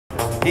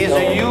He's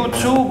a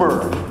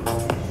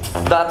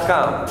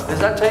YouTuber.com. Is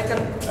that taken?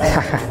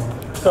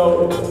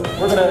 So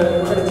we're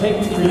gonna take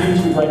you through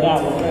YouTube right now.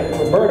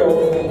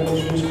 Roberto, I'm gonna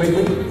introduce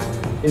quickly,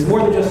 is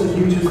more than just a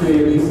YouTube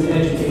creator. He's an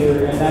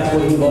educator, and that's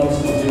what he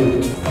loves to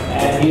do.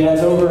 And he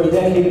has over a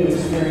decade of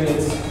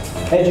experience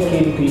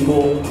educating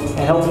people and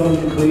helping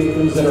them to create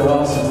things that are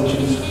awesome, which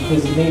is,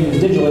 his name is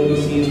digital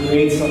agency, is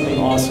Create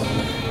Something Awesome.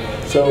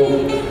 So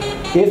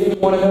if you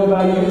want to know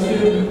about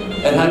YouTube,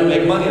 and how to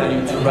make money on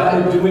YouTube, how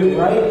to do it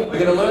right, we're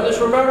gonna learn this,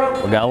 Roberto?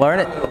 We're gonna learn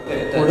it.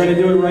 we're going to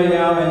do it right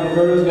now, and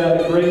Roberto's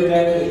got a great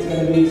deck. It's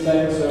going to be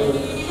exciting, so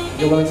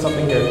you'll learn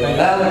something here. Thank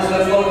you. Alex,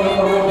 let's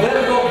welcome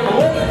Roberto.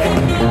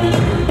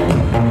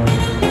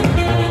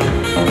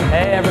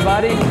 Hey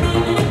everybody,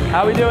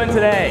 how are we doing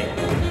today?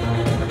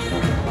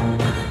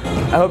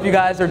 I hope you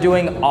guys are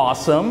doing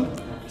awesome.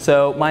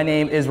 So my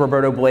name is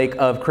Roberto Blake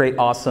of Create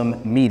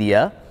Awesome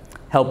Media,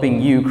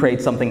 helping you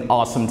create something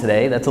awesome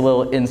today. That's a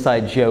little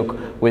inside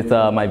joke with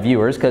my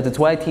viewers, because it's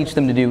what I teach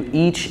them to do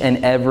each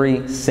and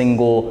every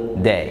single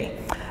day.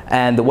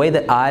 And the way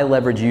that I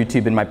leverage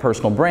YouTube in my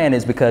personal brand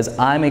is because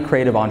I'm a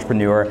creative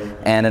entrepreneur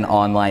and an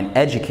online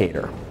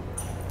educator.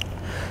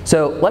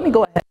 So let me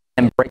go ahead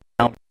and break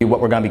down for you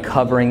what we're going to be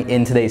covering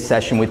in today's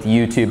session with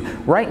YouTube.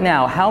 Right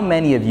now, how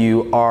many of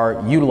you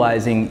are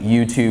utilizing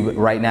YouTube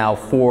right now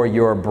for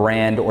your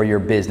brand or your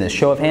business?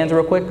 Show of hands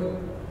real quick.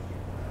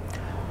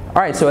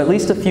 All right, so at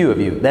least a few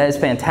of you. That is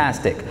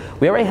fantastic.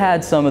 We already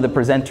had some of the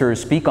presenters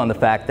speak on the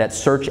fact that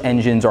search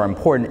engines are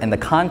important, and the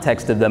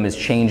context of them is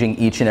changing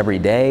each and every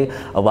day.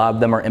 A lot of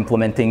them are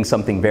implementing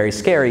something very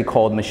scary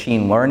called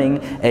machine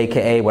learning,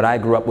 aka what I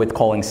grew up with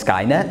calling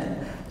Skynet.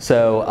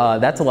 So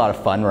that's a lot of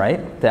fun,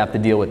 right, to have to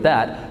deal with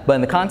that. But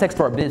in the context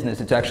of our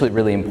business, it's actually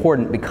really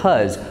important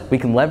because we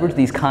can leverage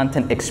these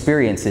content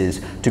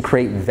experiences to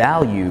create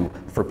value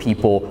for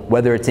people,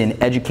 whether it's in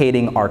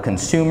educating our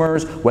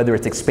consumers, whether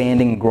it's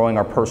expanding and growing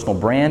our personal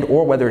brand,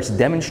 or whether it's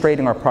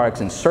demonstrating our products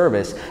and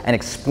service and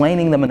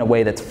explaining them in a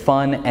way that's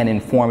fun and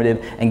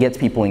informative and gets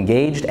people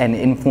engaged and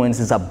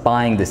influences a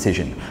buying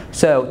decision.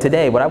 So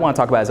today, what I want to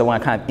talk about is I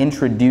want to kind of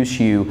introduce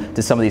you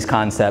to some of these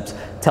concepts,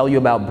 tell you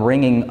about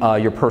bringing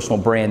your personal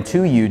brand to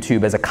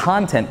YouTube as a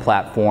content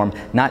platform,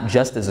 not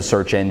just as a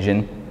search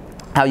engine,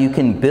 how you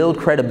can build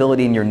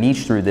credibility in your niche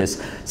through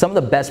this, some of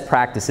the best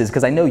practices,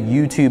 because I know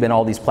YouTube and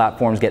all these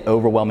platforms get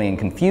overwhelming and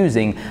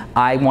confusing.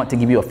 I want to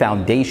give you a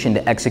foundation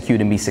to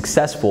execute and be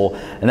successful.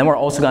 And then we're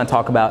also going to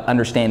talk about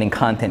understanding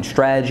content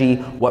strategy,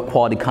 what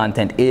quality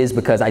content is,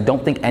 because I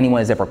don't think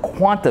anyone has ever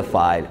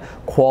quantified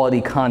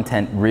quality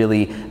content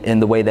really in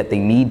the way that they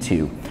need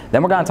to.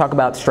 Then we're going to talk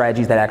about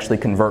strategies that actually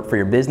convert for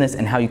your business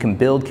and how you can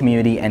build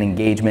community and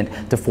engagement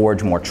to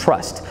forge more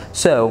trust.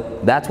 So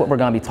that's what we're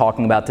going to be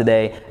talking about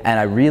today, and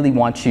I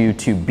really want you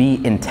to be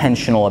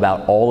intentional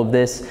about all of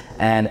this,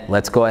 and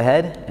let's go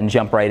ahead and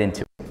jump right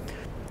into it.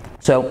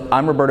 So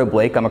I'm Roberto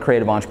Blake, I'm a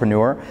creative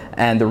entrepreneur,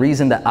 and the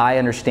reason that I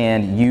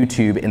understand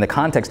YouTube in the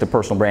context of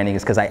personal branding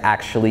is because I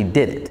actually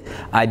did it.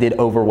 I did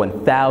over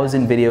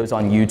 1,000 videos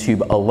on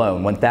YouTube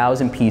alone,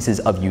 1,000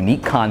 pieces of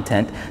unique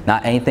content,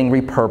 not anything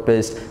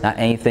repurposed, not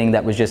anything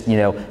that was just,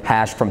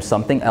 hashed from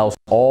something else,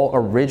 all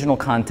original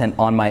content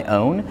on my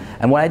own.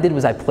 And what I did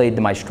was I played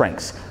to my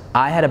strengths.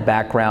 I had a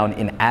background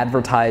in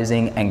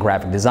advertising and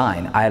graphic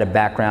design. I had a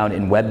background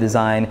in web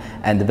design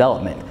and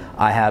development.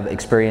 I have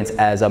experience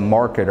as a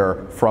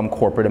marketer from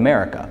corporate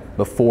America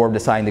before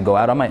deciding to go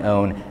out on my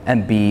own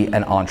and be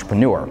an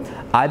entrepreneur.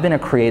 I've been a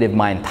creative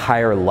my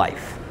entire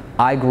life.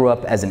 I grew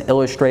up as an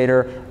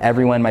illustrator.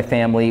 Everyone in my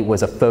family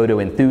was a photo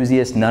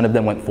enthusiast. None of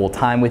them went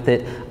full-time with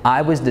it.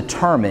 I was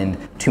determined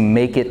to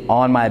make it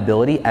on my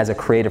ability as a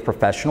creative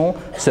professional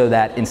so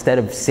that instead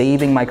of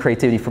saving my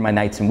creativity for my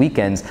nights and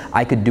weekends,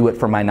 I could do it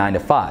for my 9 to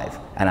 5.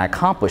 And I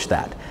accomplished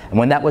that. And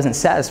when that wasn't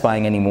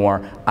satisfying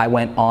anymore, I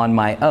went on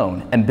my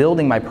own and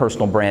building my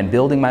personal brand,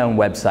 building my own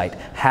website,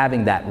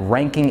 having that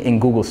ranking in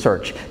Google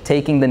search,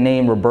 taking the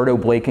name Roberto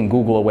Blake in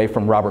Google away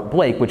from Robert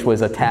Blake, which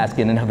was a task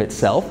in and of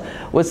itself,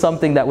 was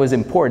something that was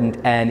important,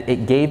 and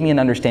it gave me an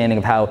understanding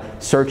of how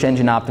search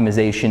engine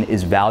optimization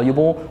is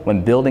valuable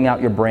when building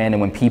out your brand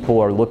and when people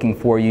are looking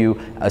for you,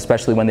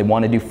 especially when they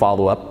want to do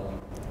follow-up.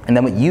 And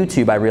then with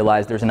YouTube, I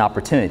realized there's an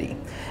opportunity.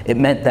 It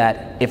meant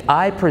that if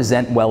I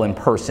present well in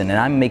person and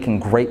I'm making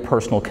great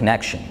personal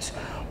connections,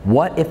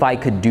 what if I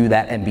could do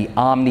that and be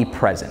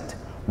omnipresent?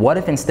 What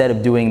if instead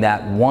of doing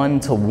that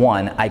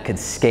one-to-one, I could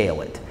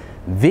scale it?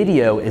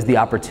 Video is the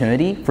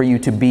opportunity for you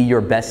to be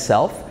your best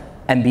self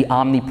and be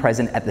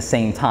omnipresent at the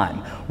same time.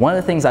 One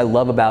of the things I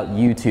love about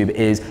YouTube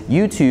is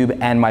YouTube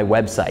and my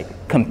website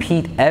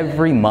compete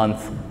every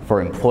month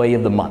for Employee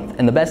of the Month.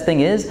 And the best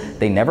thing is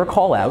they never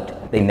call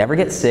out, they never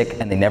get sick,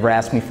 and they never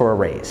ask me for a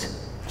raise.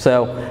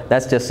 So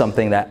that's just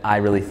something that I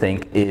really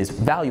think is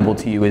valuable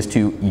to you, is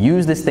to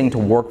use this thing to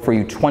work for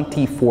you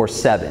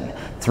 24/7.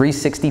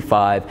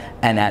 365,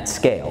 and at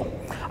scale.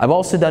 I've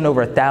also done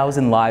over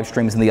 1,000 live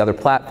streams in the other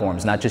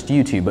platforms, not just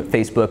YouTube, but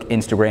Facebook,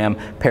 Instagram,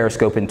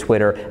 Periscope, and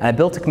Twitter. And I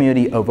built a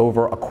community of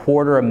over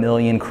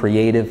 250,000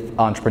 creative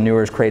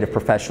entrepreneurs, creative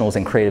professionals,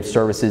 and creative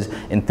services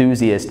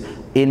enthusiasts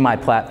in my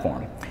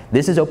platform.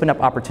 This has opened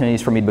up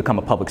opportunities for me to become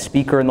a public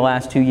speaker in the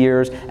last 2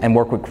 years and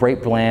work with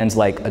great brands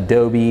like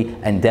Adobe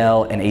and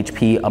Dell and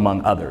HP,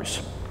 among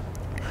others.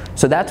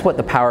 So that's what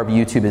the power of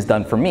YouTube has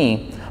done for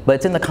me, but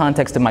it's in the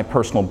context of my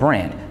personal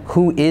brand.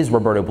 Who is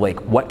Roberto Blake?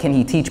 What can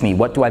he teach me?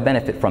 What do I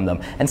benefit from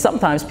them? And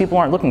sometimes people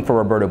aren't looking for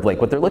Roberto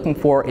Blake. What they're looking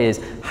for is,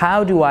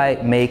 how do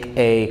I make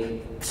a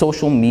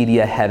social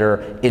media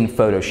header in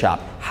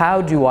Photoshop?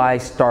 How do I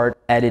start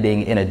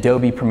editing in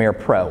Adobe Premiere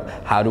Pro?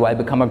 How do I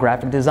become a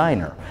graphic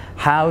designer?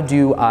 How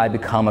do I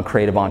become a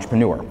creative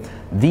entrepreneur?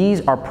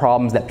 These are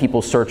problems that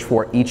people search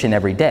for each and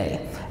every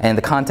day. And in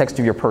the context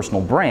of your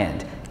personal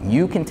brand,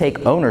 you can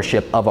take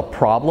ownership of a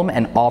problem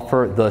and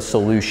offer the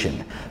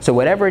solution. So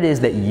whatever it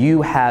is that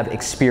you have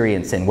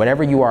experience in,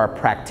 whatever you are a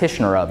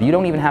practitioner of, you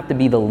don't even have to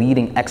be the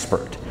leading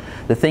expert.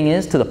 The thing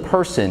is, to the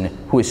person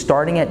who is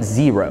starting at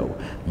zero,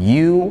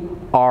 you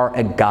are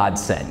a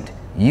godsend.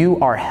 You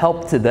are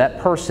help to that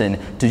person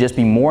to just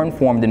be more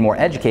informed and more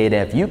educated.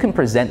 And if you can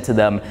present to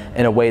them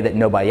in a way that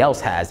nobody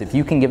else has, if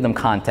you can give them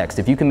context,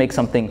 if you can make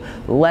something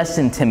less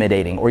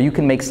intimidating, or you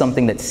can make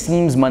something that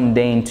seems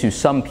mundane to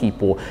some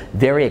people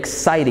very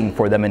exciting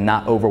for them and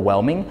not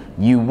overwhelming,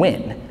 you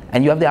win.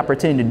 And you have the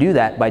opportunity to do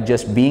that by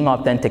just being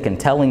authentic and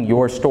telling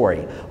your story.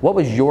 What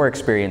was your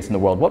experience in the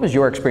world? What was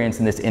your experience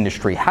in this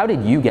industry? How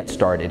did you get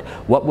started?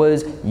 What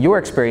was your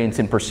experience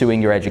in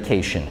pursuing your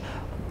education?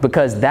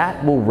 Because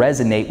that will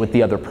resonate with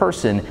the other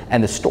person,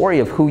 and the story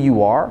of who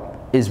you are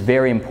is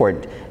very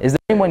important. Is there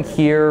anyone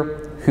here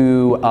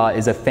who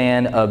is a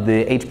fan of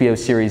the HBO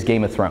series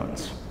Game of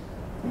Thrones?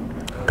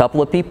 A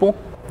couple of people?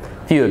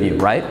 A few of you,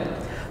 right?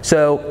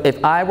 So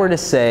if I were to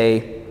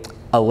say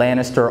a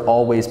Lannister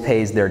always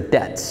pays their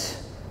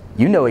debts,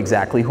 you know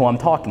exactly who I'm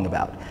talking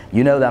about.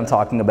 You know that I'm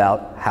talking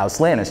about House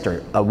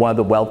Lannister, one of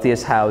the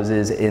wealthiest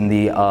houses in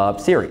the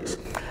series.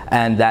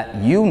 And that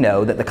you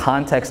know that the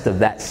context of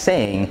that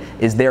saying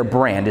is their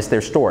brand, is their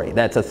story.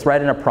 That's a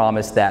threat and a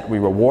promise that we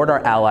reward our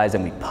allies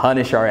and we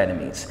punish our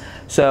enemies.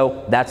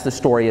 So that's the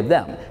story of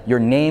them. Your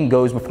name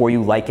goes before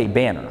you like a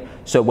banner.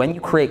 So when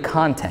you create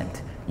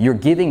content, you're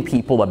giving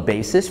people a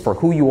basis for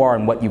who you are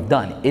and what you've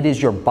done. It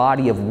is your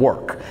body of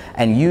work.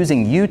 And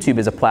using YouTube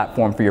as a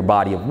platform for your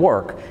body of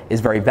work is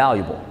very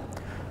valuable.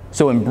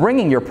 So in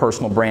bringing your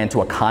personal brand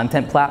to a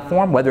content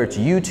platform, whether it's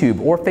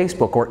YouTube or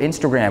Facebook or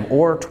Instagram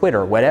or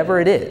Twitter, whatever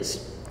it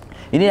is,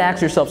 you need to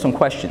ask yourself some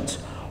questions.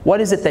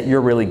 What is it that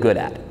you're really good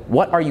at?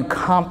 What are you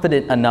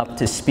confident enough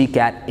to speak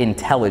at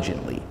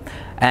intelligently?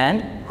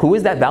 And who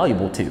is that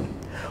valuable to?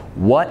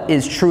 What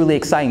is truly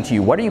exciting to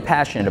you? What are you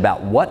passionate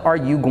about? What are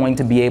you going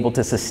to be able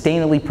to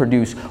sustainably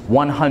produce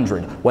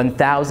 100,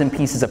 1,000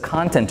 pieces of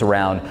content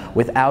around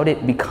without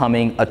it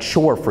becoming a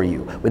chore for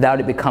you,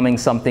 without it becoming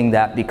something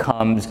that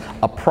becomes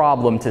a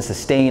problem to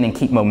sustain and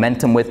keep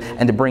momentum with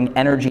and to bring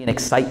energy and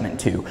excitement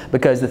to?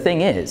 Because the thing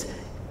is,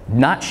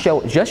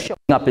 just showing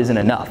up isn't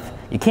enough.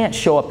 You can't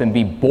show up and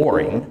be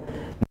boring.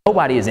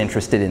 Nobody is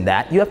interested in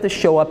that. You have to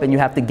show up and you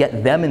have to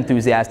get them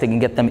enthusiastic and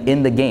get them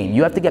in the game.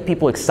 You have to get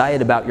people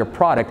excited about your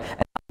product and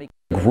not make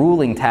it a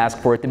grueling task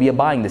for it to be a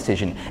buying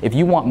decision. If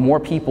you want more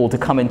people to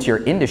come into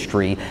your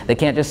industry, they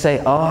can't just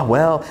say, oh,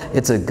 well,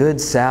 it's a good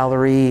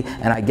salary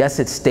and I guess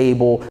it's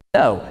stable.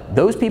 No,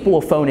 those people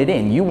will phone it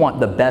in. You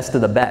want the best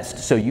of the best.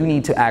 So you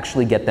need to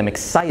actually get them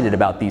excited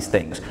about these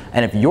things.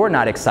 And if you're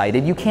not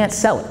excited, you can't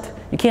sell it.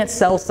 You can't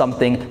sell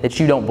something that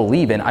you don't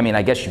believe in. I mean,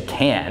 I guess you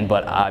can,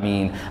 but I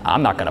mean,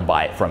 I'm not gonna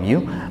buy it from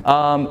you.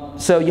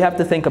 So you have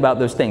to think about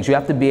those things. You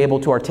have to be able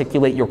to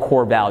articulate your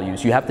core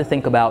values. You have to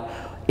think about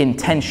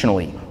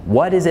intentionally,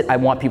 what is it I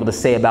want people to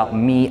say about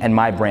me and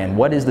my brand?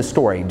 What is the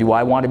story? Do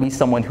I want to be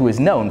someone who is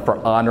known for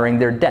honoring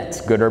their debts,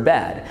 good or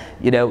bad?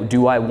 You know,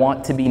 do I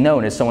want to be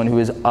known as someone who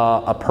is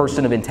a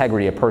person of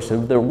integrity, a person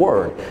of their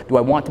word? Do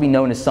I want to be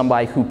known as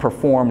somebody who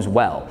performs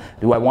well?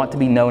 Do I want to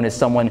be known as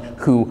someone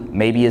who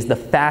maybe is the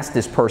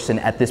fastest person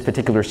at this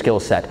particular skill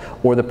set,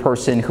 or the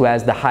person who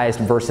has the highest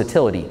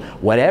versatility?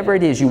 Whatever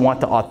it is you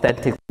want to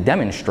authentically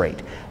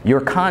demonstrate,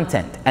 your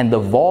content and the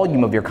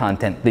volume of your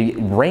content, the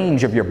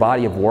range of your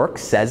body of work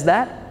says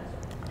that.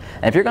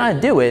 And if you're going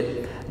to do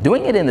it,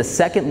 doing it in the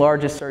second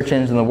largest search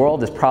engine in the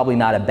world is probably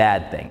not a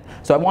bad thing.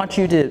 So I want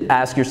you to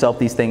ask yourself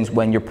these things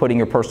when you're putting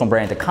your personal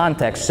brand into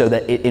context so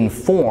that it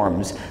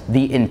informs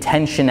the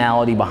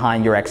intentionality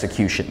behind your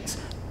executions.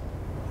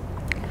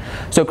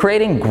 So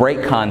creating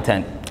great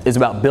content is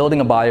about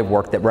building a body of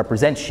work that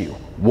represents you.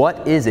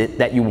 What is it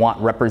that you want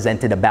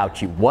represented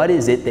about you? What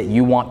is it that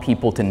you want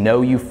people to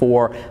know you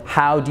for?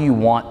 How do you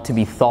want to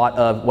be thought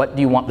of? What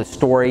do you want the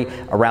story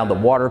around the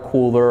water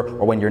cooler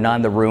or when you're not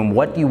in the room?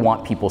 What do you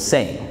want people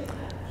saying?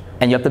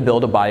 And you have to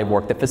build a body of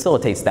work that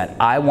facilitates that.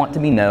 I want to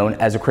be known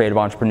as a creative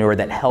entrepreneur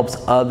that helps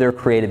other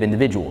creative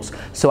individuals.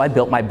 So I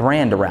built my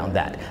brand around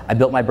that. I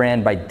built my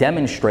brand by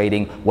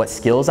demonstrating what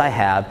skills I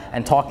have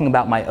and talking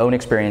about my own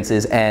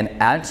experiences and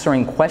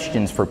answering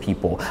questions for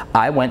people.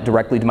 I went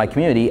directly to my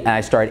community and I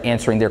started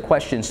answering their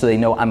questions so they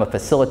know I'm a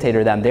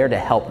facilitator, that I'm there to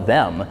help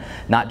them,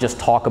 not just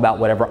talk about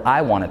whatever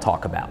I want to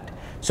talk about.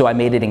 So I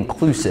made it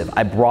inclusive.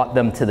 I brought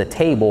them to the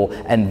table,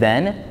 and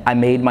then I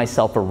made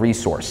myself a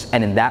resource.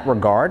 And in that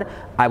regard,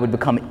 I would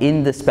become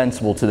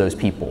indispensable to those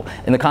people.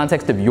 In the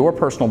context of your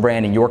personal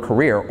brand and your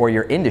career or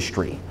your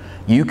industry,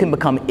 you can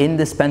become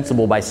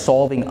indispensable by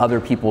solving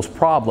other people's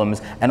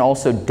problems and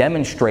also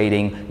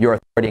demonstrating your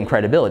authority and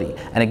credibility.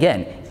 And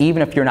again,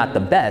 even if you're not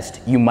the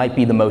best, you might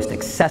be the most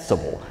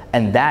accessible.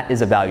 And that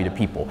is a value to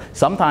people.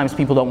 Sometimes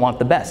people don't want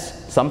the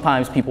best.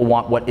 Sometimes people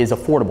want what is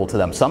affordable to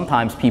them.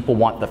 Sometimes people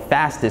want the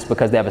fastest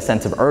because they have a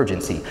sense of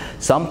urgency.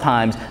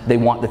 Sometimes they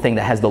want the thing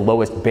that has the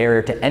lowest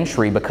barrier to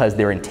entry because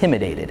they're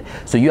intimidated.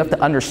 So you have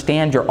to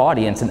understand your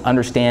audience and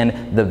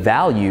understand the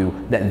value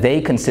that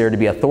they consider to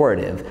be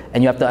authoritative.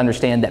 And you have to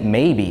understand that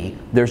maybe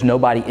there's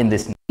nobody in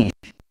this niche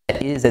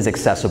that is as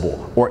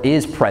accessible or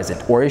is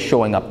present or is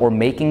showing up or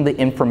making the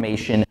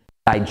information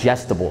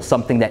digestible,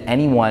 something that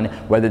anyone,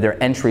 whether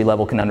they're entry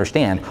level, can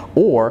understand.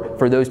 Or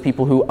for those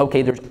people who,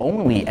 okay, there's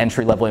only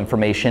entry level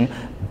information,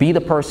 be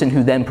the person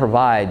who then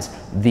provides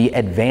the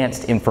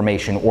advanced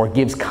information or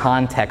gives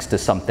context to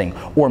something.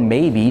 Or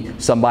maybe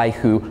somebody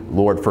who,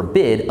 Lord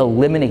forbid,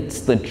 eliminates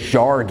the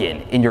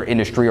jargon in your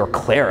industry or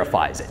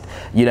clarifies it.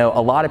 You know,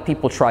 a lot of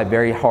people try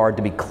very hard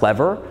to be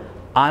clever.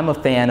 I'm a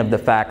fan of the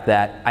fact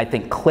that I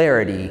think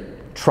clarity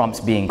trumps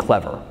being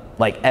clever.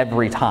 Like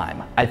every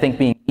time. I think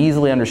being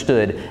easily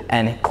understood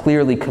and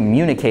clearly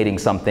communicating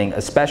something,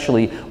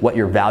 especially what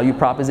your value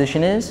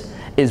proposition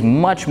is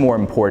much more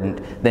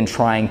important than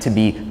trying to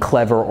be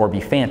clever or be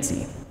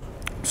fancy.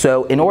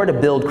 So in order to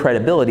build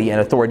credibility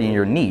and authority in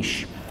your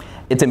niche,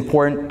 it's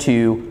important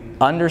to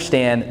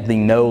understand the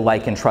know,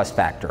 like, and trust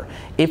factor.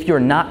 If you're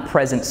not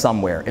present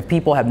somewhere, if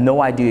people have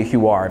no idea who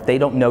you are, if they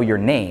don't know your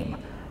name,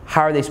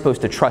 how are they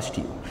supposed to trust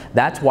you?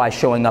 That's why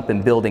showing up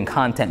and building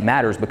content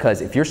matters,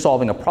 because if you're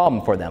solving a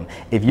problem for them,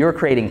 if you're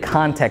creating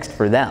context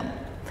for them,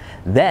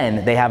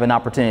 then they have an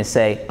opportunity to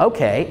say,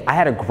 okay, I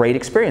had a great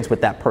experience with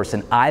that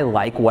person. I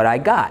like what I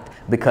got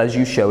because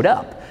you showed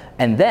up.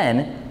 And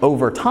then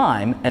over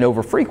time and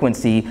over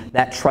frequency,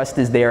 that trust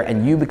is there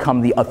and you become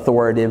the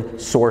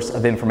authoritative source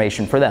of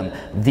information for them,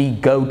 the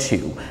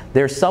go-to.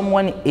 There's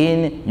someone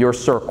in your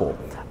circle.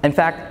 In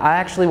fact, I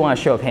actually want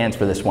a show of hands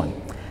for this one.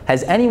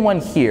 Has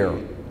anyone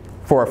here,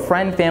 for a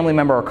friend, family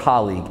member, or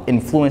colleague,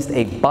 influenced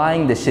a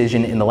buying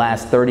decision in the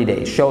last 30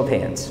 days? Show of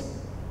hands.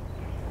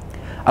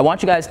 I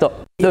want you guys to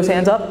keep those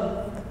hands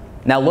up.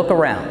 Now look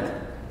around.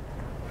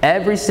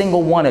 Every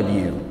single one of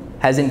you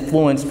has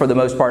influenced, for the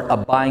most part, a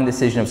buying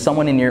decision of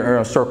someone in your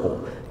inner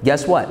circle.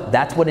 Guess what?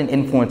 That's what an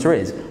influencer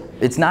is.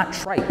 It's not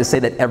trite to say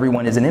that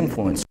everyone is an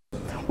influencer.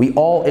 We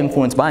all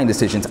influence buying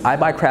decisions. I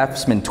buy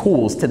Craftsman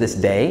tools to this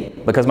day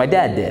because my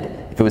dad did.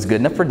 If it was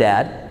good enough for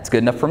dad, it's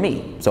good enough for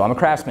me. So I'm a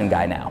Craftsman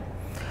guy now.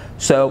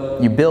 So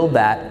you build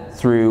that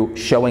through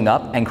showing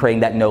up and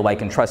creating that know,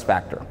 like, and trust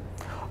factor.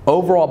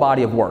 Overall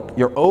body of work.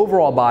 Your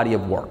overall body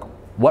of work.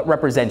 What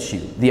represents you?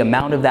 The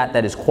amount of that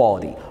is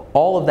quality.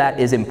 All of that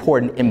is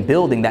important in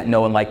building that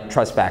know and like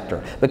trust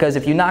factor. Because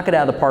if you knock it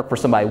out of the park for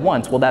somebody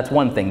once, well, that's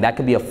one thing. That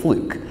could be a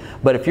fluke.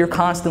 But if you're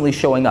constantly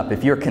showing up,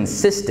 if you're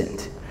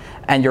consistent,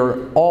 and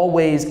you're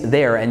always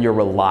there and you're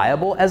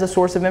reliable as a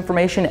source of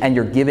information and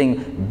you're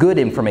giving good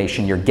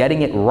information, you're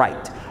getting it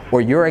right, or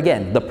you're,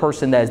 again, the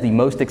person that is the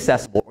most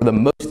accessible or the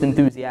most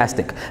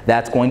enthusiastic,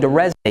 that's going to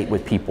resonate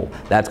with people.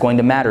 That's going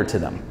to matter to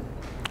them.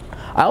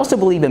 I also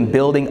believe in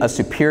building a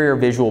superior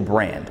visual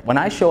brand. When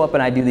I show up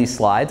and I do these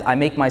slides, I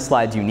make my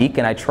slides unique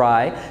and I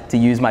try to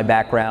use my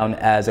background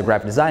as a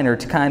graphic designer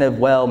to kind of,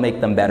 well,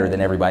 make them better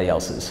than everybody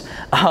else's.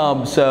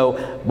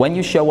 So when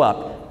you show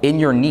up in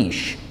your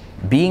niche,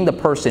 being the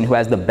person who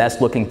has the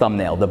best looking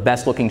thumbnail, the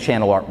best looking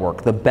channel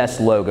artwork, the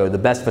best logo, the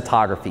best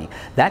photography,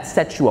 that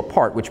sets you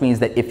apart, which means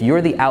that if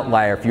you're the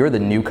outlier, if you're the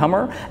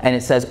newcomer, and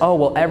it says, oh,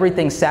 well,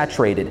 everything's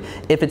saturated.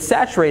 If it's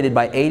saturated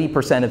by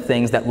 80% of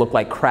things that look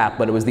like crap,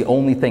 but it was the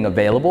only thing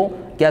available,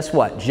 guess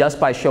what? Just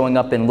by showing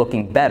up and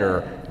looking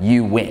better,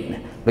 you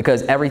win.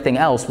 Because everything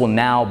else will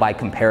now, by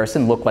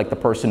comparison, look like the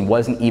person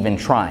wasn't even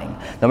trying,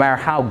 no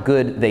matter how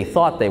good they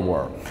thought they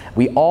were.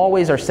 We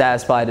always are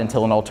satisfied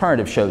until an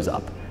alternative shows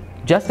up.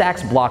 Just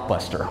ask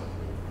Blockbuster.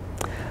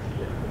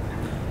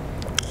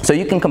 So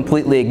you can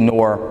completely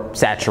ignore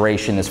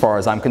saturation as far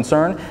as I'm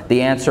concerned.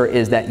 The answer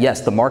is that yes,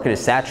 the market is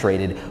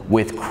saturated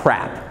with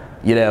crap.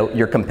 You know,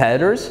 your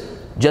competitors,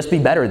 just be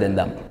better than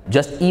them.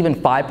 Just even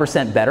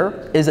 5%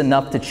 better is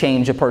enough to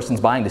change a person's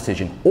buying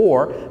decision.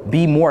 Or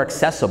be more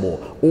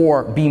accessible,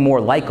 or be more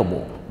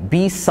likable.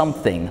 Be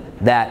something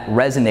that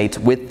resonates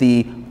with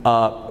the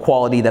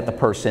quality that the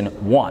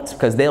person wants,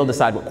 because they'll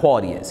decide what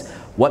quality is.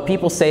 What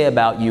people say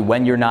about you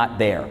when you're not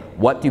there.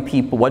 What do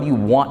you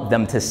want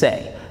them to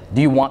say?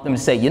 Do you want them to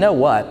say, you know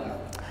what,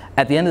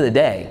 at the end of the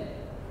day,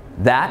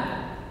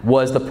 that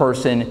was the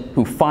person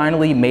who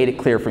finally made it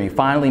clear for me,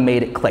 finally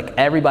made it click.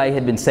 Everybody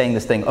had been saying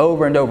this thing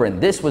over and over, and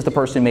this was the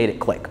person who made it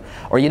click.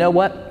 Or you know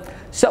what?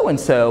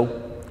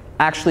 So-and-so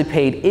actually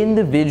paid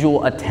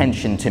individual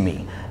attention to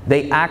me.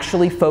 They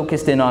actually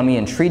focused in on me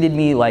and treated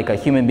me like a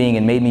human being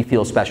and made me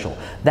feel special.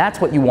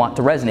 That's what you want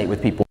to resonate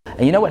with people.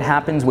 And you know what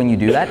happens when you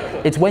do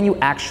that? It's when you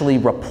actually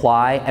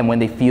reply and when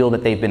they feel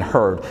that they've been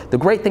heard. The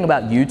great thing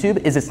about YouTube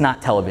is it's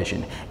not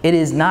television. It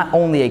is not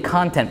only a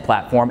content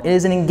platform, it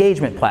is an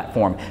engagement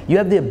platform. You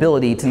have the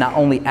ability to not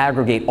only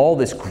aggregate all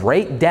this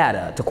great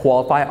data to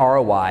qualify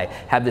ROI,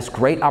 have this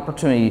great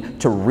opportunity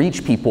to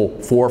reach people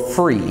for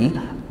free,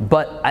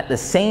 but at the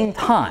same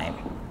time,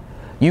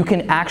 you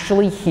can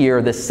actually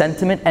hear the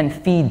sentiment and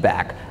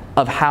feedback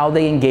of how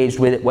they engaged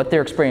with it, what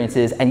their experience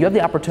is, and you have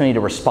the opportunity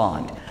to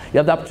respond. You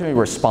have the opportunity to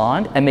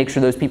respond and make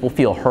sure those people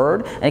feel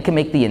heard, and it can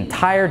make the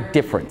entire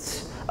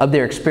difference of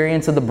their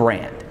experience of the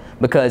brand.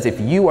 Because if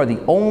you are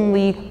the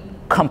only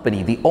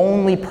company, the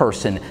only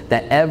person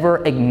that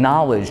ever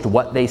acknowledged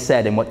what they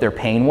said and what their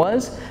pain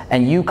was,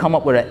 and you come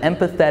up with an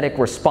empathetic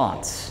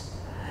response,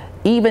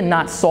 even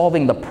not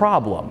solving the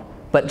problem,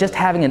 but just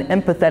having an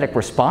empathetic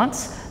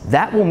response,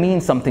 that will mean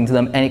something to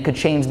them, and it could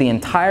change the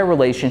entire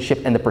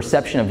relationship and the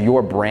perception of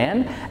your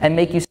brand and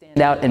make you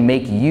stand out and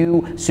make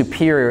you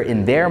superior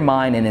in their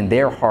mind and in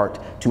their heart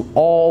to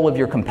all of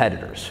your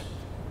competitors.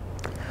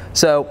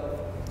 So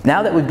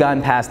now that we've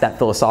gotten past that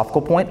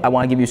philosophical point, I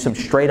want to give you some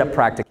straight up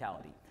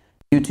practicality.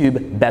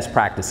 YouTube best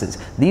practices.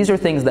 These are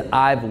things that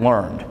I've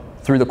learned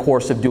through the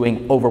course of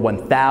doing over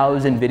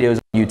 1,000 videos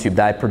on YouTube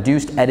that I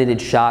produced,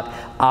 edited, shot,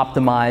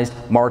 optimized,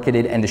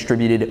 marketed, and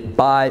distributed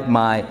by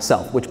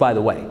myself, which by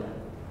the way,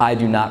 I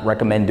do not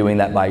recommend doing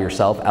that by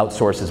yourself.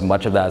 Outsource as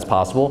much of that as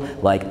possible.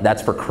 Like,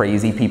 that's for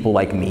crazy people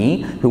like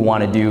me who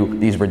want to do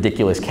these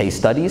ridiculous case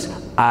studies.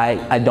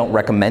 I don't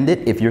recommend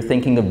it. If you're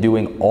thinking of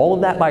doing all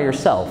of that by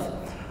yourself,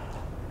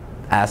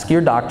 ask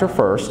your doctor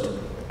first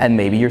and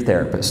maybe your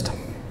therapist.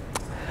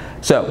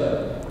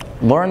 So,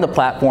 learn the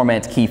platform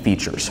and its key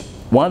features.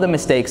 One of the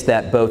mistakes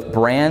that both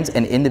brands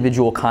and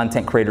individual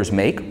content creators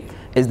make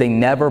is they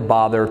never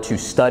bother to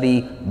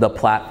study the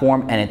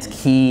platform and its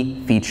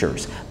key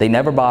features. They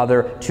never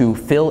bother to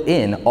fill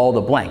in all the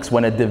blanks.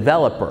 When a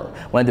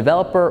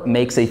developer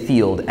makes a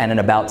field and an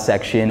about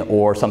section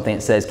or something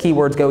that says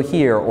keywords go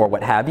here or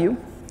what have you,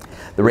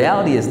 the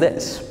reality is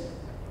this: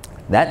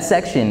 that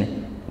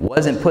section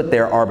wasn't put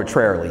there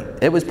arbitrarily.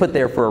 It was put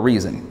there for a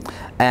reason.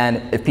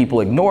 And if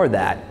people ignore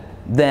that,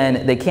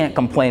 then they can't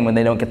complain when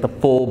they don't get the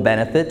full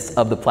benefits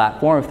of the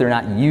platform if they're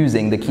not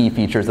using the key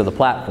features of the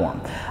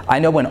platform. I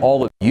know when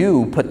all of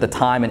you put the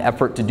time and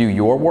effort to do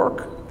your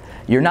work,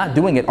 you're not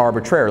doing it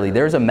arbitrarily.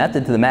 There's a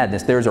method to the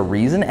madness. There's a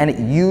reason, and it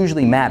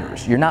usually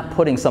matters. You're not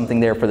putting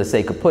something there for the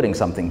sake of putting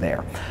something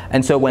there.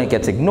 And so when it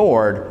gets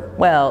ignored,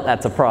 well,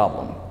 that's a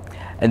problem.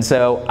 And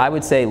so I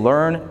would say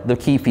learn the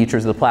key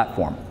features of the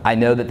platform. I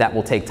know that that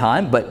will take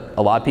time, but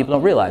a lot of people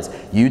don't realize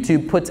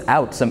YouTube puts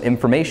out some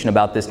information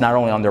about this not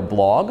only on their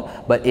blog,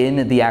 but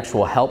in the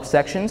actual help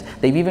sections.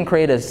 They've even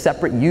created a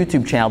separate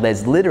YouTube channel that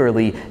is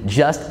literally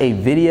just a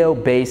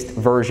video-based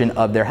version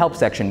of their help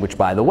section, which,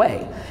 by the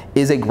way,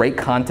 is a great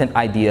content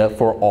idea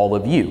for all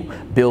of you.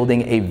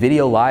 Building a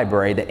video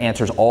library that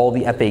answers all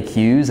the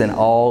FAQs and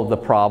all the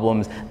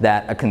problems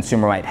that a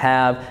consumer might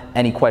have,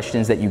 any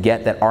questions that you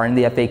get that are in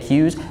the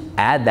FAQs,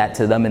 add that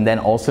to them, and then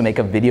also make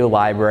a video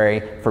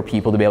library for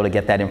people to be able to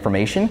get that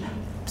information.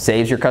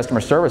 Saves your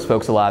customer service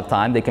folks a lot of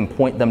time. They can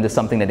point them to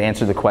something that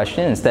answers the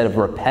question instead of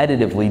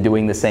repetitively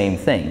doing the same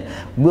thing.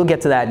 We'll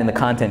get to that in the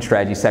content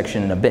strategy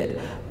section in a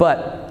bit.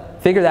 But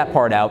figure that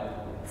part out.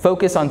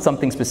 Focus on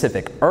something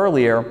specific.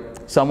 Earlier,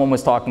 someone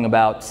was talking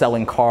about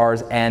selling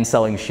cars and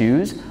selling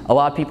shoes. A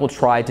lot of people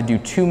try to do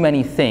too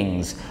many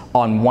things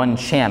on one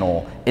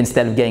channel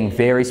instead of getting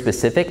very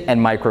specific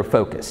and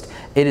micro-focused.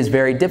 It is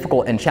very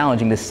difficult and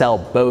challenging to sell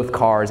both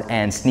cars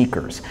and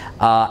sneakers,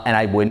 and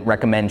I wouldn't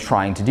recommend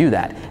trying to do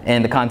that.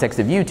 In the context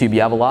of YouTube,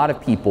 you have a lot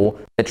of people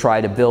that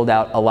try to build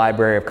out a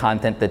library of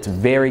content that's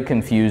very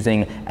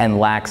confusing and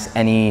lacks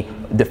any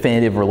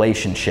definitive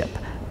relationship.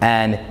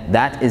 And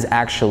that is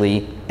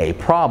actually a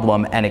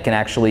problem, and it can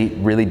actually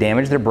really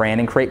damage their brand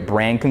and create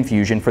brand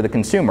confusion for the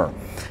consumer.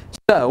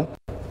 So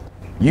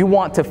you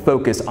want to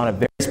focus on a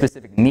very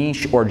specific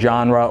niche or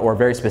genre or a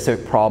very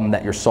specific problem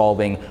that you're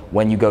solving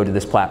when you go to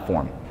this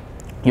platform.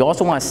 You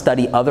also want to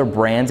study other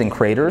brands and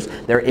creators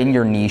that are in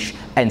your niche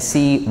and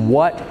see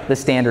what the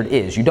standard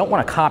is. You don't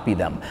want to copy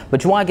them,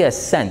 but you want to get a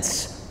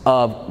sense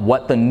of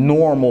what the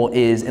normal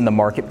is in the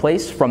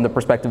marketplace from the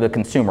perspective of the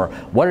consumer.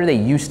 What are they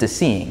used to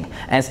seeing?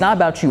 And it's not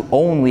about you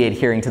only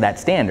adhering to that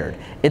standard.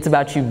 It's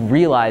about you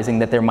realizing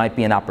that there might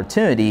be an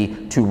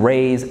opportunity to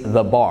raise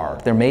the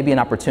bar. There may be an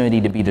opportunity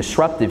to be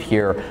disruptive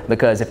here,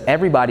 because if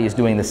everybody is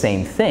doing the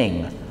same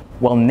thing,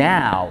 well,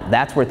 now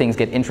that's where things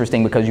get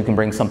interesting, because you can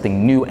bring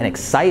something new and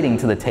exciting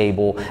to the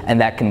table,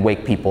 and that can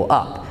wake people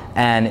up.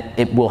 and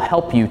it will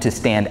help you to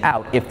stand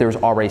out if there's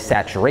already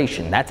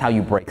saturation. That's how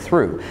you break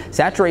through.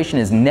 Saturation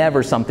is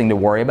never something to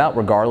worry about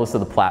regardless of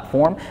the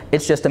platform.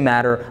 It's just a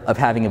matter of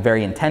having a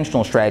very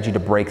intentional strategy to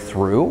break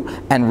through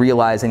and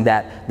realizing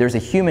that there's a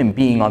human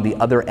being on the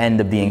other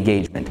end of the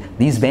engagement.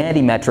 These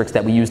vanity metrics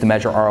that we use to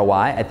measure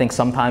ROI, I think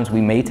sometimes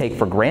we may take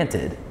for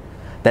granted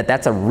that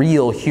that's a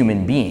real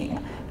human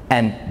being.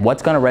 And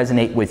what's going to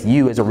resonate with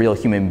you as a real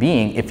human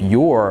being if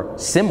you're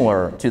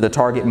similar to the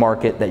target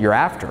market that you're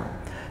after?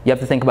 You have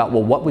to think about,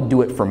 well, what would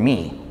do it for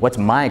me? What's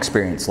my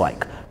experience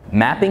like?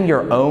 Mapping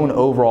your own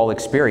overall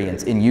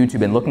experience in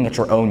YouTube and looking at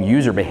your own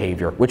user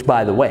behavior, which,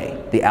 by the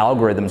way, the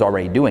algorithm's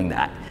already doing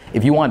that.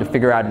 If you wanted to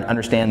figure out and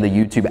understand the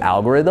YouTube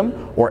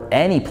algorithm or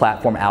any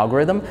platform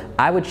algorithm,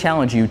 I would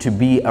challenge you to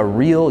be a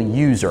real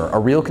user, a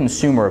real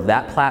consumer of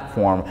that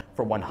platform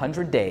for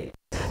 100 days.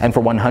 And for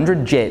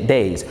 100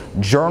 days,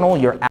 journal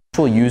your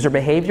actual user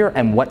behavior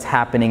and what's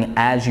happening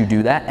as you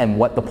do that and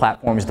what the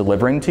platform is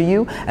delivering to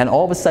you. And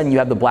all of a sudden you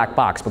have the black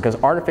box, because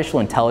artificial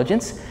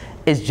intelligence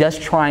is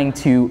just trying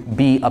to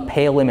be a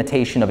pale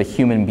imitation of a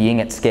human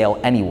being at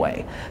scale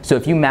anyway. So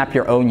if you map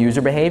your own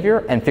user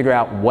behavior and figure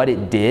out what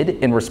it did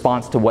in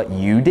response to what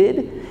you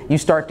did, you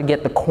start to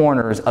get the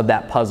corners of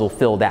that puzzle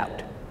filled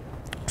out.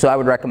 So I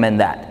would recommend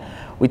that.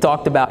 We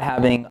talked about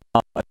having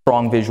a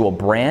strong visual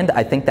brand.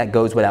 I think that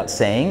goes without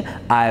saying.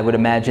 I would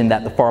imagine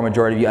that the far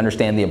majority of you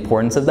understand the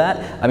importance of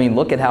that. I mean,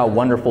 look at how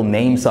wonderful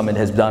NameSummit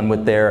has done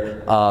with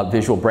their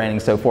visual branding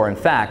so far. In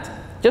fact,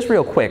 just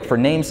real quick, for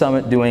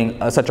NameSummit doing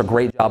such a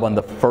great job on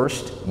the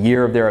first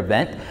year of their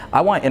event, I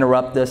want to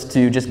interrupt this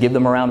to just give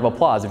them a round of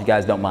applause, if you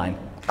guys don't mind.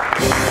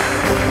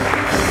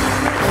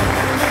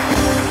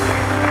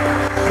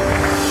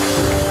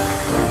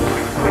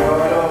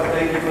 Roberto,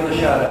 thank you for the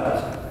shout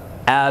outs.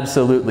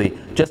 Absolutely.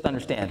 Just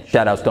understand,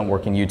 shout-outs don't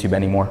work in YouTube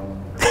anymore.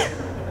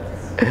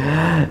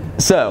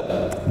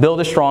 So, build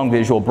a strong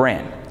visual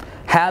brand.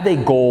 Have a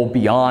goal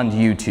beyond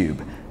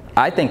YouTube.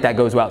 I think that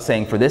goes without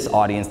saying for this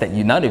audience that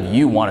none of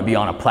you want to be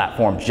on a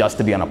platform just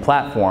to be on a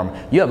platform.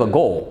 You have a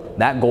goal.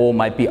 That goal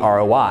might be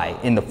ROI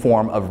in the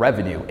form of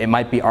revenue. It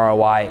might be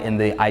ROI in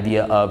the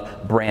idea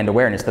of brand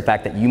awareness, the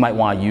fact that you might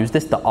want to use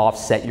this to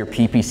offset your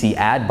PPC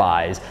ad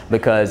buys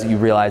because you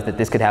realize that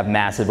this could have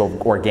massive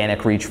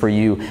organic reach for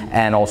you,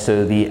 and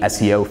also the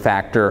SEO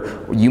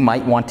factor. You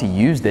might want to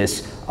use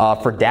this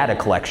for data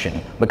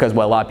collection, because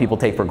what a lot of people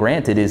take for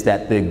granted is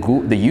that the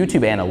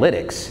YouTube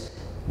analytics,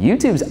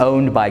 YouTube's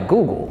owned by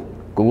Google.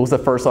 Google's the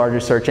first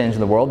largest search engine in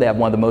the world. They have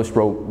one of the most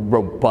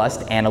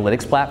robust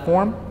analytics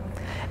platform.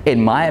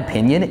 In my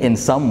opinion, in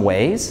some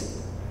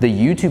ways, the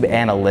YouTube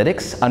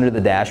analytics under the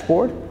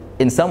dashboard,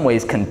 in some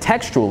ways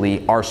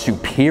contextually, are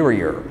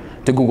superior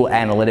to Google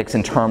Analytics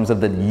in terms of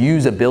the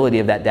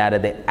usability of that data,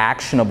 the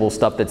actionable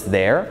stuff that's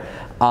there.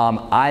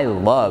 I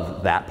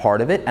love that part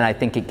of it, and I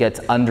think it gets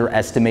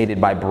underestimated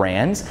by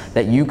brands,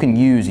 that you can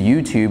use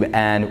YouTube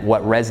and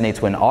what resonates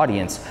with an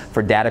audience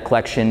for data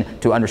collection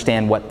to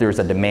understand what there's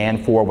a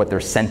demand for, what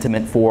there's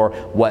sentiment for,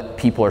 what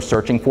people are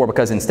searching for.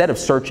 Because instead of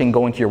searching,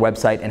 going to your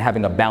website and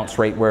having a bounce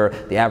rate where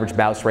the average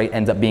bounce rate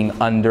ends up being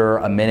under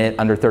a minute,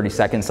 under 30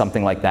 seconds,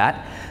 something like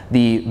that,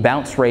 the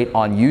bounce rate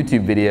on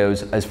YouTube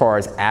videos as far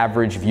as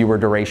average viewer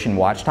duration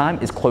watch time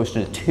is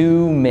closer to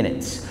 2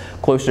 minutes.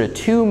 Closer to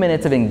 2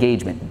 minutes of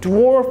engagement,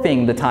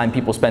 dwarfing the time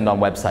people spend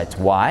on websites.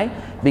 Why?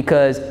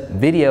 Because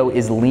video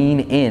is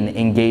lean-in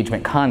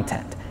engagement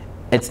content.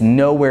 It's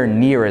nowhere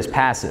near as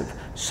passive.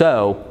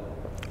 So,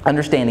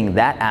 understanding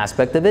that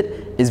aspect of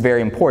it is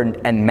very important,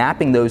 and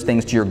mapping those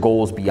things to your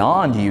goals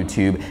beyond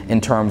YouTube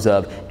in terms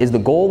of, is the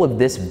goal of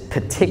this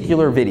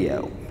particular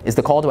video, is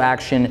the call to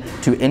action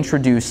to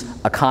introduce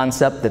a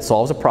concept that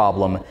solves a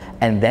problem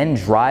and then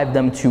drive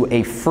them to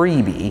a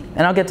freebie.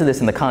 And I'll get to this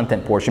in the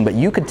content portion, but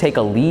you could take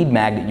a lead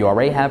magnet you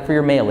already have for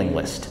your mailing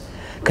list,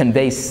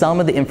 convey some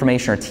of the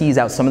information or tease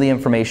out some of the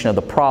information of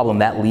the problem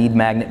that lead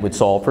magnet would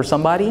solve for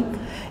somebody,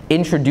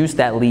 introduce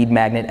that lead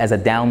magnet as a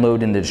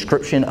download in the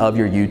description of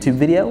your YouTube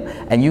video,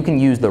 and you can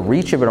use the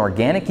reach of an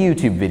organic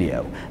YouTube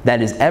video that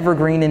is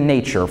evergreen in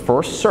nature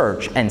for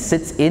search and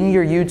sits in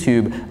your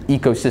YouTube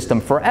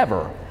ecosystem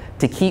forever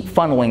to keep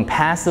funneling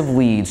passive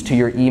leads to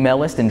your email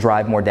list and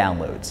drive more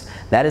downloads.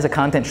 That is a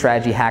content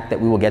strategy hack that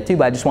we will get to,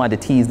 but I just wanted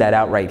to tease that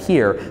out right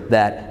here,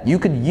 that you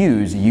could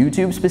use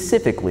YouTube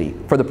specifically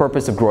for the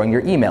purpose of growing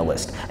your email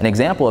list. An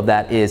example of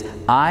that is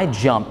I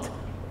jumped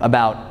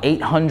about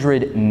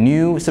 800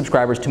 new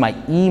subscribers to my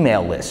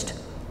email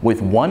list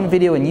with one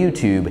video in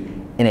YouTube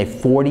in a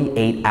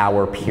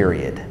 48-hour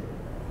period.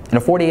 In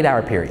a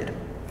 48-hour period.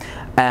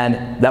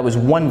 And that was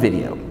one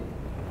video.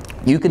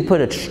 You could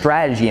put a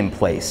strategy in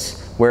place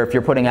where if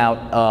you're putting out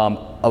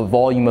a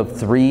volume of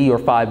 3 or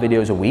 5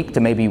 videos a week, to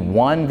maybe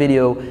one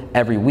video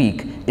every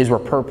week is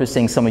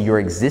repurposing some of your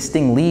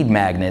existing lead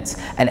magnets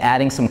and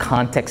adding some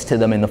context to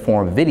them in the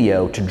form of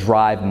video to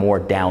drive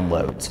more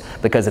downloads.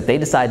 Because if they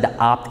decide to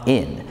opt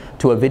in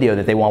to a video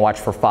that they want to watch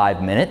for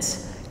 5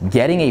 minutes,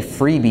 Getting a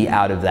freebie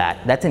out of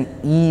that, that's an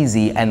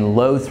easy and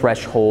low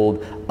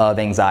threshold of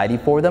anxiety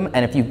for them.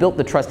 And if you've built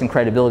the trust and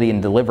credibility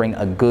in delivering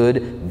a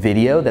good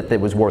video that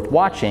was worth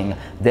watching,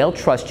 they'll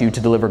trust you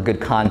to deliver good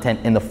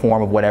content in the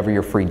form of whatever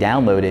your free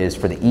download is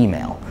for the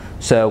email.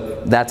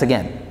 So that's,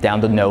 again,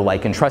 down to know,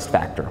 like, and trust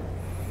factor.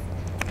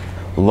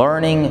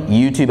 Learning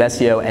YouTube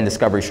SEO and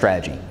discovery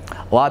strategy.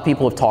 A lot of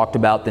people have talked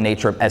about the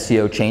nature of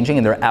SEO changing,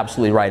 and they're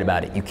absolutely right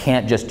about it. You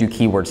can't just do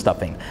keyword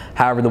stuffing.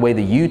 However, the way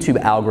the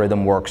YouTube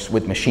algorithm works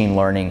with machine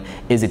learning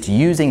is it's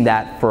using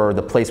that for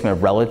the placement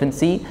of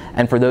relevancy,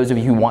 and for those of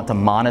you who want to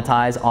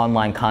monetize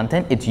online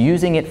content, it's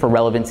using it for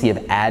relevancy of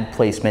ad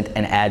placement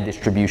and ad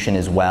distribution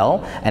as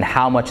well, and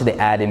how much of the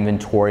ad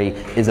inventory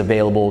is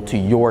available to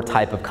your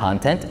type of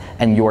content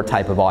and your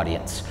type of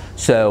audience.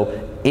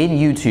 So in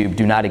YouTube,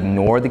 do not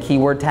ignore the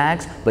keyword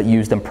tags, but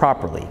use them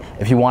properly.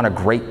 If you want a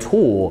great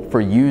tool for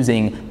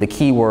using the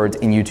keywords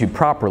in YouTube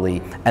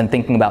properly and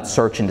thinking about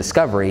search and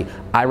discovery,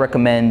 I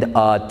recommend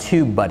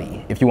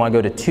TubeBuddy. If you want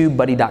to go to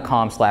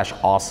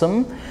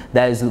tubebuddy.com/awesome,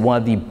 that is one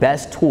of the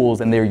best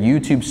tools, and they're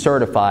YouTube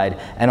certified,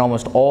 and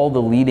almost all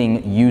the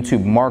leading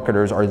YouTube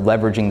marketers are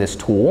leveraging this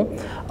tool.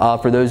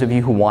 For those of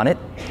you who want it,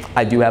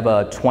 I do have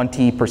a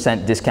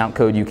 20% discount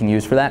code you can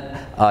use for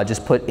that.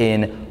 Just put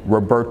in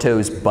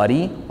Roberto's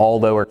Buddy, all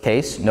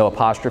lowercase, no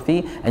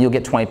apostrophe, and you'll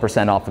get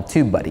 20% off of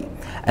TubeBuddy.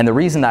 And the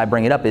reason that I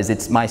bring it up is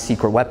it's my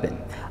secret weapon.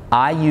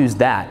 I use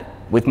that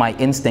with my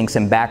instincts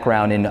and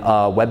background in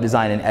web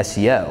design and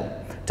SEO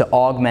to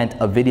augment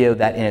a video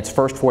that in its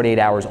first 48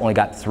 hours only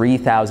got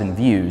 3,000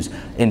 views.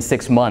 In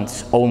 6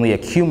 months, only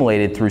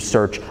accumulated through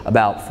search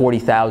about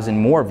 40,000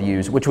 more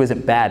views, which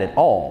wasn't bad at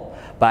all.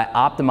 But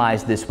I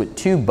optimized this with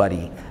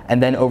TubeBuddy,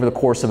 and then over the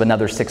course of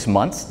another 6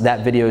 months,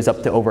 that video is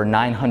up to over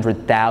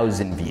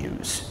 900,000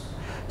 views.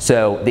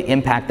 So the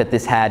impact that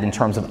this had in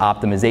terms of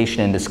optimization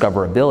and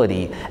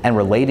discoverability and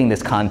relating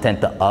this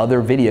content to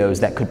other videos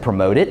that could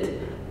promote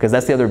it, because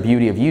that's the other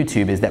beauty of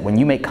YouTube, is that when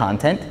you make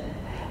content,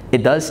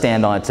 it does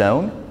stand on its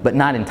own, but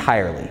not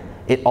entirely.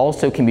 It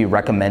also can be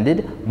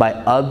recommended by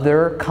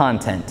other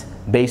content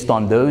based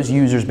on those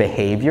users'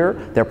 behavior,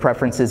 their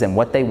preferences, and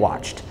what they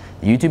watched.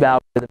 The YouTube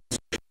algorithm,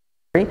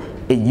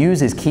 it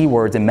uses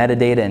keywords and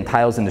metadata and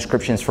titles and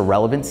descriptions for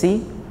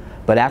relevancy,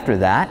 but after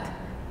that,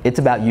 it's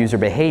about user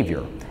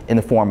behavior in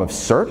the form of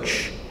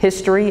search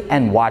history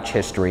and watch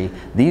history.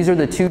 These are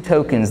the two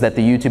tokens that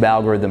the YouTube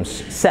algorithm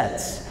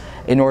sets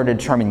in order to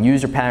determine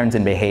user patterns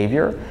and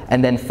behavior,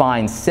 and then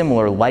find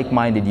similar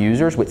like-minded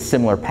users with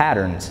similar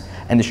patterns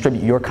and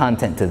distribute your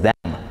content to them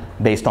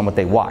based on what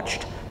they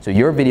watched. So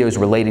your videos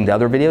relating to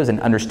other videos and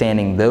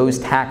understanding those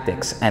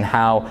tactics and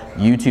how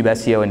YouTube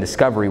SEO and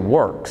discovery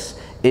works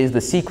is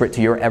the secret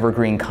to your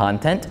evergreen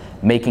content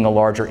making a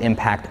larger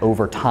impact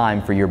over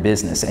time for your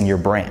business and your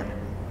brand.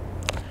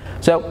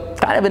 So,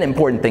 kind of an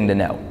important thing to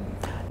know.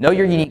 Know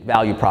your unique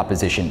value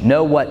proposition.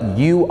 Know what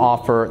you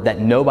offer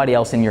that nobody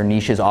else in your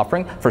niche is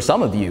offering. For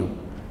some of you,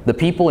 the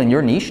people in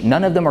your niche,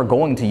 none of them are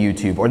going to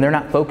YouTube, or they're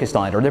not focused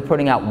on it, or they're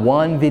putting out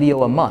one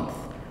video a month.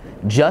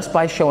 Just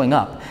by showing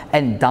up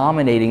and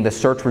dominating the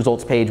search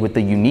results page with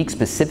the unique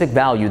specific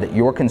value that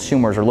your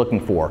consumers are looking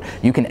for,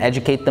 you can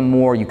educate them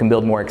more, you can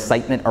build more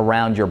excitement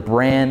around your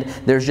brand.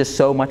 There's just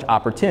so much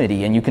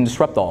opportunity, and you can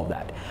disrupt all of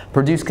that.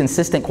 Produce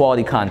consistent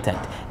quality content.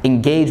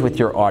 Engage with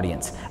your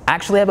audience.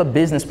 Actually have a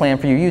business plan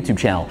for your YouTube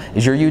channel.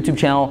 Is your YouTube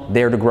channel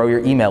there to grow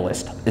your email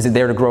list? Is it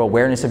there to grow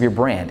awareness of your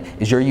brand?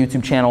 Is your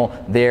YouTube channel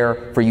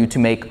there for you to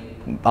make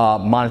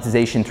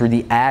monetization through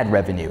the ad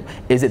revenue?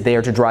 Is it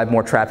there to drive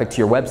more traffic to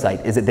your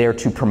website? Is it there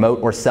to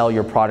promote or sell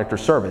your product or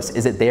service?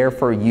 Is it there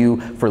for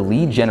you for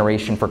lead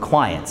generation for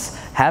clients?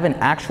 Have an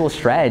actual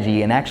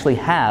strategy and actually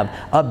have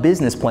a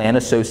business plan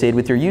associated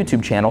with your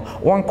YouTube channel,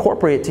 or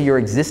incorporate it to your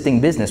existing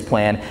business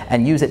plan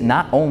and use it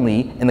not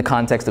only in the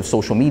context of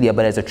social media,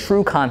 but as a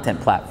true content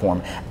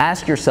platform.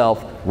 Ask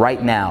yourself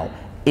right now,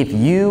 if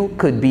you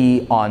could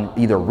be on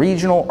either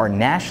regional or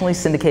nationally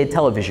syndicated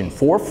television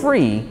for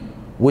free,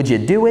 would you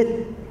do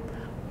it?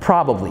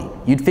 Probably.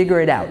 You'd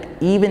figure it out.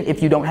 Even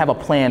if you don't have a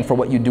plan for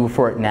what you do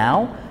for it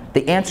now,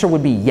 the answer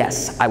would be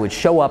yes. I would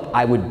show up,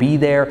 I would be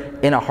there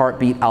in a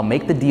heartbeat, I'll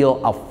make the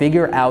deal, I'll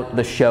figure out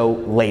the show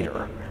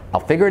later. I'll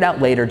figure it out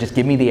later, just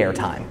give me the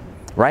airtime,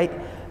 right?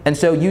 And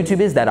so YouTube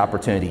is that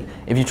opportunity.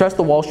 If you trust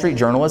the Wall Street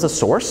Journal as a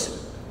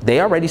source, they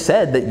already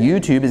said that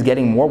YouTube is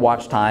getting more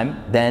watch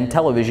time than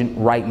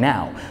television right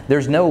now.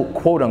 There's no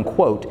quote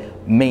unquote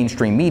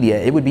mainstream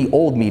media. It would be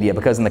old media,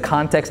 because in the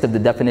context of the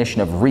definition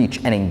of reach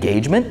and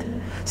engagement,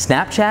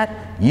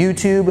 Snapchat,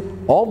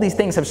 YouTube, all these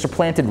things have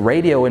supplanted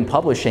radio and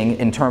publishing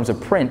in terms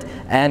of print,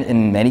 and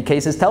in many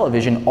cases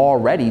television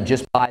already,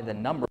 just by the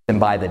numbers and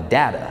by the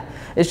data.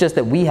 It's just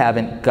that we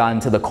haven't gotten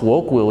to the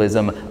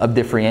colloquialism of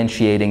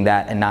differentiating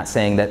that and not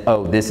saying that,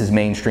 oh, this is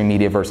mainstream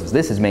media versus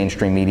this is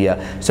mainstream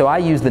media. So I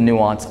use the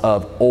nuance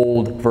of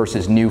old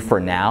versus new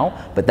for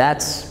now, but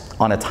that's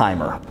on a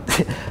timer,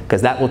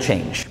 because that will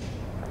change.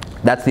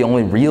 That's the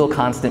only real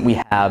constant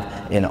we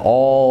have in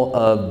all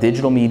of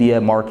digital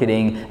media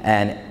marketing,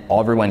 and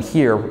everyone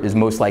here is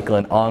most likely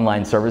an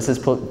online services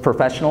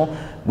professional.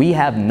 We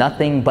have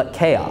nothing but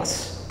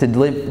chaos to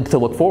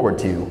look forward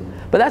to.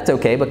 But that's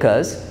okay,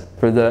 because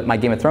for my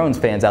Game of Thrones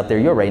fans out there,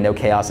 you already know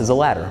chaos is a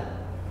ladder.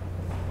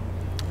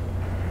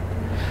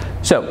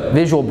 So,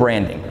 visual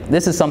branding.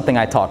 This is something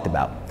I talked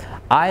about.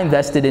 I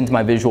invested into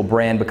my visual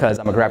brand because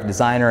I'm a graphic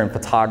designer and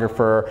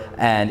photographer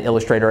and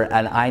illustrator,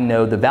 and I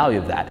know the value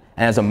of that.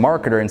 And as a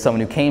marketer and someone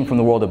who came from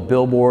the world of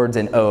billboards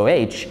and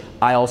OOH,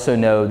 I also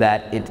know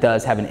that it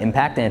does have an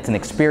impact, and it's an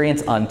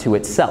experience unto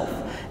itself.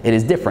 It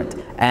is different.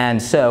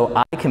 And so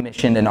I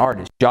commissioned an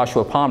artist,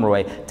 Joshua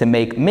Pomeroy, to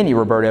make Mini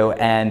Roberto,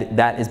 and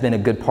that has been a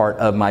good part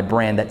of my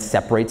brand that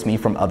separates me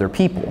from other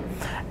people.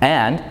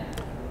 And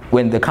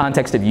in the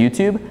context of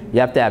YouTube, you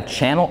have to have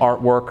channel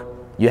artwork.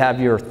 You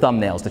have your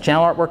thumbnails. The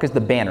channel artwork is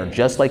the banner,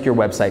 just like your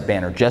website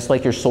banner, just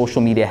like your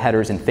social media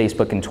headers in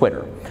Facebook and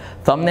Twitter.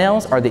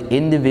 Thumbnails are the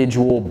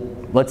individual,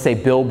 let's say,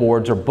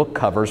 billboards or book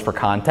covers for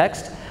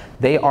context.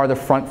 They are the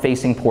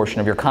front-facing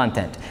portion of your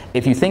content.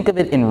 If you think of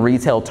it in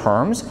retail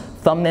terms,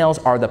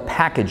 thumbnails are the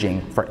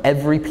packaging for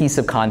every piece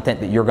of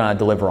content that you're going to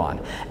deliver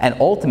on. And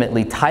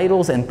ultimately,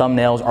 titles and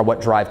thumbnails are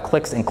what drive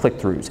clicks and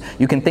click-throughs.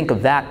 You can think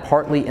of that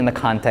partly in the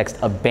context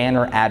of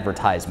banner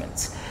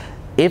advertisements.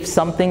 If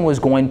something was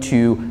going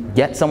to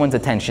get someone's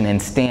attention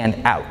and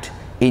stand out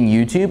in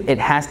YouTube, it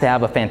has to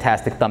have a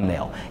fantastic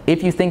thumbnail.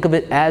 If you think of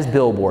it as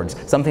billboards,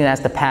 something that has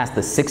to pass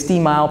the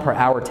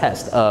 60-mile-per-hour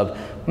test of,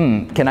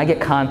 can I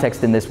get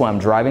context in this when I'm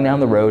driving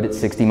down the road at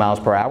 60 miles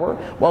per hour?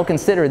 Well,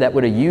 consider that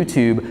with a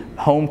YouTube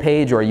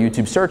homepage or a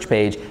YouTube search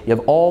page, you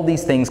have all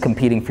these things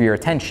competing for your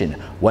attention.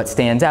 What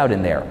stands out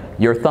in there?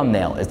 Your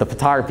thumbnail. Is the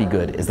photography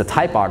good? Is the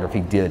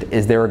typography good?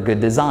 Is there a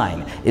good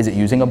design? Is it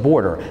using a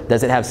border?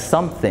 Does it have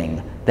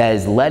something that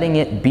is letting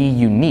it be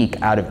unique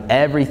out of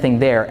everything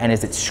there, and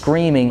is it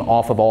screaming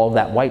off of all of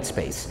that white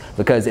space?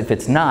 Because if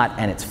it's not,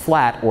 and it's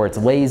flat, or it's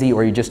lazy,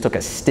 or you just took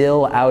a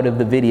still out of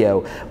the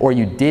video, or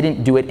you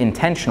didn't do it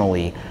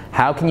intentionally,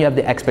 how can you have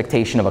the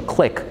expectation of a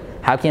click?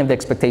 How can you have the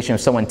expectation of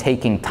someone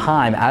taking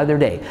time out of their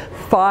day,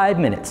 5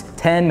 minutes,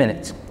 10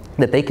 minutes,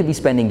 that they could be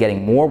spending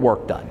getting more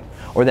work done,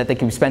 or that they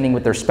could be spending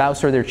with their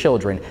spouse or their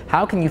children?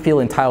 How can you feel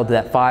entitled to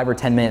that 5 or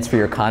 10 minutes for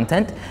your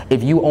content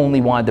if you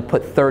only wanted to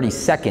put 30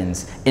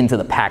 seconds into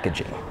the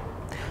packaging?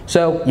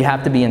 So you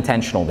have to be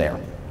intentional there.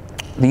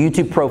 The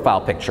YouTube profile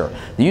picture.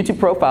 The YouTube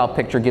profile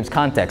picture gives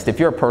context. If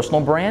you're a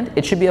personal brand,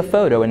 it should be a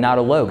photo and not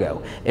a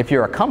logo. If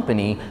you're a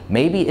company,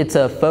 maybe it's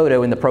a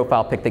photo in the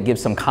profile pic that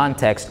gives some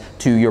context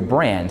to your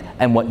brand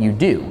and what you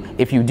do.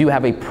 If you do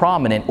have a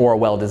prominent or a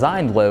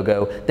well-designed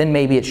logo, then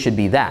maybe it should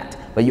be that.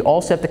 But you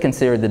also have to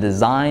consider the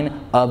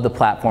design of the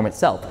platform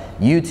itself.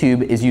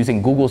 YouTube is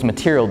using Google's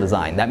material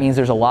design. That means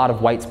there's a lot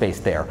of white space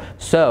there.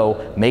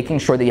 So making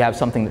sure that you have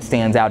something that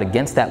stands out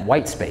against that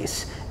white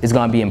space is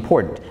going to be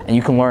important. And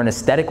you can learn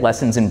aesthetic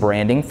lessons in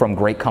branding from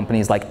great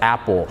companies like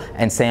Apple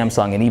and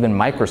Samsung and even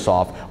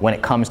Microsoft when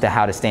it comes to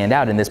how to stand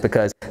out in this,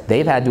 because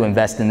they've had to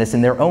invest in this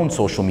in their own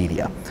social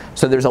media.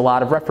 So there's a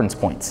lot of reference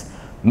points.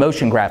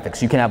 Motion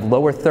graphics, you can have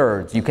lower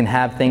thirds, you can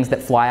have things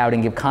that fly out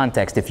and give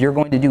context. If you're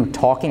going to do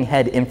talking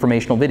head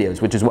informational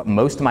videos, which is what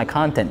most of my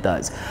content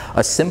does,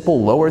 a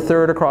simple lower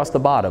third across the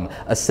bottom,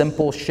 a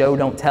simple show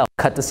don't tell,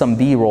 cut to some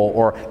B-roll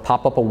or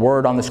pop up a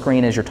word on the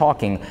screen as you're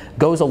talking,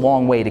 goes a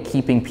long way to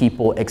keeping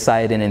people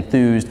excited and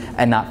enthused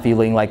and not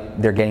feeling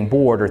like they're getting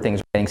bored or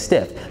things are getting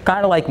stiff.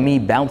 Kind of like me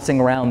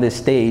bouncing around this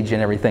stage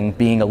and everything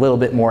being a little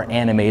bit more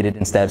animated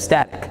instead of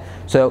static.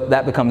 So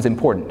that becomes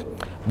important.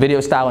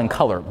 Video style and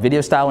color. Video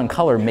style and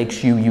color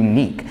makes you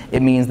unique.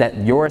 It means that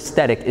your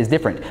aesthetic is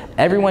different.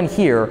 Everyone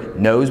here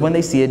knows when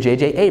they see a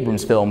J.J.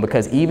 Abrams film,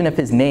 because even if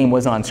his name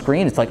was on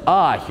screen, it's like,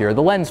 ah, here are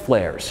the lens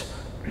flares.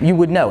 You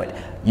would know it.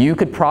 You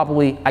could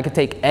probably, I could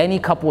take any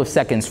couple of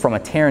seconds from a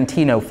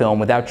Tarantino film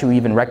without you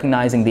even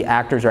recognizing the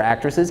actors or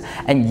actresses,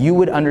 and you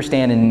would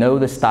understand and know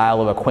the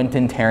style of a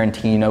Quentin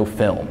Tarantino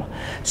film.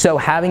 So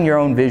having your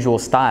own visual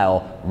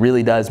style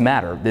really does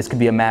matter. This could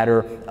be a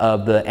matter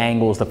of the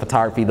angles, the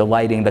photography, the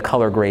lighting, the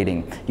color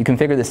grading. You can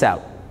figure this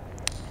out.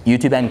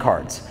 YouTube end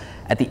cards.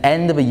 At the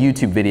end of a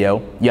YouTube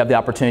video, you have the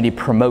opportunity to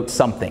promote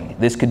something.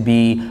 This could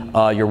be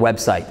your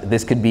website.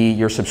 This could be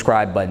your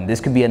subscribe button. This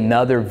could be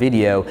another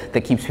video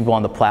that keeps people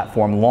on the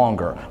platform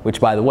longer,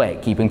 which, by the way,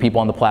 keeping people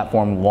on the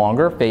platform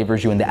longer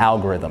favors you in the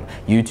algorithm.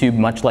 YouTube,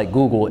 much like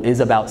Google, is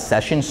about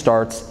session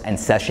starts and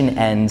session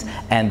ends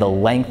and the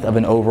length of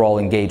an overall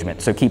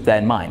engagement. So keep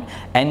that in mind.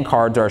 End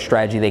cards are a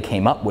strategy they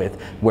came up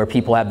with where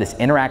people have this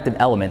interactive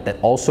element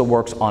that also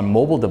works on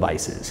mobile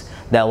devices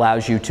that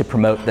allows you to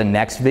promote the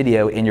next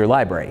video in your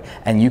library.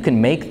 And you can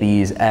make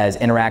these as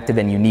interactive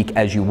and unique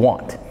as you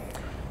want.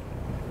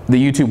 The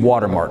YouTube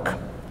watermark.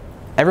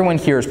 Everyone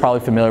here is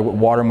probably familiar with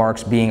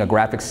watermarks being a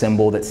graphic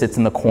symbol that sits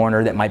in the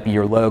corner that might be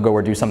your logo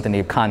or do something to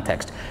give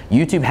context.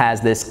 YouTube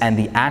has this, and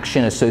the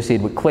action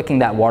associated with clicking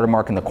that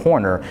watermark in the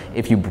corner,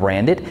 if you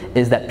brand it,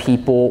 is that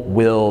people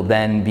will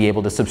then be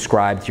able to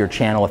subscribe to your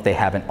channel if they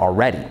haven't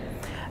already.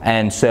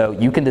 And so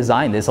you can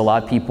design this. A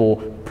lot of people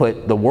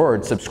put the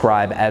word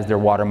subscribe as their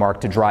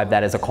watermark to drive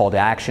that as a call to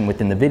action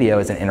within the video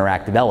as an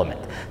interactive element.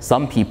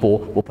 Some people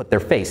will put their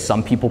face,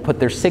 some people put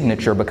their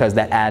signature because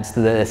that adds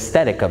to the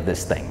aesthetic of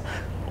this thing.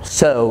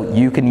 So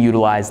you can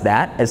utilize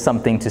that as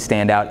something to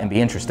stand out and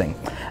be interesting.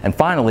 And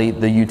finally,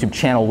 the YouTube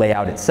channel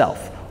layout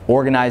itself.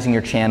 Organizing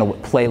your channel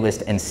with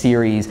playlist and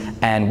series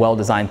and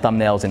well-designed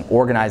thumbnails and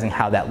organizing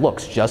how that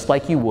looks, just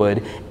like you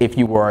would if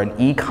you were an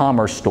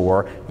e-commerce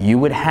store. You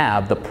would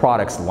have the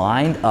products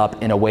lined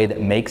up in a way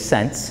that makes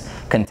sense,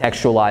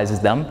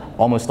 contextualizes them,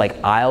 almost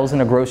like aisles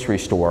in a grocery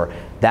store.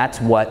 That's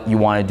what you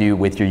want to do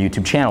with your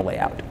YouTube channel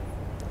layout.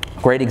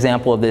 Great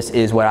example of this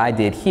is what I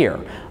did here.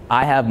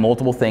 I have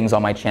multiple things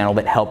on my channel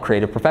that help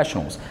creative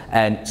professionals,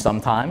 and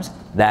sometimes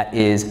that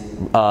is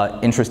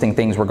interesting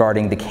things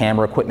regarding the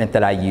camera equipment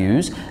that I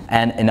use,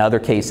 and in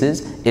other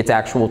cases it's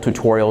actual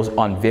tutorials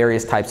on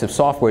various types of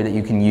software that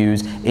you can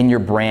use in your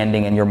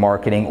branding and your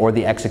marketing or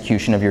the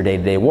execution of your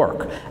day-to-day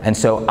work. And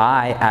so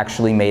I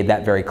actually made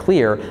that very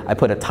clear. I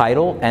put a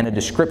title and a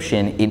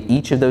description in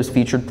each of those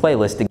featured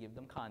playlists to give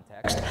them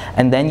context,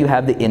 and then you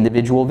have the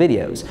individual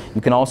videos. You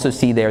can also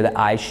see there that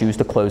I choose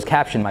to close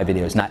caption my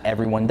videos. Not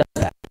everyone does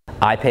that.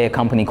 I pay a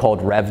company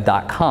called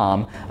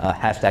rev.com,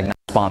 hashtag not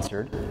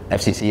sponsored,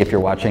 FCC if you're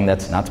watching,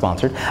 that's not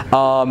sponsored.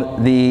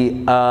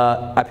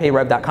 I pay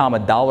rev.com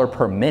 $1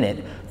 per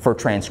minute for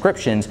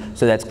transcriptions,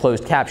 so that's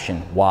closed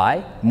caption.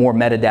 Why? More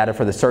metadata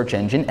for the search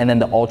engine, and then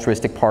the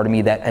altruistic part of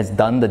me that has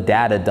done the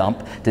data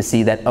dump to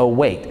see that, oh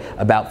wait,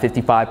 about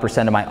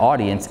 55% of my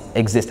audience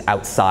exists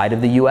outside of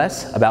the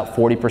US, about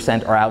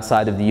 40% are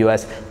outside of the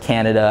US,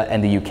 Canada,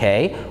 and the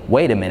UK.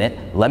 Wait a minute,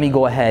 let me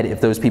go ahead, if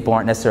those people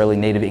aren't necessarily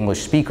native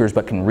English speakers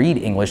but can read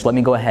English, let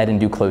me go ahead and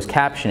do closed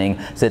captioning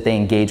so that they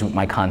engage with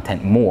my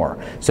content more.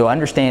 So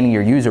understanding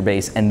your user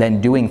base and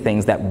then doing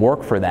things that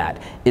work for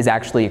that is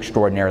actually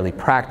extraordinarily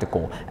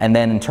practical. And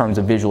then in terms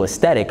of visual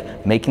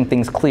aesthetic, making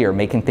things clear,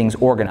 making things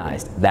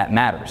organized, that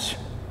matters.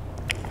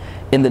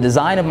 In the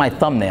design of my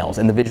thumbnails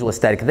and the visual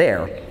aesthetic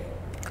there,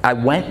 I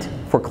went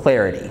for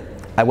clarity.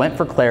 I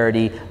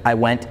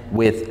went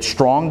with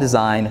strong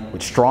design,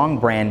 with strong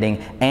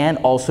branding, and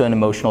also an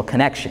emotional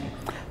connection.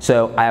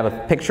 So I have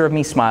a picture of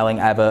me smiling,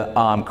 I have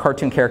a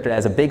cartoon character that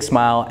has a big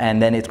smile, and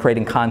then it's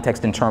creating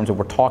context in terms of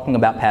we're talking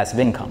about passive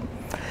income.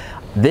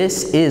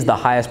 This is the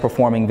highest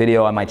performing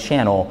video on my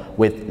channel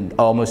with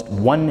almost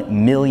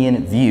 1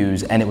 million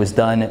views, and it was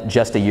done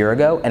just a year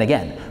ago. And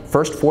again,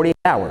 first 48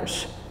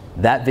 hours,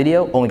 that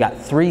video only got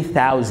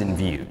 3,000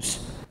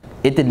 views.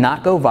 It did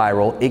not go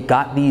viral, it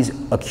got these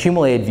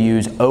accumulated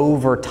views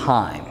over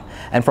time.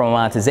 And from a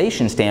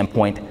monetization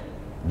standpoint,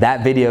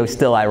 that video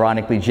still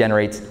ironically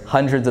generates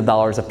hundreds of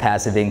dollars of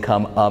passive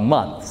income a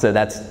month. So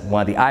that's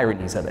one of the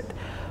ironies of it.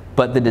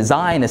 But the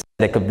design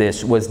aesthetic of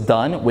this was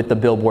done with the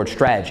billboard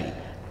strategy.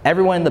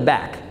 Everyone in the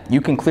back,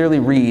 you can clearly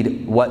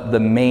read what the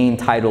main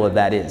title of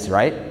that is,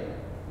 right?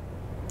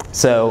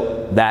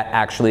 So that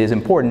actually is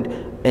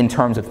important in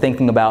terms of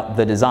thinking about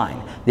the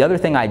design. The other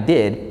thing I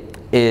did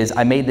is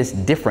I made this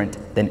different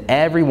than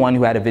everyone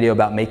who had a video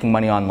about making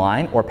money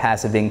online or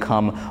passive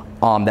income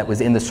that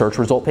was in the search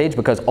result page,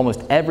 because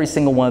almost every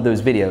single one of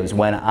those videos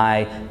when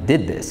I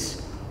did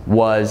this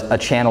was a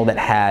channel that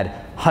had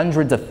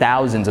hundreds of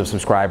thousands of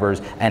subscribers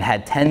and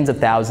had tens of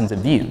thousands of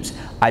views.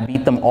 I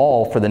beat them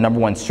all for the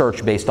 #1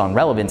 search based on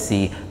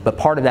relevancy, but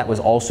part of that was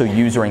also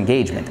user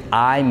engagement.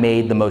 I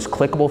made the most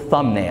clickable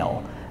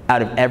thumbnail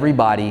out of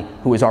everybody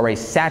who was already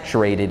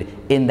saturated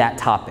in that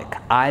topic.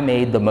 I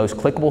made the most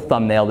clickable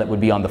thumbnail that would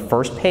be on the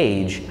first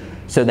page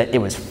so that it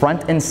was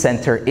front and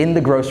center in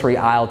the grocery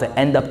aisle to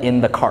end up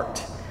in the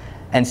cart.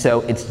 And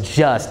so it's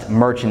just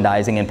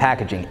merchandising and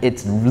packaging.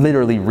 It's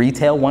literally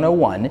retail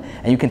 101,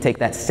 and you can take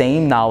that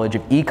same knowledge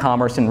of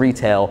e-commerce and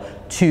retail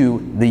to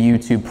the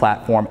YouTube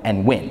platform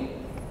and win.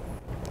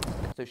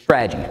 So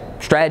strategy.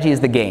 Strategy is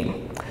the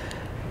game.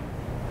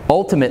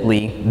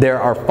 Ultimately,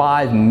 there are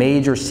 5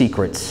 major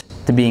secrets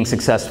to being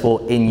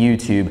successful in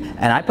YouTube,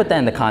 and I put that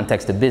in the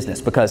context of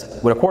business because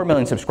with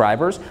 250,000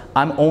 subscribers,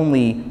 I'm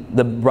only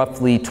the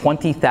roughly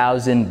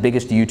 20,000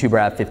 biggest YouTuber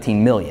out of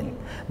 15 million.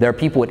 There are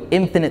people with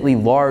infinitely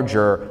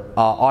larger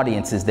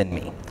audiences than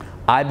me.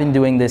 I've been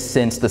doing this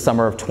since the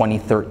summer of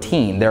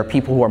 2013. There are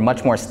people who are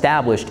much more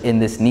established in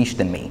this niche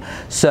than me.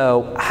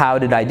 So how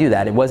did I do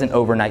that? It wasn't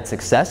overnight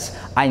success.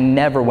 I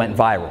never went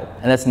viral,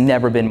 and that's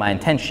never been my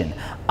intention.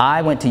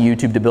 I went to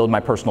YouTube to build my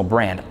personal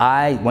brand.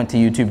 I went to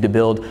YouTube to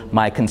build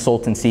my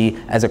consultancy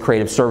as a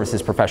creative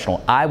services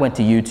professional. I went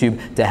to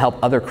YouTube to help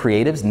other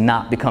creatives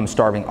not become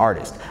starving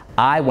artists.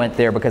 I went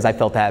there because I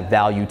felt I had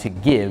value to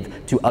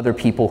give to other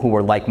people who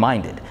were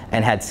like-minded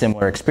and had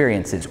similar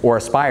experiences or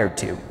aspired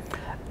to.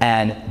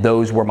 And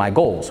those were my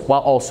goals, while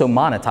also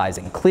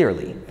monetizing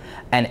clearly.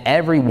 And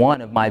every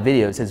one of my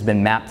videos has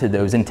been mapped to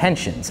those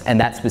intentions and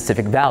that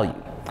specific value.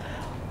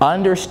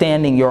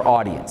 Understanding your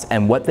audience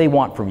and what they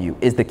want from you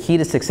is the key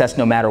to success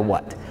no matter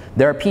what.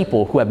 There are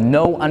people who have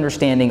no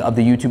understanding of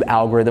the YouTube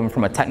algorithm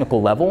from a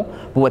technical level,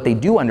 but what they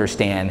do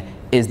understand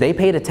is they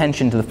paid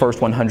attention to the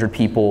first 100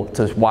 people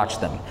to watch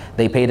them.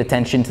 They paid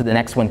attention to the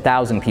next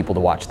 1,000 people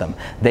to watch them.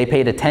 They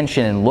paid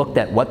attention and looked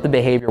at what the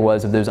behavior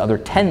was of those other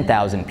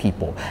 10,000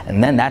 people.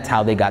 And then that's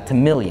how they got to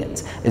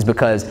millions, is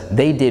because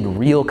they did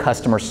real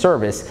customer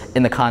service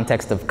in the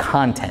context of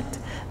content.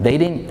 They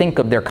didn't think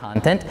of their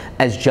content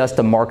as just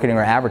a marketing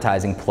or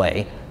advertising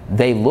play.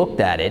 They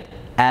looked at it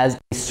as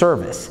a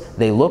service.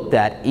 They looked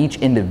at each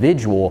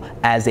individual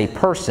as a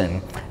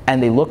person,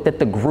 and they looked at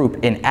the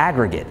group in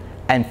aggregate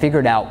and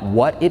figured out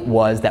what it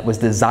was that was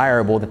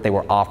desirable that they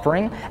were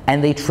offering,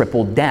 and they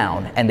tripled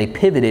down and they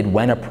pivoted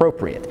when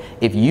appropriate.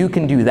 If you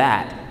can do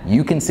that,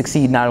 you can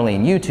succeed not only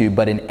in YouTube,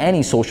 but in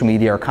any social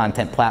media or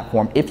content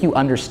platform if you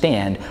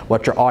understand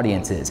what your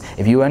audience is,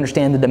 if you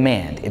understand the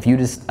demand, if you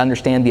just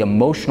understand the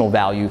emotional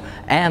value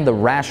and the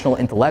rational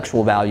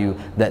intellectual value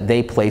that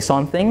they place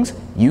on things,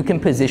 you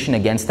can position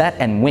against that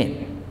and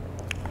win.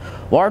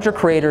 Larger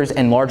creators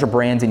and larger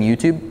brands in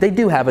YouTube, they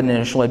do have an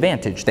initial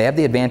advantage. They have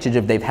the advantage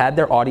of they've had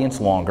their audience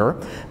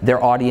longer,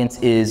 their audience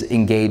is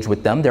engaged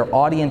with them, their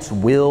audience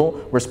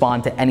will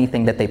respond to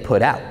anything that they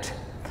put out.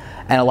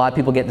 And a lot of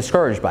people get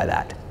discouraged by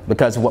that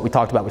because of what we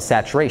talked about with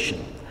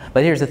saturation.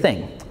 But here's the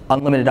thing,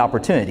 unlimited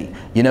opportunity.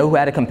 You know who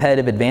had a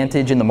competitive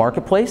advantage in the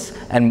marketplace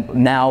and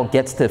now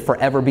gets to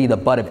forever be the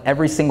butt of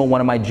every single one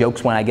of my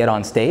jokes when I get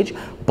on stage?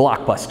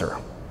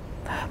 Blockbuster.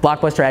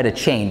 Blockbuster had a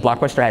chain.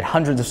 Blockbuster had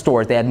hundreds of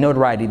stores. They had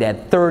notoriety. They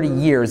had 30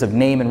 years of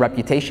name and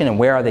reputation, and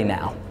where are they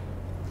now?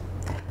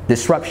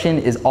 Disruption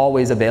is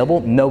always available.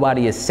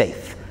 Nobody is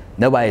safe.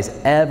 Nobody is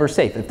ever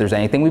safe. If there's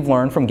anything we've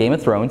learned from Game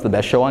of Thrones, the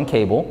best show on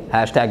cable,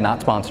 hashtag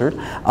not sponsored,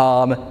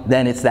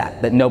 then it's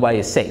that nobody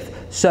is safe.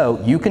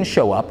 So you can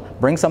show up,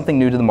 bring something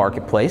new to the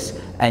marketplace,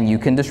 and you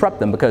can disrupt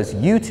them, because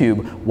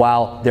YouTube,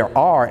 while there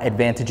are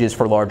advantages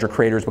for larger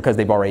creators because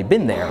they've already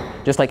been there,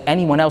 just like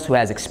anyone else who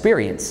has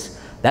experience,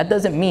 that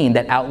doesn't mean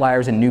that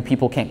outliers and new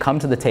people can't come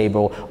to the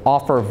table,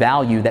 offer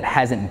value that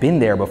hasn't been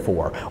there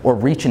before, or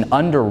reach an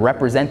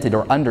underrepresented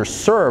or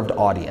underserved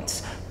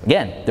audience.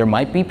 Again, there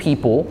might be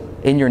people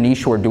in your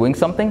niche who are doing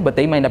something, but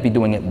they might not be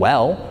doing it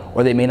well,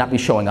 or they may not be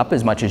showing up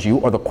as much as you,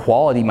 or the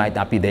quality might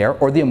not be there,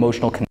 or the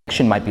emotional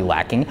connection might be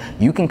lacking.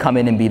 You can come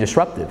in and be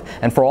disruptive.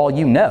 And for all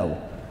you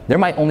know, there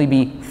might only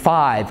be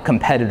 5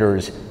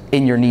 competitors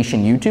in your niche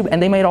in YouTube,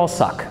 and they might all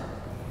suck.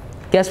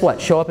 Guess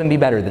what? Show up and be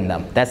better than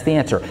them. That's the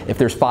answer. If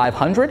there's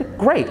 500,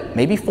 great.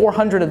 Maybe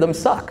 400 of them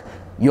suck.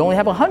 You only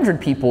have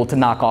 100 people to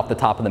knock off the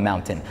top of the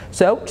mountain.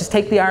 So just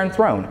take the Iron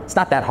Throne. It's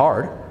not that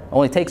hard. It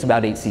only takes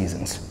about 8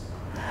 seasons.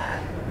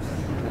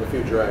 And a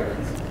few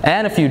dragons.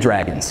 And a few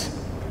dragons.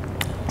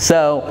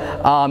 So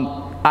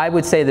I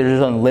would say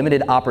there's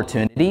unlimited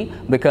opportunity,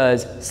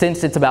 because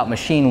since it's about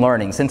machine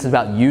learning, since it's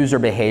about user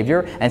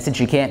behavior, and since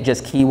you can't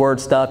just keyword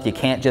stuff, you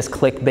can't just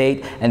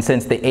clickbait, and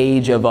since the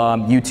age of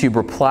YouTube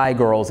reply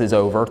girls is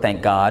over,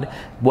 thank God,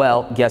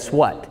 well, guess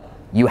what?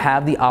 You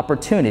have the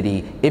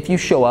opportunity. If you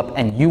show up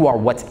and you are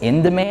what's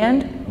in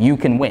demand, you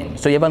can win.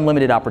 So you have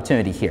unlimited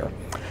opportunity here.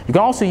 You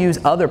can also use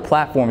other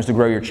platforms to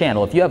grow your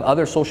channel. If you have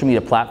other social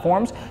media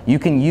platforms, you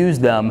can use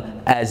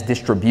them as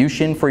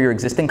distribution for your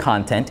existing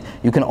content.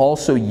 You can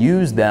also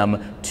use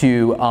them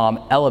to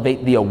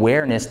elevate the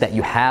awareness that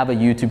you have a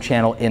YouTube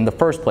channel in the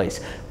first place.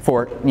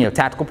 For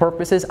tactical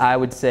purposes, I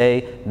would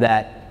say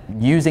that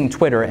using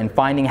Twitter and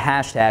finding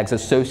hashtags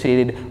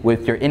associated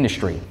with your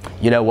industry.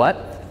 You know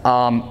what?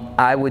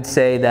 I would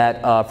say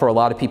that for a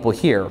lot of people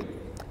here,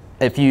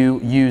 if you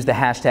use the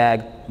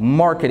hashtag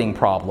marketing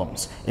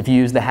problems, if you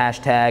use the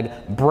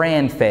hashtag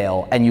brand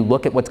fail, and you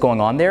look at what's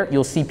going on there,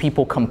 you'll see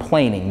people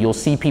complaining. You'll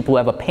see people who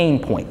have a pain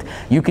point.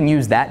 You can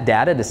use that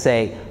data to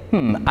say,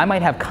 I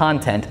might have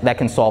content that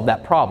can solve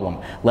that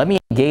problem. Let me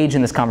engage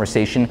in this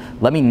conversation.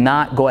 Let me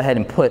not go ahead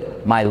and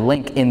put my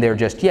link in there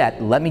just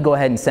yet. Let me go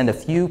ahead and send a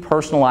few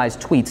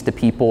personalized tweets to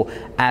people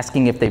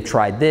asking if they've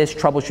tried this,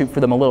 troubleshoot for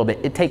them a little bit.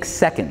 It takes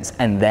seconds.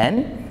 And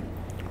then,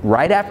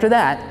 right after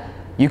that,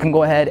 you can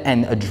go ahead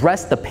and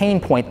address the pain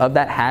point of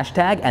that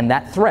hashtag and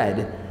that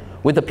thread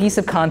with a piece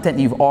of content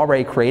you've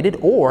already created,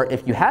 or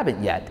if you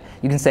haven't yet,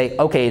 you can say,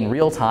 okay, in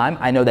real time,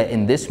 I know that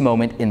in this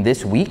moment, in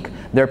this week,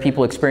 there are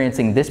people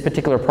experiencing this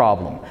particular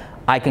problem.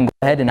 I can go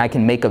ahead and I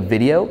can make a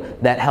video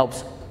that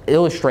helps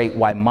illustrate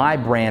why my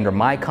brand or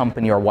my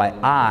company or why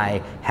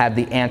I have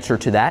the answer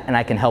to that, and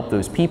I can help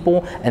those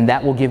people, and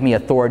that will give me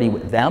authority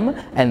with them,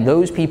 and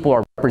those people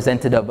are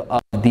representative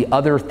of the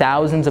other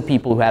thousands of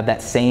people who have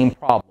that same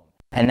problem.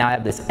 And now I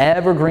have this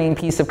evergreen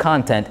piece of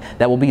content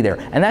that will be there.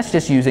 And that's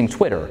just using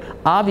Twitter.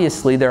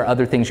 Obviously, there are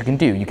other things you can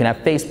do. You can have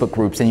Facebook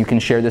groups and you can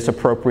share this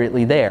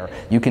appropriately there.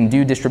 You can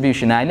do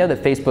distribution. Now, I know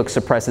that Facebook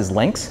suppresses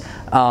links.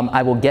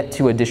 I will get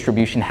to a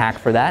distribution hack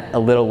for that a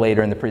little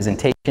later in the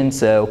presentation,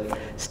 so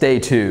stay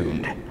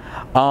tuned.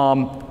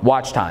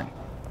 Watch time.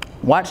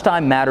 Watch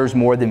time matters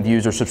more than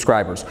views or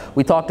subscribers.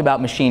 We talked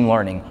about machine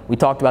learning. We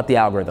talked about the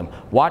algorithm.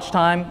 Watch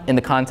time in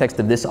the context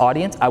of this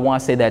audience, I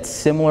want to say that's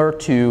similar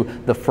to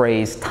the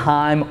phrase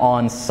time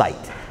on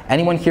site.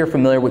 Anyone here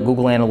familiar with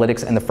Google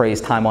Analytics and the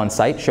phrase time on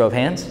site? Show of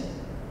hands.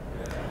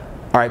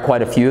 All right,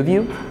 quite a few of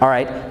you. All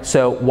right,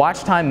 so watch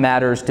time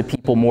matters to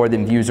people more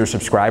than views or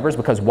subscribers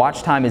because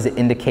watch time is an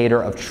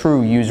indicator of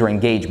true user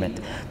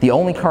engagement. The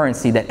only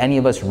currency that any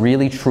of us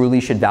really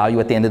truly should value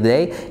at the end of the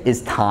day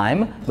is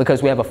time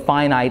because we have a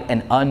finite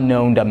and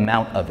unknown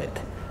amount of it.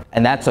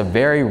 And that's a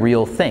very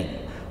real thing.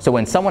 So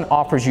when someone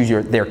offers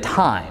you their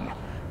time,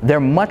 they're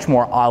much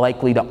more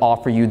likely to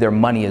offer you their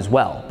money as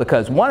well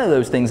because one of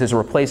those things is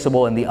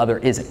replaceable and the other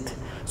isn't.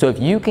 So if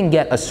you can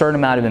get a certain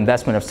amount of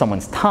investment of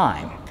someone's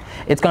time,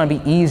 it's going to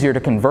be easier to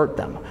convert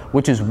them,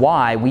 which is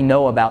why we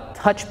know about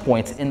touch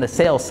points in the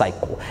sales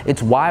cycle.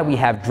 It's why we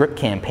have drip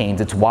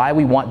campaigns. It's why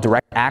we want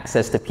direct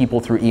access to people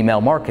through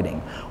email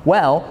marketing.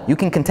 Well, you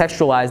can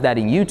contextualize that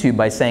in YouTube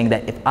by saying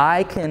that if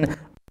I can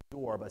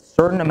absorb a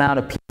certain amount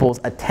of people's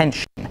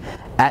attention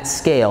at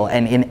scale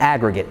and in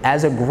aggregate,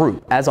 as a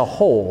group, as a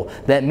whole,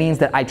 that means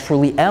that I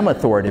truly am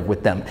authoritative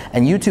with them.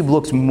 And YouTube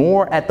looks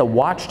more at the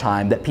watch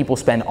time that people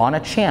spend on a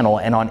channel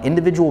and on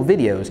individual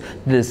videos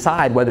to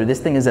decide whether this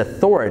thing is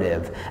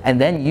authoritative, and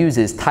then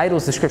uses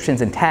titles,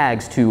 descriptions, and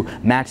tags to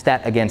match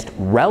that against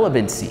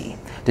relevancy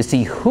to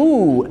see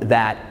who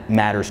that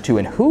matters to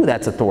and who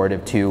that's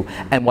authoritative to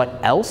and what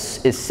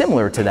else is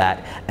similar to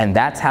that. And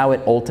that's how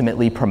it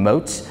ultimately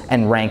promotes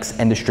and ranks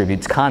and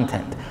distributes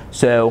content.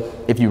 So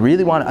if you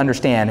really want to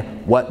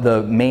understand what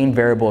the main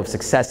variable of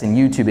success in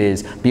YouTube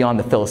is beyond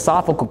the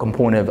philosophical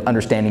component of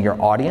understanding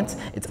your audience,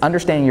 it's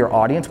understanding your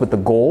audience with the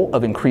goal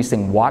of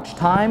increasing watch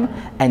time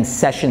and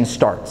session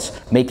starts,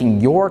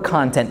 making your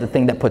content the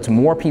thing that puts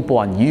more people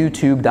on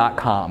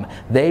YouTube.com.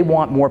 They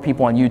want more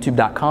people on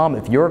YouTube.com.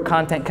 If your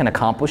content can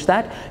accomplish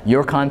that,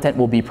 your content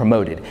will be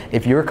promoted.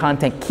 If your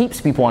content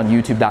keeps people on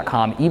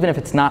YouTube.com, even if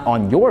it's not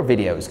on your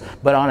videos,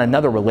 but on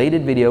another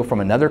related video from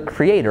another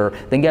creator,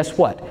 then guess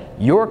what?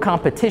 Your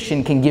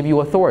competition can give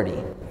you authority.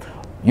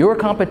 Your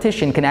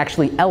competition can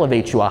actually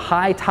elevate you. A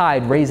high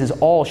tide raises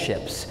all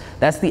ships.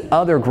 That's the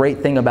other great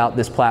thing about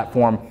this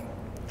platform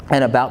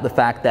and about the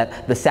fact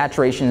that the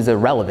saturation is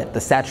irrelevant. The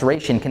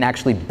saturation can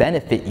actually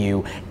benefit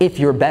you if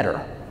you're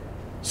better.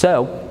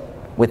 So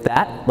with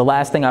that, the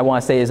last thing I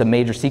want to say is a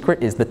major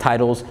secret is the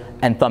titles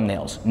and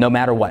thumbnails, no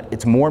matter what.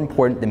 It's more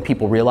important than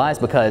people realize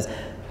because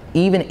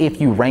even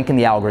if you rank in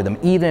the algorithm,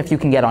 even if you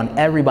can get on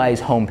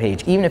everybody's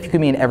homepage, even if you can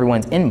be in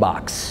everyone's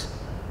inbox,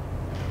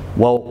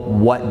 well,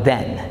 what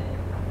then?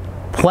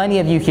 Plenty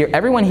of you here,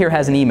 everyone here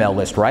has an email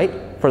list, right?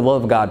 For the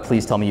love of God,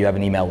 please tell me you have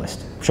an email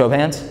list. Show of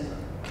hands?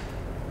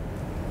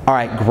 All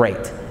right,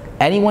 great.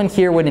 Anyone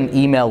here with an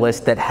email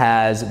list that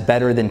has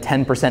better than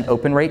 10%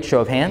 open rate? Show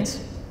of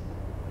hands?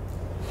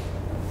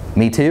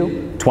 Me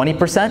too?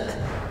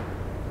 20%?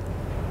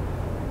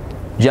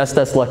 Just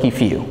us lucky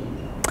few.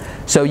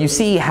 So you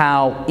see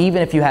how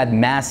even if you had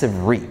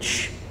massive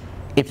reach,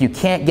 if you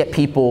can't get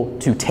people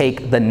to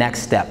take the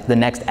next step, the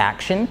next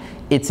action,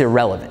 it's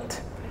irrelevant.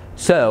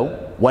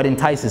 So what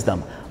entices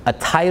them? A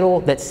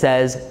title that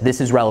says this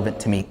is relevant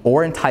to me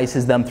or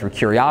entices them through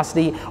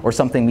curiosity or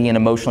something being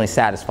emotionally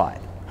satisfied.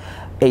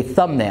 A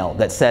thumbnail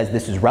that says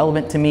this is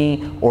relevant to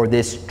me or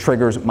this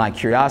triggers my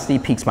curiosity,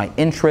 piques my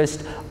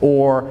interest,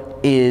 or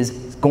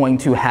is going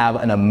to have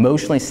an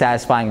emotionally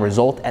satisfying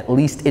result, at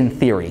least in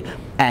theory.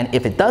 And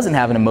if it doesn't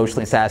have an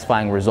emotionally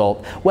satisfying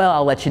result, well,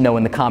 I'll let you know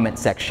in the comment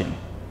section.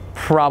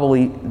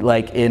 Probably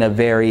like in a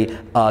very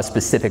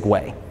specific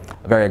way,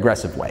 a very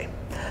aggressive way.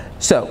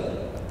 So,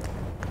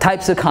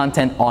 types of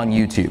content on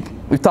YouTube.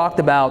 We've talked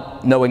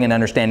about knowing and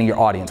understanding your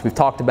audience. We've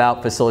talked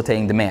about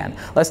facilitating demand.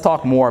 Let's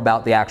talk more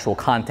about the actual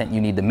content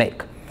you need to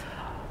make.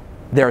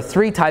 There are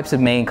 3 types of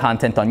main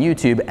content on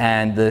YouTube,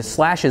 and the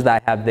slashes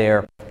that I have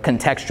there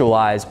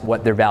contextualize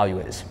what their value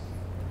is.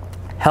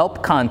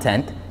 Help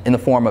content in the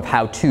form of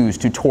how-tos,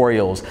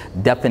 tutorials,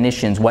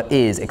 definitions, what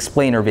is,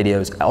 explainer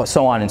videos,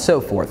 so on and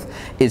so forth,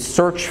 is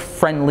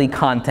search-friendly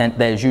content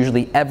that is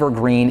usually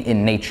evergreen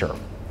in nature.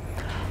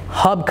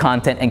 Hub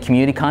content and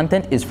community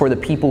content is for the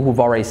people who've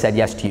already said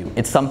yes to you.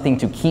 It's something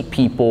to keep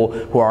people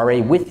who are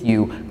already with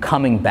you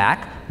coming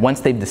back once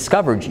they've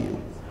discovered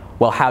you.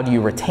 Well, how do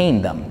you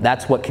retain them?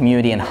 That's what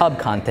community and hub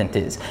content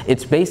is.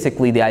 It's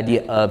basically the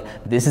idea of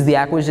this is the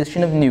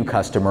acquisition of new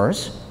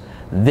customers,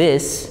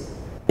 this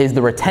is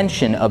the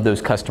retention of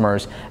those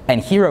customers,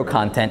 and hero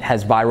content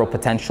has viral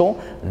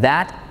potential.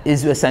 That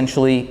is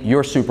essentially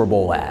your Super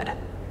Bowl ad.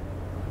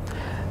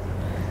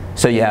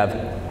 So you have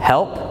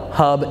help,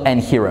 hub, and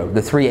hero,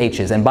 the 3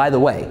 H's. And by the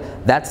way,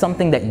 that's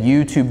something that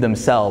YouTube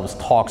themselves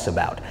talks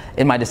about.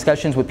 In my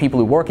discussions with people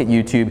who work at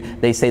YouTube,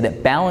 they say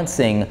that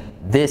balancing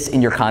this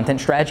in your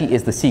content strategy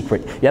is the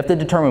secret. You have to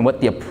determine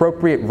what the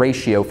appropriate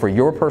ratio for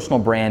your personal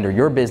brand or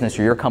your business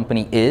or your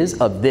company is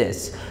of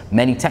this.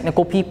 Many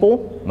technical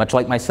people, much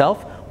like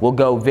myself, will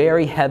go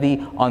very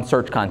heavy on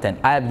search content.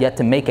 I have yet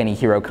to make any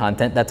hero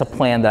content. That's a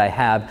plan that I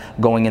have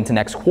going into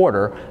next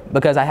quarter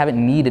because I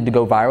haven't needed to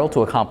go viral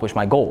to accomplish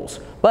my goals.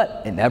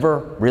 But it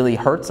never really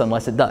hurts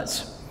unless it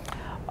does.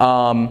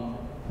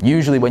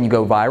 Usually when you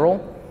go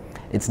viral,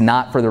 it's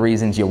not for the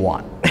reasons you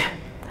want.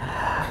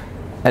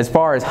 As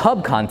far as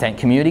hub content,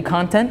 community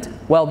content,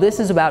 well, this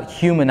is about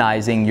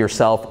humanizing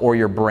yourself or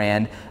your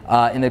brand.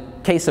 In the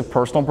case of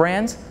personal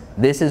brands,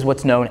 This is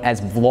what's known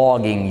as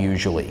vlogging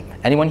usually.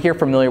 Anyone here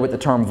familiar with the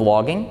term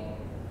vlogging?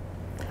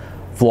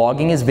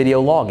 Vlogging is video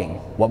logging.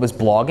 What was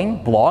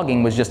blogging?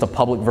 Blogging was just a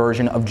public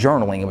version of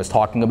journaling. It was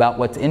talking about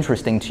what's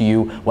interesting to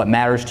you, what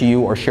matters to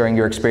you, or sharing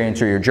your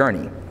experience or your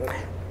journey.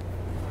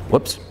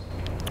 Whoops,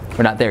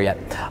 we're not there yet.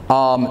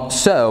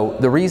 So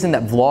the reason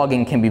that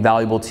vlogging can be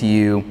valuable to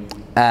you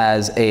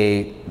as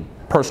a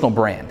personal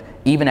brand,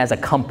 even as a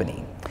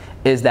company,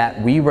 is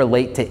that we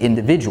relate to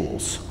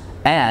individuals.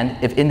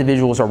 And if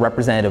individuals are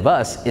representative of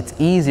us, it's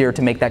easier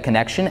to make that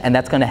connection, and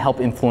that's going to help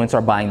influence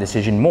our buying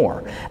decision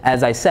more.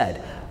 As I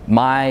said,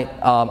 my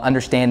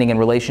understanding and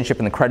relationship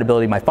and the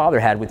credibility my father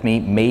had with me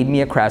made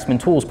me a Craftsman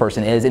tools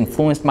person. It has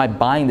influenced my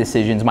buying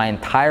decisions my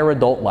entire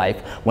adult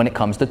life when it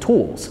comes to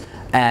tools.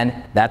 And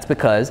that's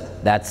because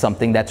that's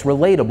something that's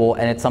relatable,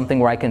 and it's something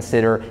where I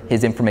consider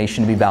his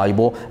information to be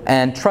valuable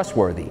and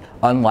trustworthy,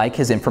 unlike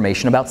his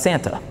information about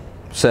Santa.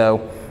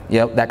 So, you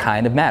know, that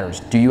kind of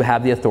matters. Do you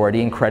have the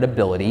authority and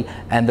credibility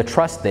and the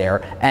trust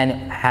there?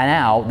 And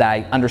now that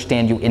I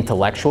understand you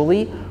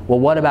intellectually, well,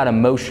 what about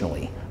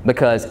emotionally?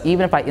 Because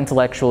even if I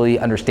intellectually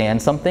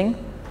understand something,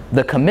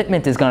 the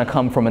commitment is going to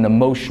come from an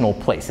emotional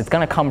place. It's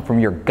going to come from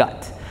your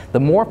gut. The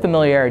more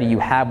familiarity you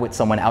have with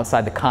someone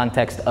outside the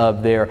context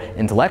of their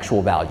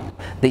intellectual value,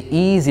 the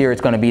easier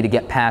it's going to be to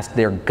get past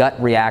their gut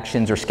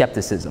reactions or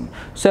skepticism.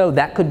 So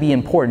that could be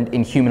important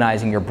in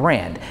humanizing your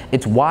brand.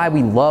 It's why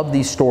we love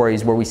these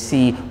stories where we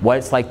see what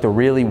it's like to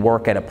really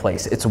work at a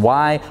place. It's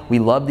why we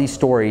love these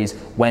stories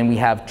when we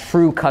have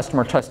true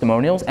customer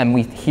testimonials and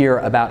we hear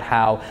about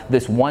how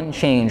this one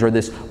change or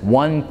this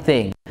one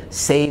thing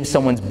saves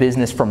someone's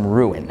business from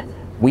ruin.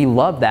 We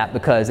love that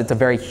because it's a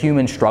very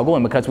human struggle,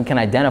 and because we can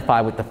identify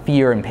with the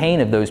fear and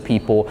pain of those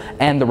people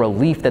and the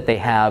relief that they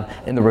have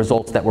in the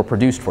results that were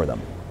produced for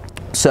them.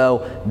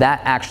 So that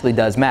actually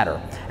does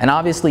matter. And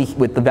obviously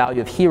with the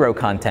value of hero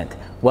content,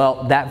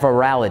 well, that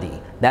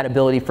virality, that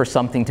ability for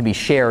something to be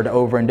shared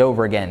over and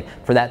over again,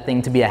 for that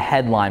thing to be a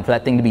headline, for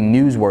that thing to be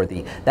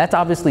newsworthy, that's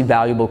obviously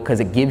valuable because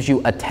it gives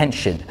you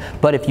attention.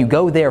 But if you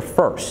go there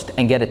first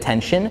and get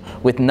attention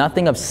with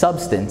nothing of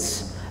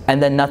substance,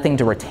 and then nothing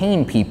to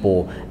retain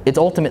people, it's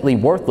ultimately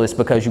worthless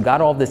because you got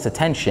all this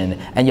attention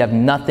and you have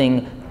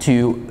nothing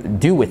to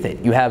do with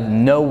it. You have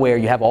nowhere,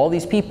 you have all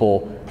these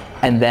people,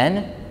 and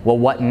then, well,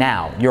 what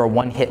now? You're a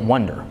one-hit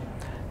wonder.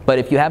 But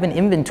if you have an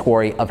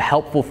inventory of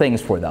helpful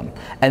things for them,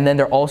 and then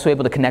they're also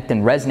able to connect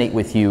and resonate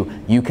with you,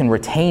 you can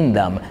retain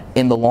them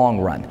in the long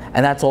run.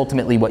 And that's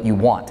ultimately what you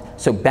want.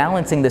 So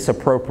balancing this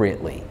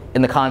appropriately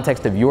in the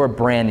context of your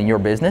brand and your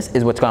business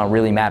is what's going to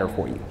really matter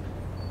for you.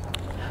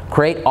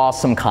 Create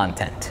awesome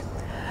content.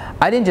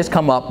 I didn't just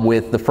come up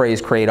with the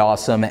phrase Create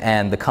Awesome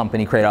and the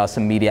company Create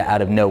Awesome Media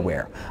out of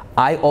nowhere.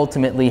 I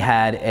ultimately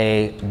had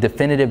a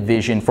definitive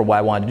vision for what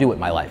I wanted to do with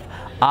my life.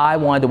 I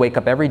wanted to wake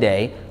up every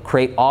day,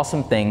 create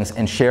awesome things,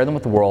 and share them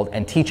with the world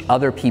and teach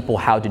other people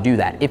how to do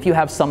that. If you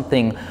have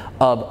something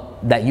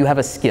that you have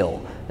a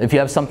skill, if you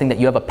have something that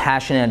you have a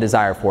passion and a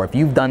desire for, if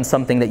you've done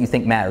something that you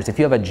think matters, if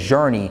you have a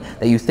journey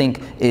that you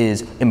think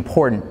is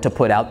important to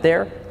put out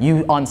there,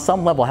 you on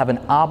some level have an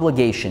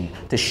obligation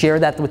to share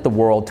that with the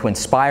world, to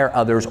inspire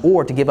others,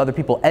 or to give other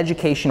people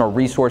education or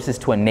resources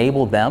to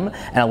enable them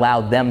and allow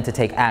them to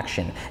take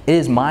action. It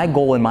is my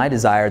goal and my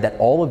desire that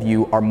all of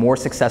you are more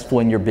successful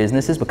in your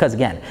businesses because,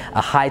 again,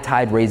 a high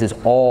tide raises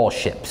all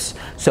ships.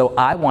 So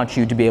I want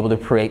you to be able to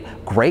create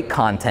great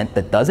content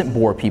that doesn't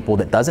bore people,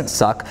 that doesn't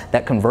suck,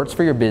 that converts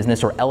for your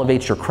business or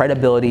elevates your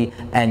credibility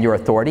and your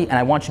authority, and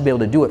I want you to be able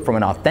to do it from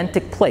an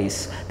authentic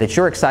place that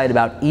you're excited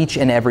about each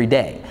and every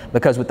day.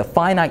 Because with the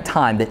finite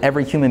time that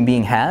every human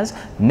being has,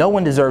 no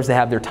one deserves to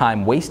have their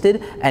time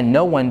wasted, and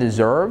no one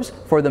deserves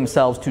for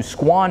themselves to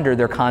squander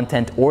their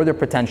content or their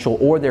potential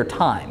or their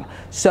time.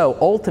 So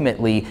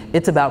ultimately,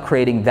 it's about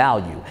creating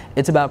value.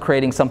 It's about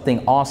creating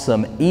something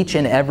awesome each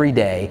and every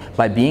day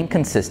by being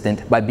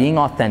consistent, by being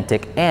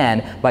authentic,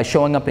 and by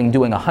showing up and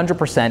doing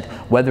 100%,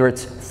 whether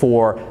it's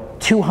for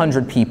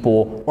 200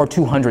 people or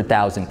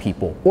 200,000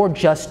 people or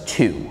just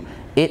 2.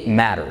 It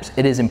matters.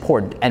 It is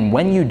important. And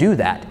when you do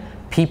that,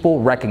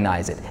 people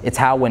recognize it. It's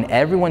how when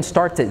everyone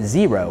starts at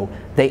 0,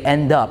 they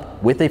end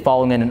up with a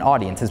following and an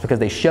audience. It's because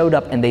they showed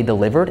up and they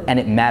delivered and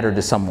it mattered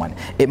to someone.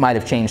 It might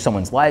have changed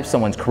someone's life,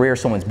 someone's career,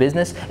 someone's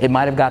business. It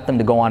might have got them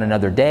to go on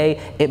another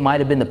day. It might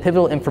have been the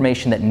pivotal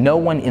information that no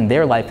one in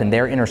their life, in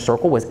their inner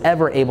circle, was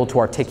ever able to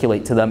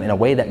articulate to them in a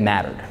way that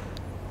mattered.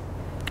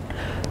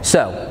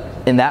 So,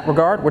 in that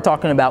regard, we're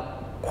talking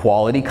about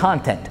quality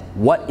content.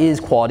 What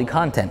is quality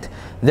content?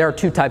 There are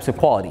 2 types of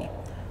quality.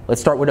 Let's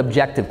start with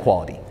objective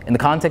quality. In the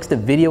context of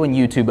video and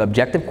YouTube,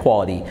 objective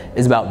quality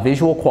is about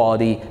visual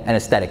quality and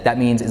aesthetic. That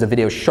means, is a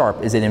video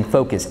sharp? Is it in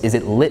focus? Is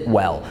it lit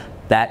well?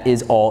 That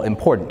is all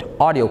important.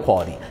 Audio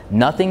quality.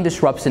 Nothing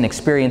disrupts an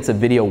experience of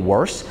video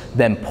worse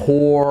than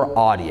poor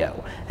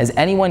audio. Has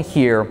anyone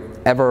here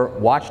ever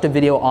watched a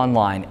video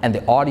online and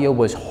the audio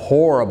was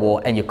horrible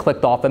and you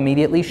clicked off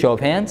immediately? Show of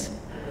hands.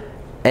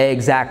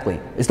 Exactly.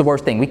 It's the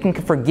worst thing. We can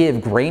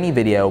forgive grainy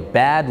video,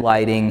 bad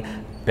lighting,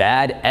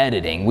 bad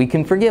editing. We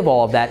can forgive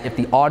all of that if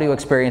the audio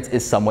experience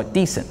is somewhat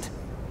decent.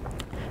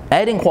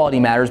 Editing quality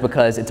matters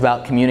because it's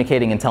about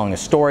communicating and telling a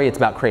story. It's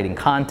about creating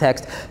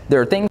context. There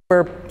are things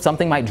where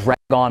something might drag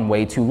on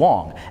way too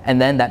long,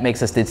 and then that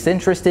makes us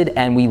disinterested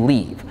and we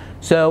leave.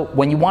 So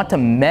when you want to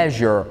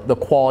measure the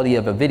quality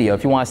of a video,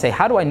 if you want to say,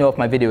 how do I know if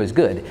my video is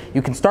good?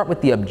 You can start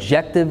with the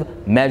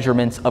objective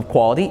measurements of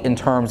quality in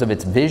terms of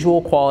its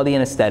visual quality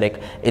and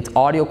aesthetic, its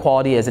audio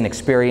quality as an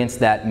experience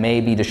that may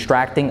be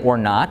distracting or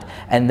not,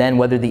 and then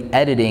whether the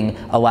editing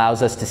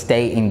allows us to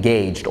stay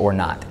engaged or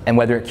not, and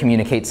whether it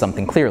communicates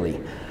something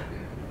clearly.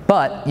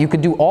 But you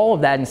could do all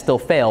of that and still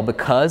fail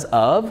because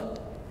of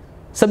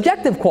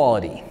subjective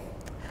quality.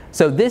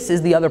 So this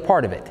is the other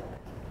part of it.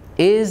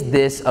 Is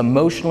this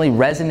emotionally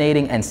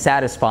resonating and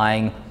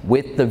satisfying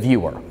with the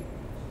viewer?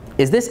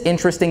 Is this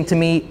interesting to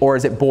me or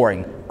is it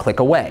boring?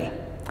 Click away.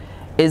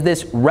 Is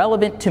this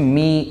relevant to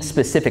me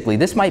specifically?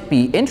 This might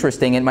be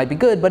interesting, it might be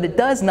good, but it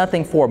does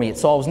nothing for me. It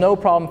solves no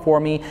problem for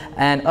me,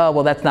 and oh,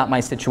 well, that's not my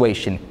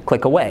situation.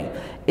 Click away.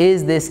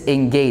 Is this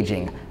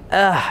engaging?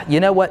 You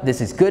know what,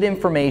 this is good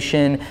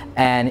information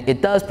and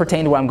it does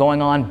pertain to what I'm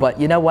going on, but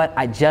you know what,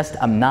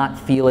 I'm not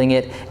feeling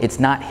it. It's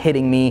not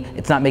hitting me.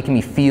 It's not making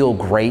me feel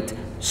great.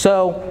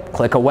 So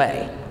click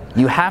away.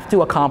 You have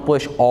to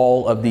accomplish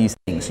all of these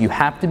things. You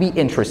have to be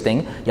interesting.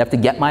 You have to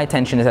get my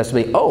attention. It has to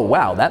be, oh,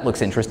 wow, that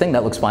looks interesting.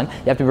 That looks fun.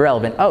 You have to be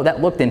relevant. Oh,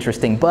 that looked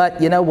interesting, but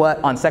you know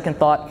what, on second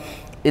thought,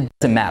 it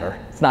doesn't matter.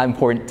 It's not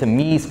important to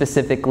me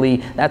specifically.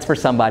 That's for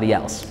somebody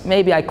else.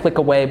 Maybe I click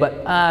away,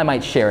 but I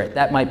might share it.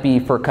 That might be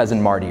for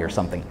cousin Marty or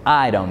something.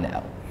 I don't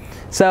know.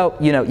 So,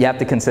 you have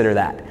to consider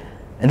that.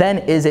 And then,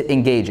 is it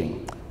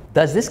engaging?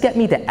 Does this get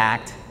me to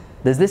act?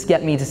 Does this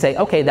get me to say,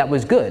 okay, that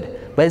was good,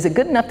 but is it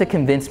good enough to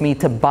convince me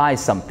to buy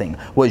something?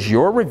 Was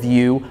your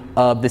review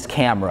of this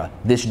camera,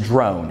 this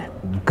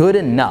drone, good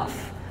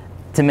enough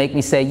to make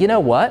me say, you know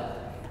what?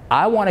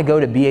 I want to go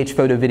to BH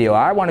Photo Video,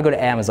 I want to go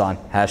to Amazon,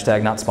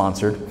 hashtag not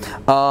sponsored,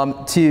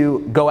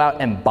 to go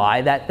out and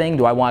buy that thing?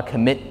 Do I want to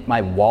commit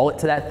my wallet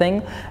to that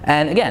thing?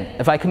 And again,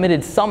 if I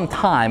committed some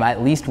time, I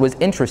at least was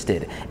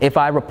interested. If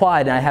I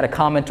replied and I had a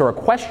comment or a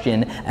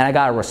question and I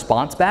got a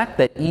response back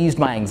that eased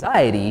my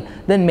anxiety,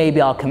 then maybe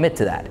I'll commit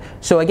to that.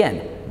 So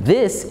again,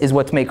 this is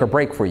what's make or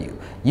break for you.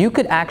 You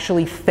could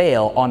actually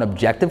fail on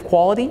objective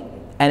quality,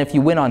 and if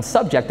you win on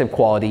subjective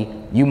quality,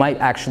 you might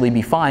actually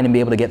be fine and be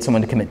able to get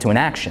someone to commit to an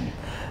action.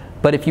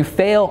 But if you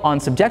fail on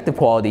subjective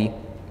quality,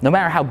 no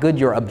matter how good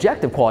your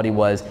objective quality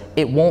was,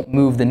 it won't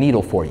move the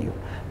needle for you.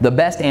 The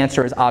best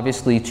answer is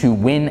obviously to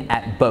win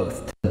at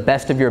both, to the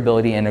best of your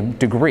ability and a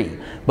degree.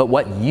 But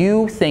what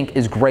you think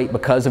is great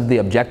because of the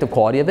objective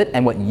quality of it,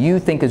 and what you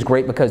think is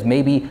great because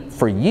maybe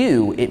for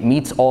you it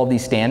meets all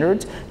these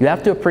standards, you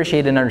have to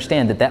appreciate and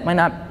understand that that might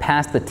not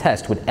pass the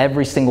test with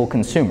every single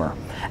consumer.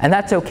 And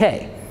that's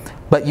okay.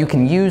 But you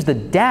can use the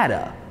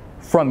data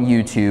from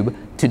YouTube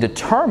to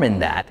determine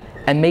that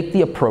and make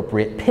the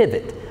appropriate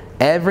pivot.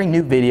 Every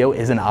new video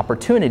is an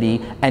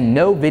opportunity, and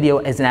no video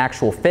is an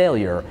actual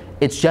failure.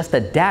 It's just a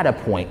data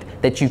point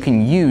that you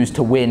can use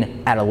to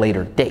win at a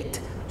later date.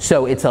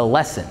 So it's a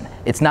lesson.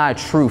 It's not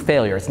a true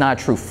failure. It's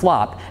not a true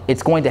flop.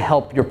 It's going to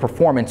help your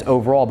performance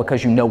overall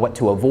because you know what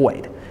to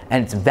avoid,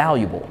 and it's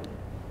valuable.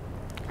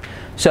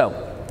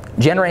 So,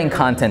 generating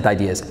content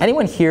ideas.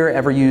 Anyone here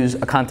ever use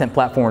a content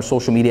platform or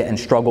social media and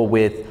struggle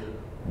with,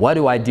 what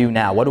do I do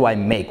now? What do I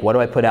make? What do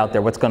I put out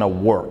there? What's going to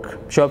work?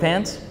 Show of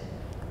hands.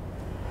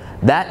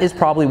 That is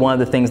probably one of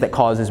the things that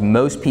causes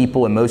most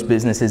people and most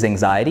businesses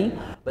anxiety.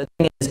 But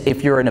the thing is,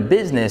 if you're in a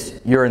business,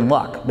 you're in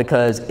luck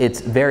because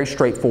it's very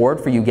straightforward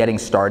for you getting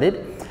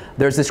started.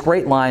 There's this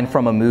great line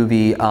from a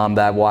movie that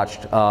I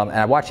watched, and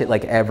I watch it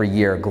like every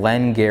year,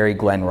 Glenn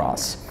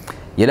Ross.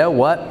 You know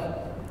what?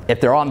 If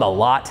they're on the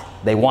lot,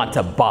 they want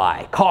to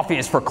buy. Coffee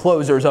is for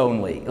closers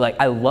only. Like,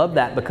 I love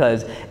that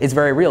because it's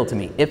very real to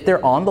me. If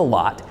they're on the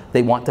lot,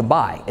 they want to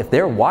buy. If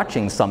they're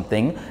watching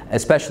something,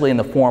 especially in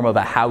the form of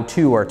a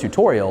how-to or a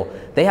tutorial,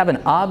 they have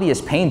an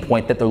obvious pain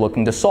point that they're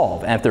looking to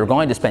solve. And if they're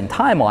going to spend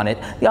time on it,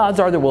 the odds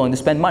are they're willing to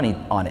spend money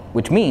on it,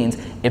 which means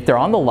if they're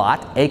on the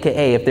lot,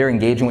 aka if they're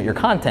engaging with your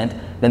content,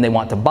 then they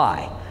want to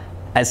buy.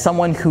 As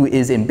someone who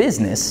is in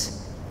business,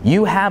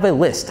 you have a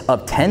list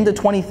of 10 to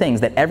 20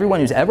 things that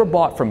everyone who's ever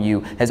bought from you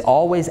has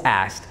always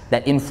asked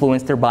that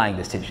influenced their buying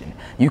decision.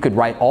 You could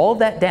write all of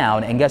that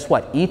down, and guess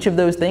what? Each of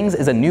those things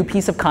is a new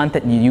piece of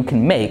content you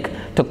can make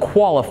to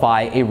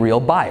qualify a real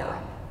buyer.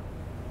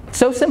 It's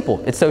so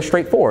simple, it's so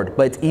straightforward,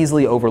 but it's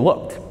easily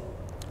overlooked.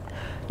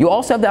 You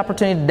also have the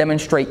opportunity to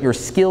demonstrate your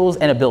skills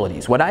and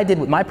abilities. What I did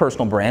with my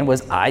personal brand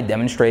was I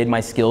demonstrated my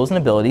skills and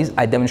abilities.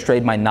 I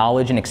demonstrated my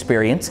knowledge and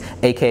experience,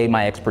 aka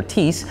my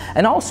expertise.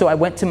 And also I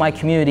went to my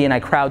community and I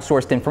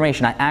crowdsourced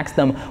information. I asked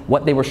them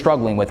what they were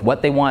struggling with,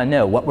 what they want to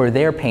know, what were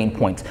their pain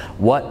points,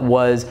 what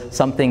was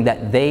something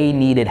that they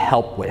needed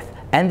help with.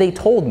 And they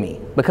told me,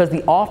 because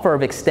the offer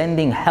of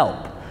extending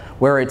help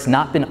where it's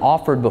not been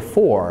offered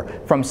before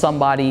from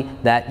somebody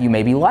that you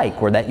maybe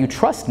like or that you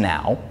trust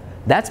now,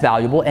 That's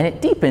valuable, and it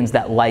deepens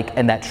that like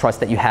and that trust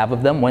that you have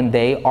of them when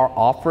they are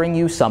offering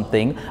you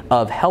something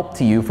of help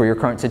to you for your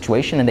current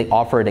situation, and they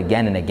offer it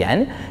again and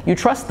again. You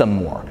trust them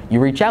more. You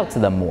reach out to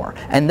them more.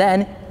 And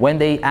then when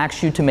they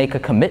ask you to make a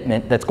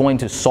commitment that's going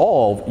to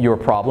solve your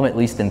problem, at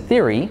least in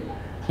theory,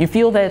 you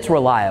feel that it's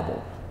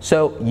reliable.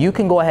 So you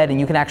can go ahead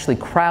and you can actually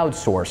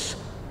crowdsource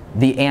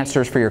the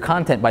answers for your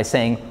content by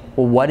saying,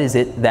 well, what is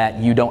it that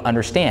you don't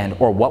understand,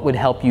 or what would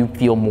help you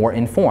feel more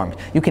informed?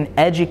 You can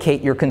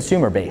educate your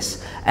consumer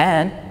base.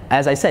 And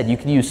as I said, you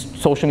can use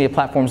social media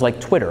platforms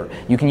like Twitter,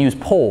 you can use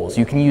polls,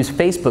 you can use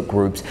Facebook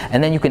groups,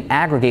 and then you can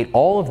aggregate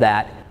all of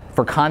that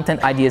for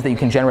content ideas that you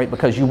can generate,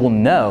 because you will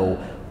know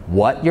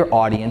what your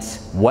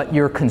audience, what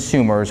your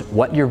consumers,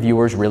 what your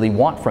viewers really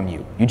want from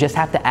you. You just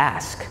have to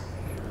ask.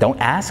 Don't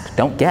ask,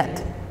 don't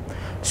get.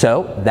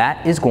 So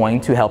that is going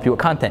to help you with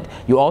content.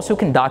 You also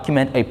can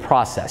document a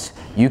process.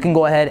 You can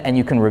go ahead and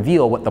you can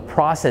reveal what the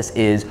process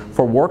is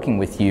for working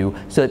with you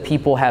so that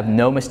people have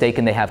no mistake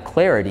and they have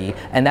clarity,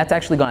 and that's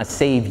actually going to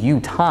save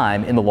you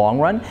time in the long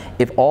run.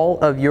 If all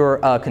of your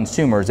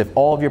consumers, if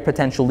all of your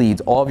potential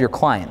leads, all of your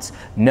clients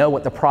know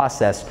what the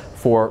process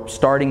for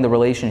starting the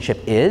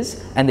relationship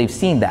is, and they've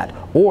seen that,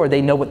 or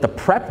they know what the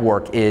prep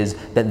work is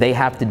that they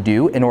have to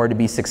do in order to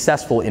be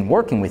successful in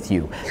working with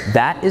you,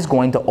 that is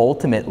going to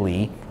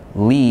ultimately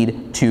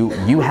lead to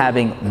you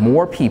having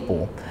more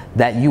people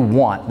that you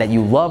want, that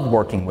you love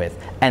working with,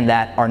 and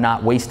that are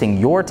not wasting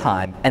your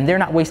time, and they're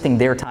not wasting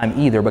their time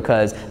either,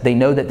 because they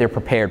know that they're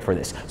prepared for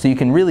this. So you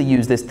can really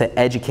use this to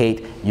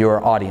educate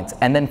your audience.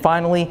 And then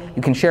finally,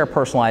 you can share a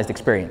personalized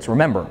experience.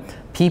 Remember,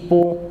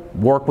 people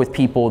work with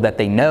people that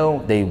they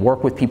know, they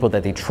work with people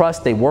that they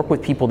trust, they work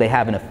with people they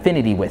have an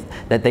affinity with,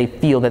 that they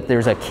feel that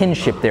there's a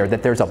kinship there,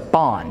 that there's a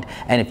bond.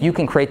 And if you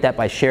can create that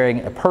by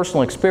sharing a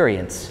personal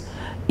experience,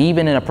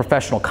 even in a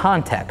professional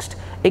context,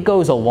 it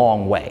goes a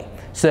long way.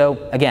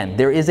 So again,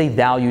 there is a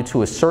value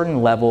to a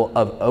certain level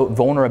of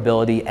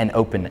vulnerability and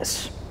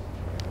openness.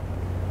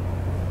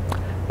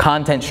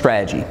 Content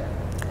strategy.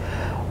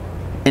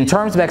 In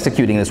terms of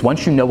executing this,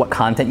 once you know what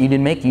content you need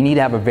to make, you need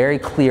to have a very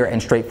clear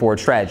and straightforward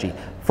strategy.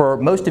 For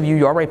most of you,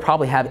 you already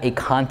probably have a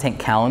content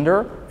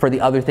calendar for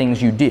the other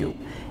things you do.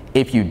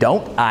 If you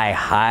don't, I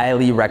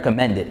highly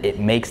recommend it. It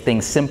makes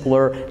things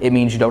simpler. It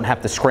means you don't have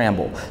to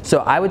scramble. So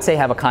I would say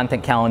have a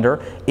content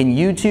calendar. In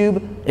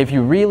YouTube, if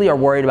you really are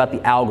worried about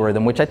the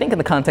algorithm, which I think in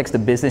the context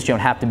of business, you don't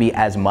have to be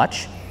as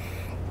much,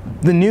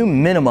 the new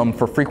minimum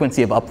for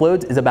frequency of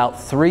uploads is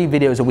about 3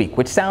 videos a week,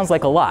 which sounds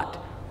like a lot.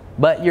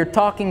 But you're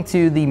talking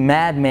to the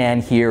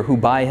madman here who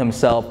by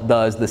himself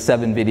does the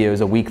 7 videos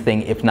a week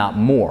thing, if not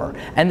more.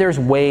 And there's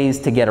ways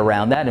to get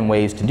around that and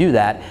ways to do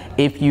that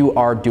if you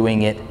are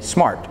doing it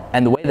smart.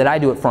 And the way that I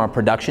do it from a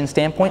production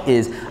standpoint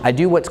is I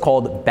do what's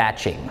called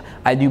batching.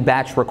 I do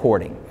batch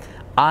recording.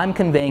 I'm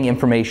conveying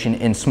information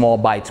in small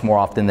bites more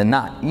often than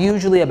not,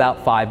 usually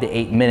about 5 to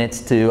 8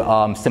 minutes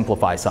to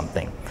simplify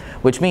something.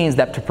 Which means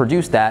that to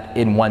produce that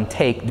in one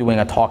take, doing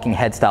a talking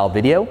head style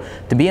video,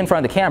 to be in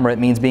front of the camera, it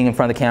means being in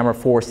front of the camera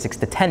for 6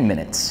 to 10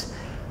 minutes.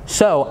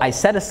 So I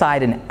set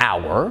aside an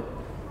hour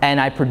and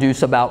I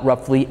produce about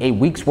roughly a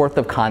week's worth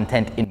of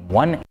content in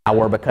 1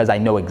 hour, because I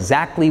know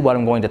exactly what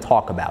I'm going to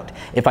talk about.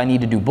 If I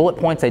need to do bullet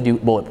points, I do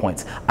bullet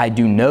points. I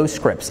do no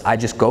scripts. I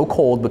just go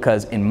cold,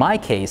 because in my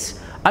case,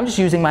 I'm just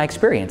using my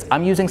experience.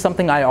 I'm using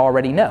something I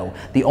already know.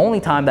 The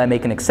only time that I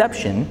make an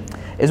exception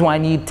is when I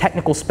need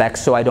technical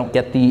specs so I don't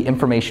get the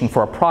information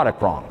for a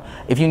product wrong.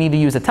 If you need to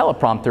use a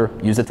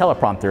teleprompter, use a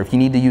teleprompter. If you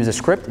need to use a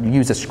script,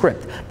 use a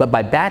script. But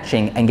by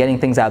batching and getting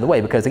things out of the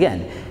way, because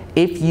again,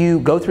 if you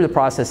go through the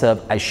process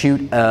of I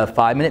shoot a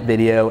 5-minute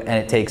video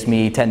and it takes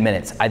me 10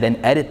 minutes, I then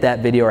edit that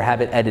video or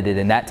have it edited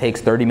and that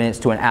takes 30 minutes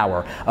to an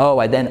hour. Oh,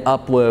 I then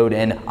upload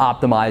and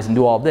optimize and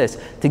do all this.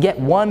 To get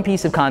one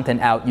piece of content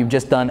out, you've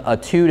just done a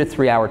 2 to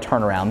 3 hour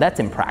turnaround.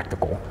 That's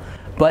impractical.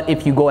 But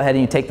if you go ahead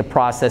and you take the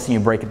process and you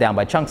break it down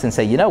by chunks and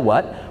say, you know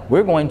what,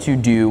 we're going to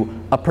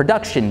do a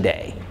production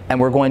day and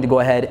we're going to go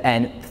ahead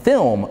and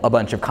film a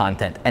bunch of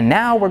content. And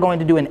now we're going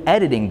to do an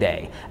editing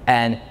day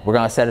and we're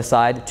going to set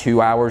aside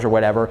 2 hours or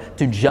whatever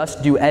to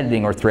just do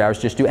editing, or 3 hours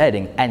just do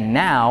editing. And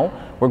now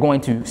we're going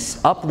to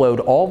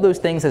upload all those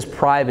things as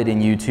private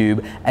in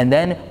YouTube, and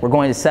then we're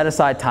going to set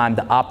aside time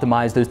to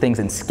optimize those things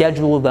and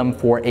schedule them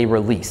for a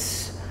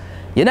release.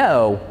 You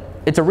know,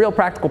 it's a real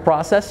practical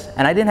process,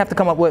 and I didn't have to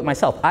come up with it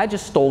myself. I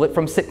just stole it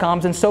from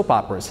sitcoms and soap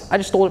operas. I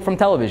just stole it from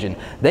television.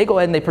 They go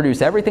ahead and they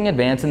produce everything in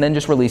advance and then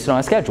just release it on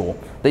a schedule.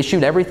 They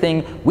shoot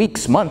everything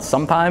weeks, months,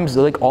 sometimes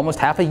like almost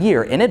half a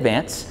year in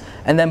advance,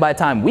 and then by the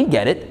time we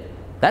get it,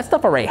 that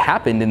stuff already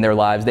happened in their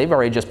lives. They've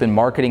already just been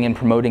marketing and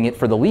promoting it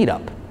for the lead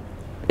up.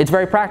 It's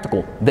very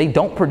practical. They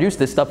don't produce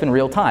this stuff in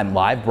real time.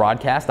 Live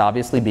broadcast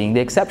obviously being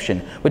the exception,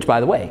 which by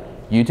the way,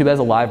 YouTube has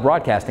a live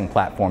broadcasting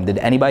platform. Did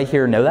anybody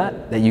here know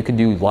that? That you could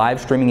do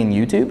live streaming in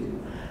YouTube?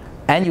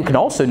 And you can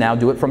also now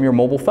do it from your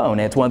mobile phone.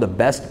 And it's one of the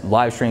best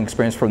live streaming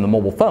experiences from the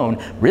mobile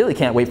phone. Really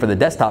can't wait for the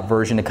desktop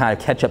version to kind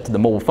of catch up to the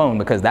mobile phone,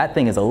 because that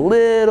thing is a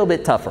little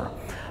bit tougher.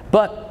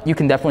 But you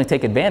can definitely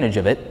take advantage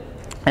of it.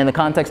 In the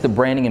context of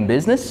branding and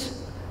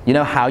business, You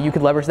know how you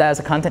could leverage that as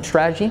a content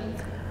strategy?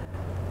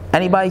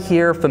 Anybody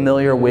here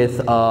familiar with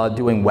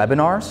doing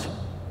webinars?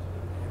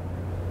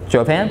 Show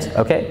of hands?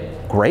 Okay,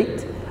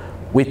 great.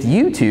 With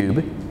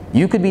YouTube,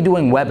 you could be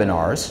doing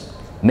webinars,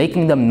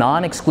 making them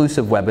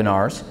non-exclusive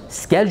webinars,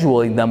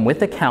 scheduling them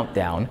with a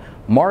countdown,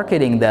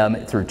 marketing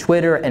them through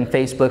Twitter and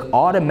Facebook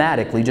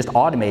automatically, just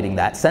automating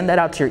that. Send that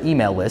out to your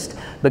email list,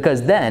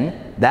 because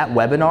then that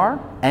webinar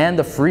and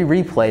the free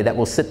replay that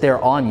will sit there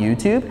on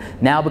YouTube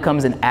now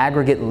becomes an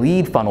aggregate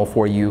lead funnel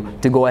for you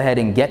to go ahead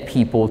and get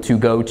people to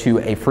go to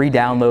a free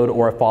download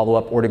or a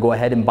follow-up, or to go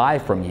ahead and buy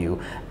from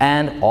you.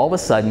 And all of a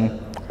sudden,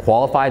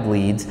 qualified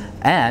leads,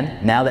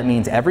 and now that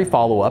means every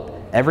follow-up,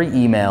 every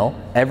email,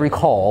 every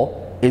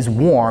call is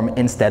warm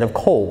instead of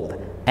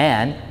cold.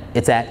 And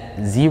it's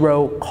at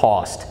zero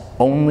cost,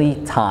 only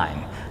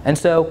time. And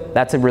so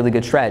that's a really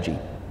good strategy.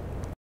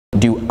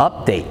 Do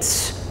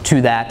updates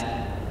to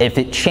that if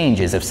it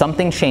changes. If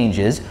something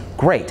changes,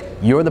 great.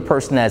 You're the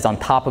person that is on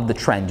top of the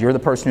trend. You're the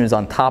person who's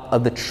on top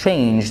of the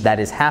change that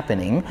is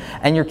happening,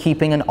 and you're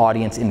keeping an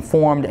audience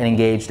informed and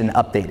engaged and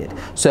updated.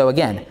 So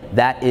again,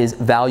 that is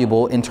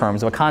valuable in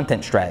terms of a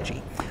content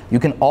strategy. You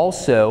can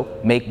also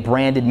make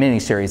branded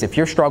mini-series. If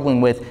you're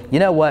struggling with, you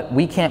know what,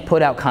 we can't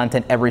put out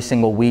content every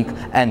single week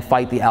and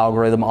fight the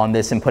algorithm on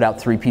this and put out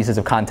 3 pieces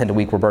of content a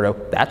week, Roberto,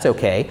 that's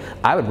okay.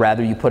 I would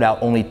rather you put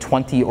out only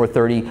 20 or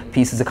 30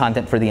 pieces of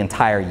content for the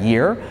entire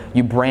year.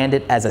 You brand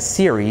it as a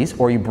series,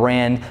 or you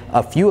brand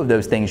a few of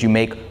those things. You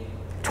make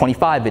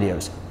 25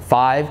 videos,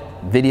 5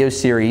 video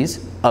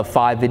series of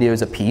 5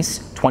 videos a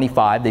piece,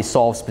 25, they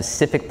solve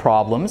specific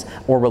problems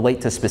or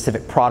relate to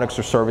specific products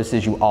or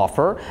services you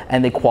offer,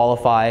 and they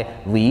qualify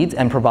leads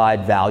and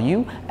provide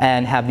value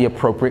and have the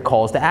appropriate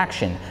calls to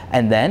action.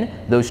 And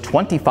then those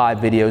 25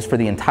 videos for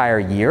the entire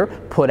year,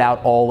 put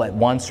out all at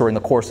once or in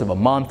the course of a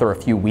month or a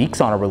few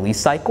weeks on a release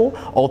cycle,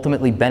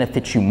 ultimately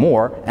benefits you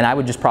more. And I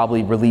would just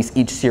probably release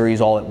each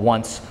series all at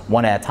once,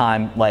 one at a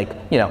time, like,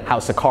 you know,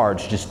 House of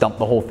Cards, just dump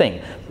the whole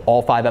thing.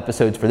 All 5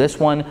 episodes for this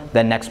one,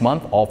 then next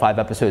month, all 5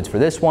 episodes for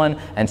this one,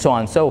 and so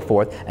on and so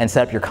forth, and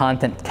set up your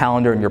content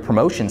calendar and your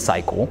promotion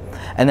cycle.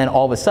 And then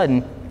all of a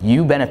sudden,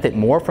 you benefit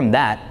more from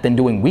that than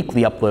doing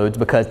weekly uploads,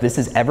 because this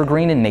is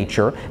evergreen in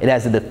nature. It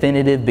has a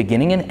definitive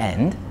beginning and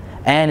end,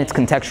 and it's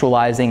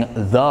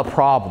contextualizing the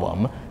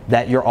problem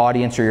that your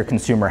audience or your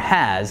consumer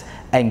has,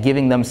 and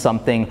giving them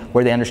something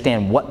where they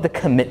understand what the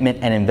commitment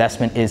and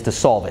investment is to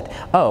solve it.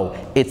 Oh,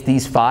 it's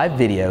these 5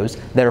 videos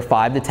that are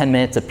 5 to 10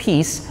 minutes a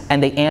piece,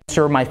 and they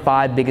answer my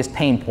 5 biggest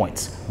pain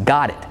points.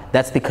 Got it.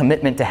 That's the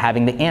commitment to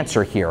having the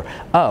answer here.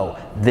 Oh,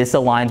 this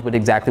aligns with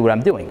exactly what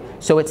I'm doing.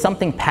 So it's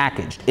something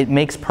packaged. It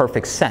makes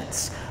perfect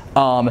sense.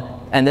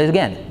 And then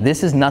again,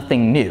 this is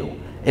nothing new.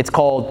 It's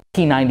called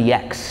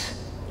P90X.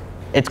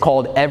 It's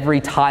called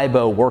every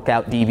Tybo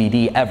workout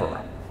DVD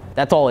ever.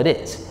 That's all it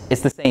is.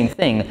 It's the same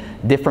thing,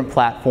 different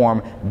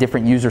platform,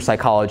 different user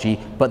psychology,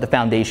 but the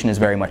foundation is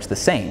very much the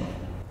same.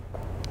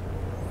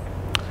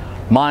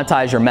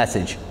 Monetize your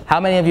message. How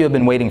many of you have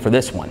been waiting for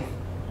this one?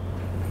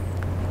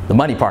 The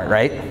money part,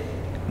 right?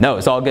 No,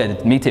 it's all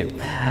good. Me too.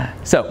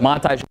 So,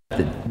 monetize your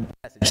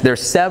message.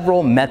 There's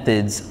several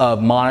methods of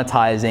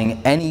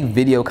monetizing any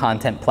video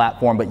content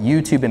platform, but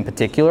YouTube in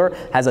particular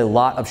has a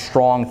lot of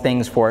strong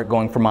things for it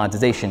going for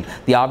monetization.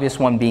 The obvious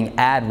one being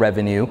ad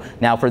revenue.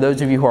 Now, for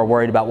those of you who are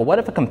worried about, well, what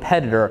if a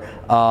competitor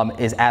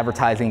is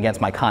advertising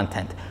against my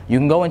content? You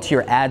can go into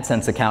your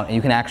AdSense account and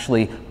you can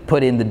actually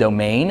put in the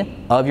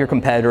domain of your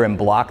competitor and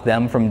block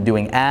them from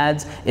doing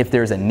ads. If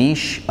there's a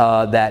niche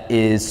that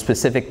is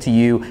specific to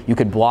you, you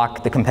could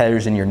block the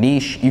competitors in your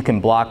niche. You can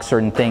block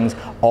certain things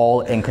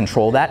all and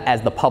control that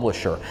as the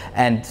publisher.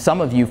 And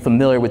some of you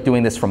familiar with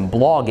doing this from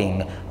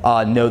blogging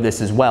know this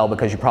as well,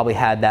 because you probably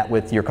had that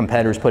with your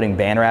competitors putting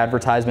banner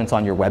advertisements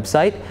on your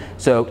website.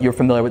 So you're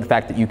familiar with the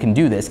fact that you can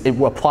do this. It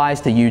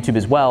applies to YouTube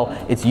as well.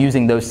 It's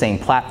using those same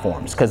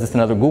platforms because it's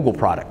another Google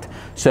product.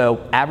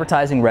 So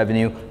advertising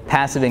revenue,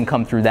 passive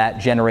income through that,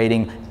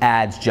 generating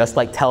ads just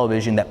like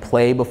television that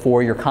play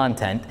before your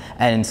content,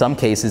 and in some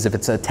cases, if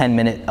it's a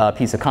 10-minute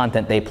piece of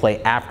content, they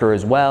play after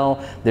as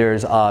well.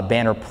 There's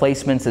banner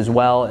placements as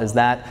well as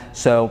that.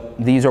 So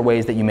these are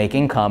ways that you make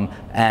income,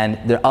 and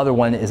the other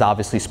one is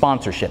obviously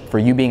sponsorship. For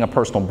you being a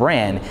personal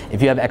brand,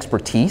 if you have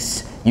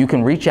expertise, you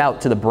can reach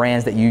out to the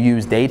brands that you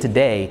use day to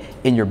day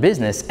in your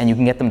business, and you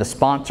can get them to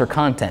sponsor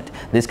content.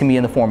 This can be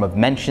in the form of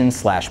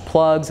mentions /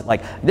 plugs,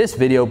 like this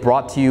video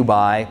brought to you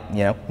by,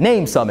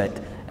 NameSummit.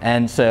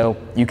 And so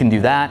you can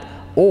do that.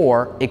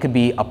 Or it could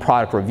be a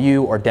product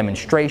review or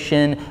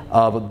demonstration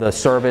of the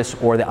service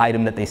or the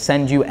item that they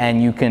send you,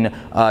 and you can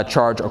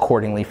charge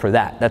accordingly for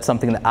that. That's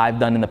something that I've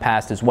done in the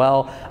past as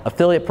well.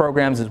 Affiliate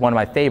programs is one of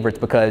my favorites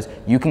because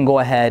you can go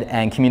ahead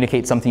and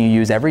communicate something you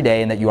use every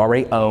day and that you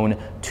already own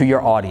to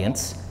your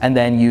audience, and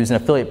then use an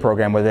affiliate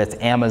program, whether it's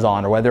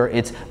Amazon or whether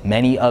it's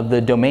many of the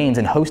domains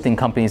and hosting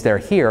companies that are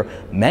here.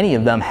 Many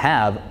of them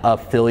have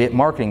affiliate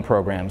marketing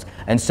programs.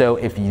 And so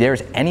if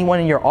there's anyone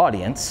in your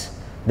audience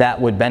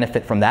that would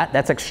benefit from that,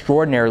 that's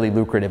extraordinarily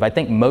lucrative. I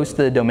think most of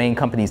the domain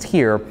companies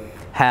here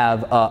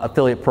have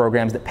affiliate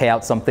programs that pay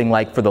out something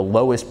like, for the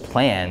lowest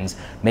plans,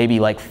 maybe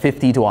like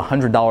 $50 to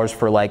 $100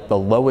 for like the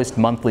lowest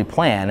monthly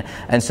plan.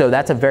 And so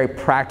that's a very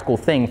practical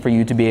thing for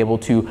you to be able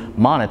to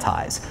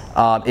monetize.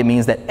 It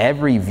means that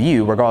every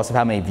view, regardless of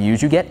how many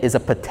views you get, is a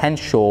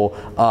potential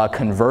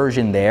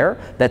conversion there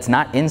that's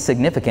not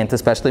insignificant,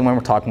 especially when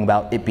we're talking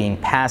about it being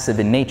passive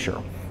in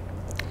nature.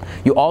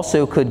 You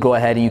also could go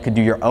ahead and you could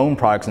do your own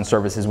products and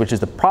services, which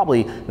is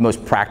probably the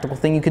most practical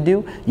thing you could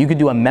do. You could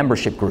do a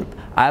membership group.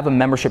 I have a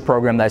membership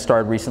program that I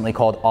started recently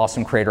called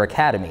Awesome Creator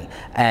Academy.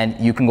 And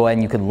you can go ahead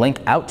and you can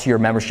link out to your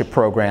membership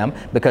program,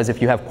 because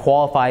if you have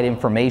qualified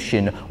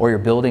information or you're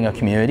building a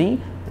community,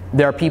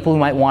 there are people who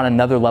might want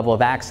another level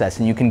of access,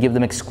 and you can give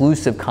them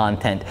exclusive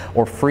content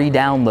or free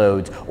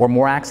downloads or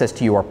more access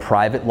to your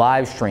private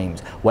live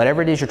streams.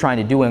 Whatever it is you're trying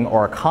to do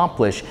or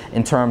accomplish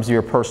in terms of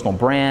your personal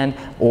brand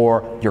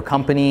or your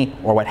company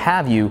or what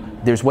have you,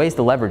 there's ways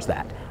to leverage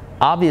that.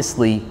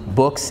 Obviously,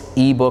 books,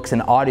 ebooks,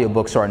 and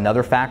audiobooks are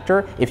another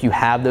factor if you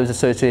have those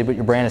associated with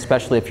your brand,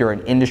 especially if you're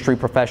an industry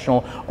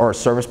professional or a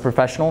service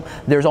professional.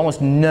 There's almost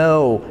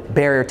no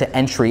barrier to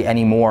entry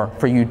anymore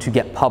for you to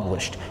get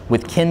published.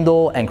 With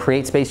Kindle and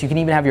CreateSpace, you can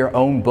even have your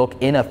own book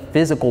in a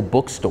physical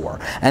bookstore.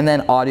 And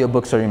then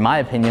audiobooks are, in my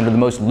opinion, are the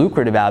most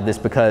lucrative out of this,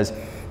 because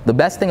the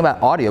best thing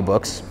about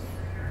audiobooks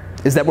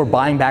is that we're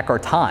buying back our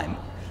time.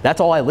 That's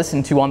all I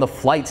listen to on the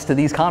flights to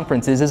these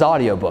conferences is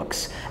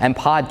audiobooks and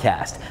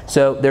podcasts.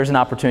 So there's an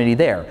opportunity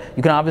there.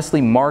 You can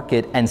obviously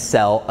market and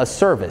sell a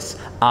service.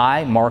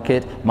 I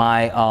market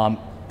my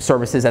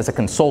services as a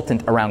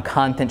consultant around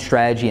content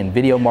strategy and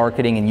video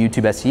marketing and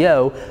YouTube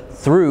SEO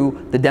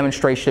through the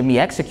demonstration of me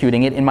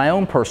executing it in my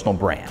own personal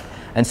brand.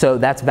 And so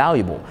that's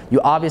valuable.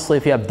 You obviously,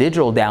 if you have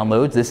digital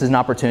downloads, this is an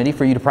opportunity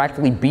for you to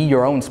practically be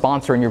your own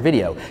sponsor in your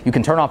video. You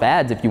can turn off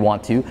ads if you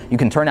want to. You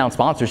can turn down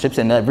sponsorships,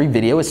 and every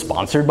video is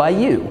sponsored by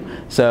you.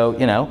 So,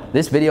 you know,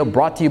 this video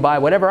brought to you by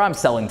whatever I'm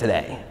selling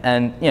today.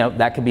 And, you know,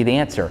 that could be the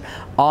answer.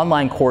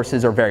 Online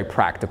courses are very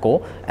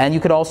practical, and you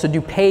could also do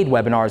paid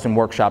webinars and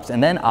workshops.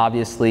 And then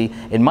obviously,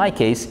 in my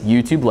case,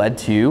 YouTube led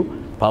to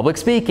public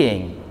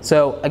speaking.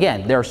 So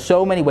again, there are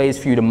so many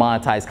ways for you to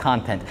monetize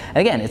content. And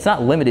again, it's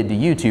not limited to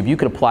YouTube. You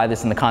could apply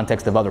this in the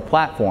context of other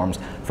platforms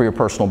for your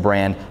personal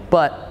brand,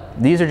 but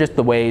these are just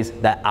the ways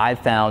that I've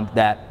found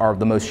that are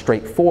the most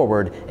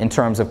straightforward in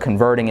terms of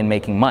converting and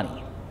making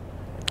money.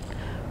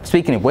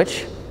 Speaking of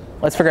which,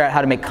 let's figure out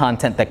how to make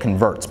content that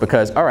converts,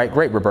 because, all right,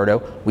 great,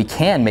 Roberto, we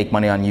can make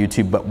money on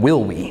YouTube, but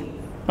will we?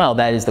 Well,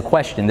 that is the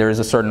question. There is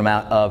a certain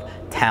amount of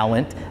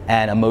talent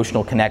and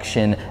emotional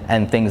connection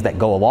and things that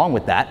go along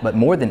with that, but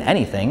more than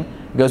anything,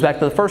 it goes back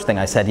to the first thing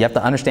I said, you have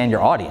to understand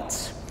your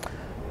audience.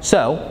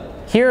 So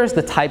here's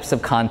the types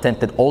of content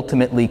that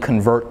ultimately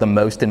convert the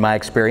most in my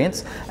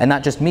experience, and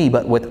not just me,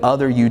 but with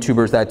other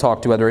YouTubers that I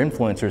talk to, other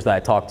influencers that I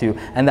talk to,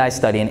 and that I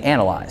study and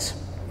analyze.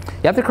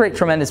 You have to create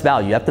tremendous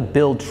value. You have to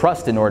build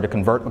trust in order to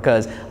convert,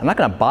 because I'm not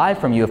going to buy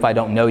from you if I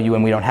don't know you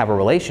and we don't have a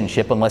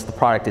relationship unless the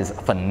product is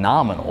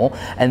phenomenal.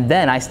 And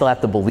then I still have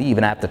to believe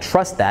and I have to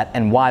trust that,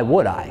 and why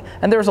would I?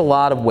 And there's a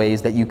lot of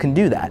ways that you can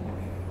do that.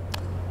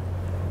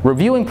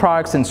 Reviewing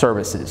products and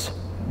services.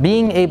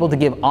 Being able to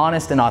give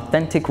honest and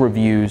authentic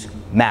reviews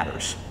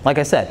matters. Like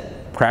I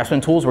said,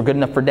 Craftsman Tools were good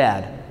enough for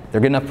Dad.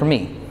 They're good enough for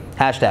me.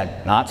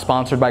 Hashtag, not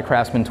sponsored by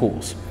Craftsman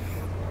Tools.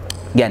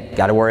 Again,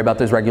 got to worry about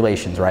those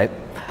regulations, right?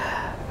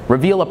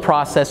 Reveal a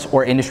process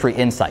or industry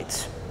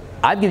insights.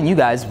 I've given you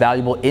guys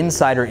valuable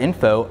insider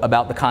info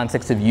about the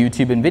context of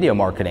YouTube and video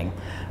marketing.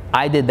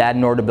 I did that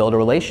in order to build a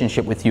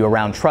relationship with you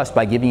around trust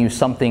by giving you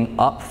something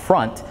up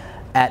front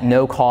at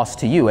no cost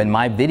to you. And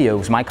my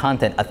videos, my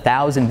content,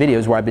 1,000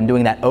 videos where I've been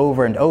doing that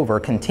over and over,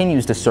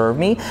 continues to serve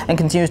me and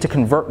continues to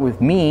convert with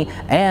me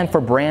and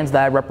for brands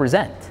that I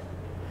represent.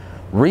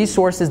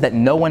 Resources that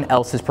no one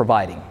else is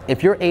providing.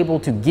 If you're able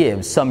to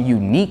give some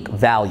unique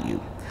value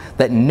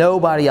that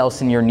nobody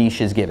else in your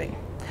niche is giving,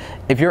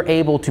 if you're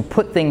able to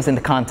put things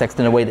into context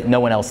in a way that no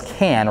one else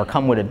can, or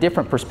come with a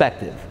different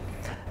perspective,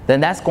 then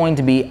that's going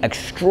to be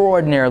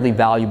extraordinarily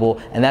valuable,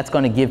 and that's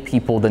going to give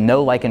people the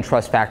know, like, and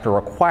trust factor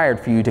required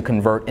for you to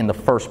convert in the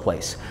first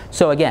place.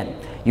 So again,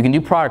 you can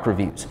do product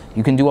reviews,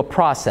 you can do a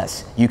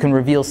process, you can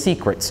reveal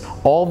secrets.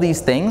 All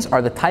these things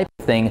are the type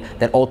of thing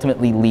that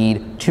ultimately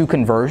lead to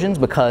conversions,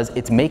 because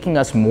it's making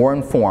us more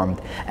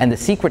informed. And the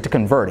secret to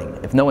converting,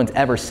 if no one's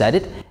ever said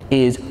it,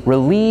 is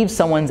relieve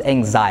someone's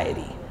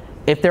anxiety.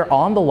 If they're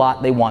on the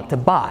lot they want to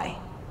buy,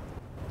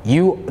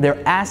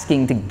 they're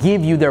asking to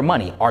give you their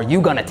money. Are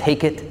you gonna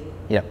take it?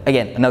 You know,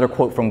 again, another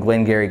quote from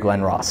Glengarry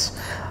Glen Ross.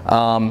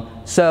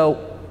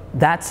 So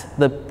that's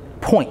the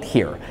point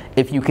here.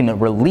 If you can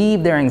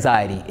relieve their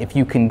anxiety, if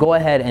you can go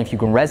ahead and if you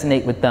can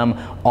resonate with them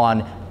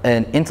on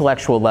an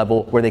intellectual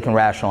level where they can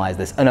rationalize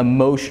this, an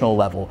emotional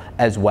level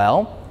as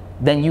well,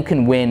 then you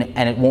can win,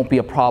 and it won't be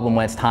a problem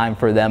when it's time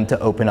for them to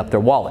open up their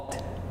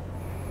wallet.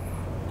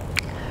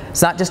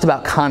 It's not just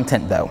about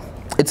content though,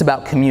 it's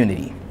about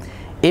community.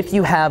 If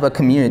you have a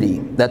community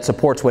that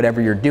supports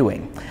whatever you're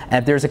doing, and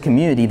if there's a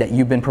community that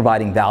you've been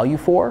providing value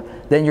for,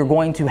 then you're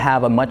going to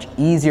have a much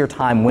easier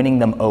time winning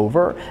them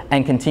over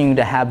and continue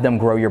to have them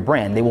grow your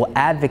brand. They will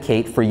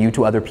advocate for you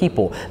to other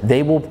people.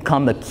 They will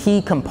become the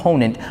key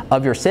component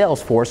of your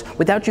sales force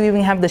without you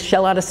even having to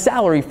shell out a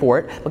salary for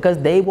it, because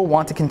they will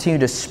want to continue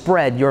to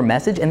spread your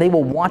message and they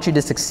will want you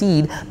to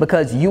succeed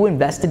because you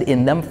invested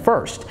in them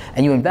first.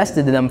 And you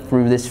invested in them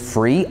through this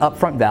free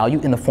upfront value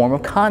in the form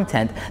of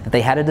content that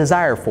they had a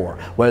desire for,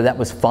 whether that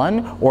was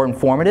fun or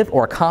informative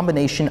or a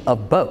combination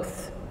of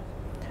both.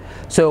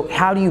 So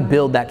how do you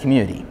build that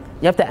community?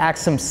 You have to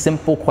ask some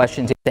simple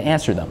questions to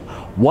answer them.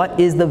 What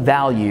is the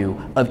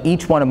value of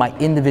each one of my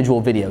individual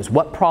videos?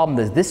 What problem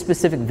does this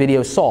specific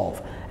video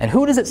solve? And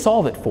who does it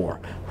solve it for?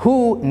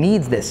 Who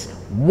needs this?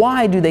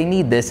 Why do they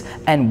need this?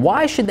 And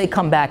why should they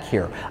come back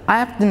here?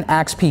 I often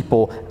ask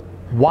people,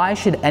 why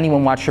should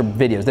anyone watch your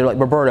videos? They're like,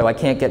 Roberto, I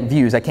can't get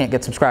views, I can't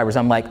get subscribers.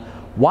 I'm like,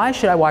 why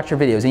should I watch your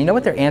videos? And you know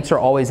what their answer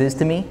always is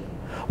to me?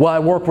 Well, I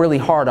work really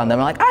hard on them.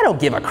 I'm like, I don't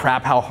give a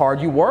crap how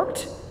hard you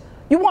worked.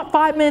 You want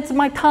 5 minutes of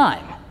my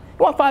time.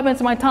 You want 5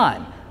 minutes of my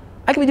time.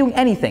 I could be doing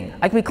anything.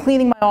 I could be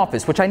cleaning my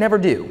office, which I never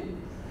do.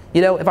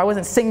 You know, if I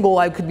wasn't single,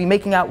 I could be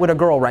making out with a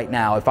girl right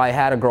now if I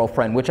had a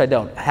girlfriend, which I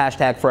don't.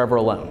 Hashtag forever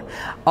alone.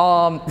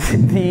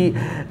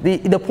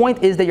 The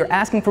point is that you're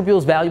asking for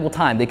people's valuable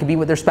time. They could be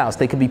with their spouse.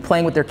 They could be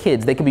playing with their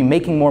kids. They could be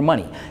making more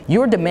money.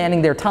 You're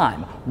demanding their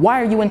time. Why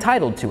are you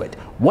entitled to it?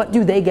 What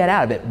do they get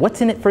out of it?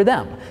 What's in it for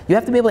them? You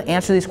have to be able to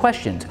answer these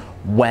questions.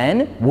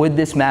 When would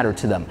this matter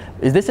to them?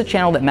 Is this a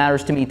channel that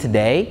matters to me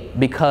today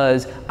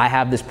because I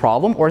have this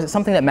problem? Or is it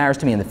something that matters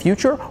to me in the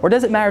future? Or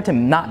does it matter to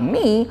not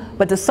me,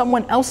 but to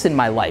someone else in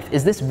my life?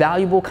 Is this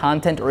valuable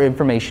content or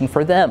information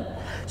for them?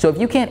 So if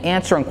you can't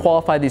answer and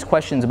qualify these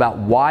questions about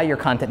why your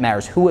content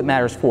matters, who it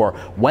matters for,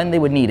 when they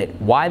would need it,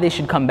 why they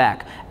should come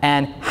back,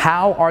 and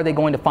how are they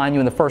going to find you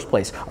in the first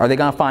place? Are they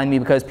going to find me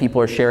because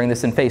people are sharing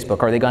this in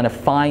Facebook? Are they going to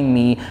find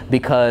me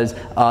because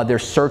they're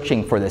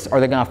searching for this? Are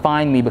they going to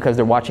find me because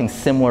they're watching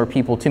similar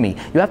people to me?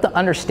 You have to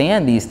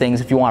understand these things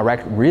if you want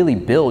to really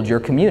build your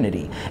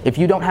community. If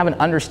you don't have an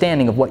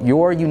understanding of what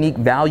your unique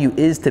value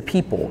is to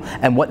people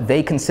and what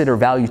they consider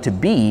value to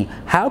be,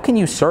 how can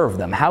you serve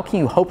them? How can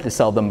you hope to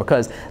sell them?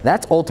 Because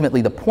that's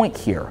ultimately the point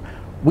here.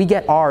 We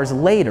get ours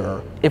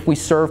later if we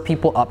serve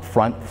people up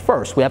front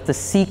first. We have to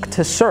seek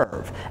to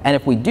serve. And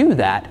if we do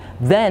that,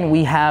 then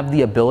we have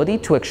the ability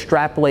to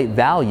extrapolate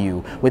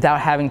value without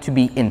having to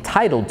be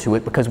entitled to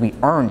it because we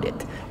earned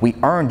it. We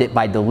earned it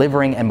by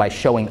delivering and by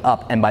showing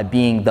up and by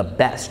being the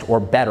best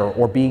or better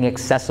or being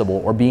accessible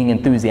or being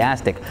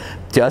enthusiastic.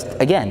 Just,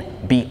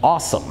 again, be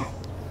awesome.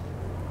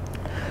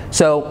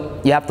 So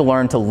you have to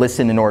learn to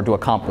listen in order to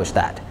accomplish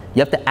that.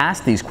 You have to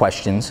ask these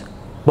questions,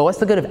 but what's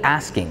the good of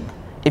asking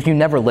if you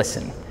never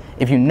listen?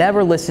 If you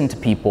never listen to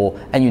people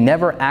and you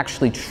never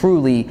actually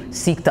truly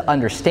seek to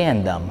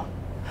understand them,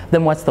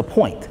 then what's the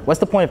point? What's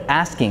the point of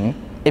asking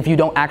if you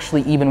don't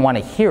actually even want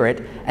to hear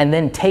it and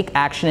then take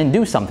action and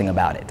do something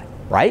about it,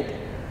 right?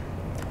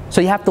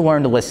 So you have to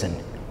learn to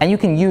listen. And you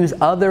can use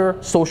other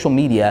social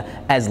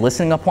media as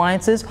listening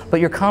appliances, but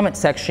your comment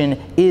section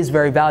is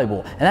very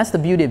valuable. And that's the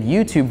beauty of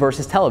YouTube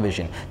versus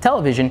television.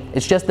 Television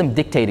is just them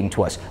dictating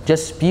to us,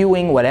 just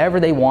spewing whatever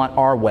they want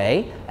our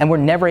way, and we're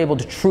never able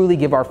to truly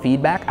give our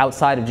feedback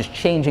outside of just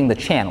changing the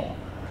channel.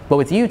 But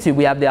with YouTube,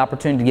 we have the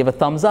opportunity to give a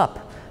thumbs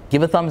up,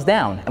 give a thumbs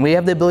down, and we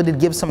have the ability to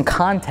give some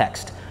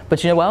context.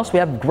 But you know what else? We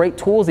have great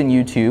tools in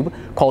YouTube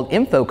called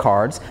info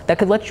cards that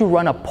could let you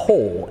run a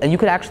poll, and you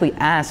could actually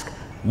ask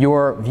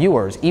your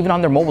viewers, even on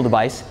their mobile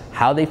device,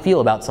 how they feel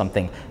about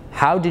something.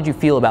 How did you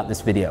feel about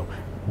this video?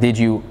 Did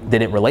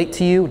it relate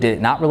to you? Did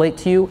it not relate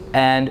to you?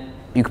 And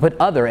you can put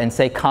other and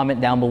say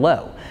comment down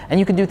below. And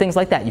you can do things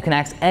like that. You can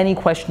ask any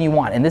question you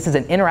want. And this is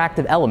an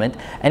interactive element.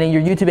 And in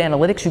your YouTube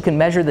analytics, you can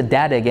measure the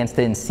data against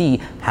it and see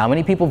how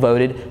many people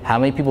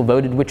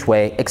voted which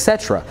way,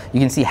 etc. You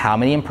can see how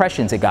many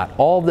impressions it got,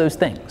 all of those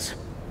things.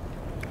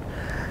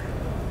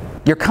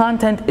 Your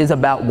content is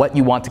about what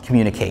you want to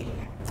communicate.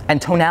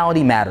 And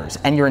tonality matters,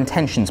 and your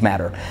intentions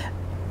matter.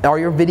 Are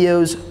your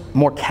videos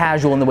more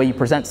casual in the way you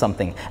present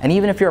something? And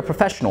even if you're a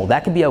professional,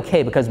 that could be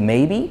okay because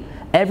maybe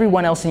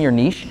everyone else in your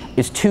niche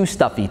is too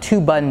stuffy,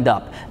 too buttoned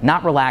up,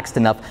 not relaxed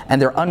enough,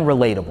 and they're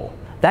unrelatable.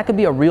 That could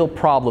be a real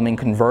problem in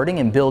converting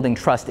and building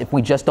trust if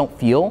we just don't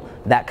feel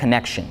that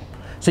connection.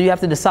 So you have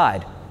to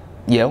decide,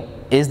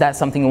 is that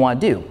something you want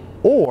to do?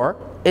 Or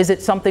is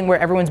it something where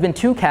everyone's been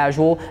too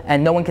casual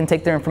and no one can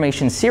take their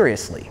information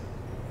seriously?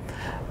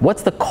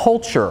 What's the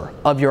culture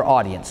of your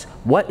audience?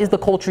 What is the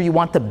culture you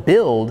want to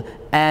build,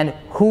 and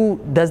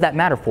who does that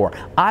matter for?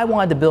 I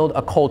wanted to build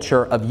a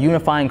culture of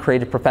unifying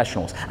creative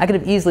professionals. I could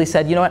have easily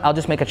said, you know what, I'll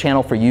just make a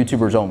channel for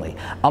YouTubers only.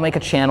 I'll make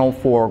a channel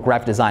for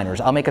graphic designers.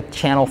 I'll make a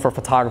channel for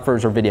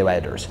photographers or video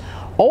editors.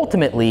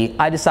 Ultimately,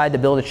 I decided to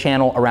build a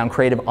channel around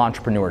creative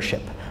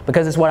entrepreneurship.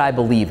 because it's what I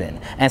believe in,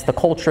 and it's the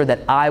culture that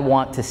I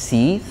want to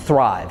see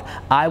thrive.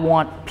 I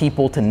want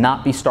people to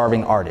not be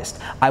starving artists.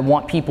 I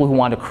want people who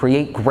want to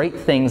create great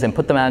things and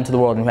put them out into the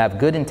world and who have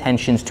good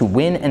intentions to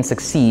win and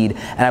succeed,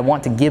 and I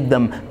want to give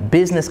them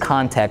business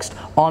context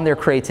on their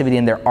creativity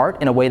and their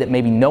art in a way that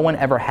maybe no one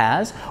ever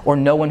has, or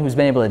no one who's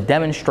been able to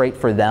demonstrate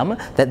for them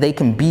that they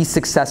can be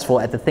successful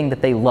at the thing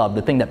that they love,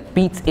 the thing that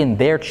beats in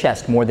their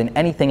chest more than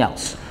anything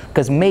else,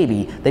 because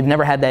maybe they've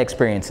never had that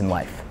experience in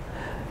life.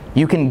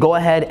 You can go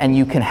ahead and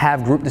you can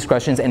have group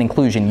discussions and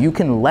inclusion. You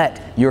can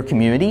let your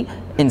community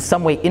in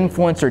some way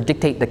influence or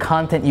dictate the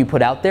content you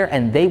put out there,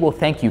 and they will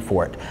thank you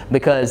for it,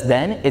 because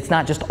then it's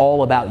not just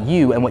all about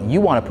you and what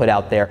you want to put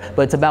out there,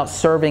 but it's about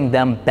serving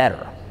them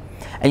better.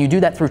 And you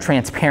do that through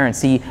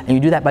transparency, and you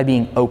do that by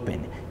being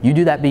open. You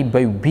do that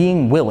by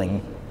being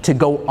willing to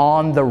go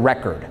on the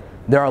record.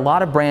 There are a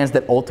lot of brands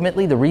that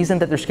ultimately, the reason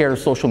that they're scared of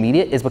social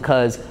media is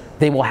because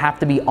they will have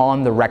to be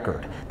on the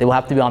record. They will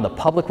have to be on the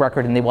public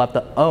record, and they will have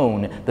to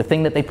own the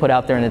thing that they put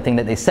out there and the thing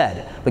that they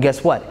said. But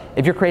guess what?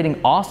 If you're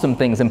creating awesome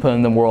things and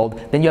putting them in the world,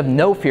 then you have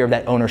no fear of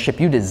that ownership.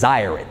 You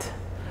desire it.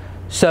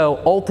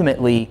 So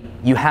ultimately,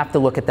 you have to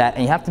look at that,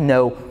 and you have to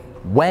know,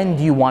 when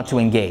do you want to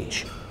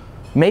engage?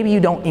 Maybe you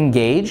don't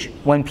engage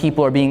when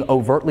people are being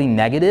overtly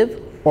negative,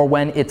 or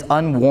when it's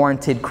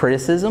unwarranted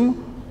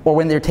criticism, or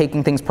when they're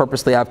taking things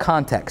purposely out of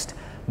context,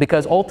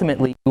 because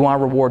ultimately you want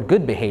to reward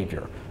good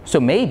behavior. So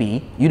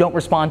maybe you don't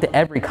respond to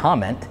every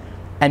comment,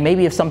 and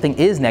maybe if something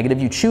is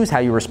negative, you choose how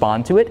you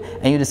respond to it,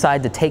 and you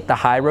decide to take the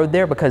high road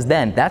there, because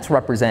then that's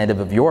representative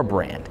of your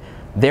brand.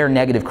 Their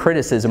negative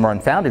criticism or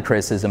unfounded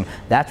criticism,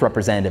 that's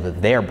representative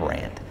of their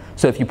brand.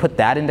 So if you put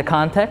that into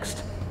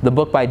context, the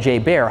book by Jay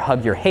Baer,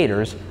 Hug Your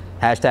Haters,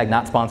 hashtag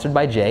not sponsored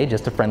by Jay,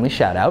 just a friendly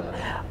shout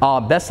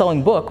out,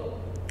 best-selling book,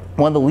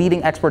 one of the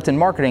leading experts in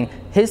marketing,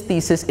 his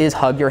thesis is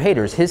hug your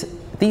haters. His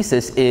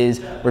thesis is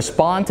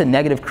respond to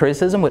negative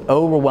criticism with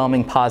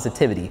overwhelming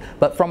positivity,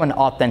 but from an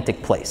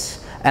authentic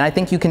place. And I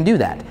think you can do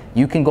that.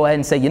 You can go ahead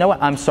and say, you know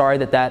what, I'm sorry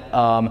that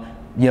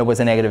was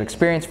a negative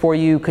experience for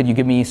you. Could you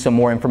give me some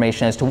more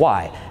information as to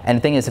why? And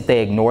the thing is, if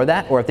they ignore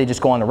that, or if they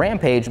just go on a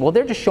rampage, well,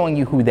 they're just showing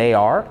you who they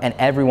are and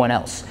everyone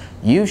else.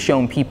 You've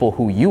shown people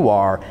who you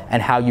are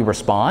and how you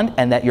respond,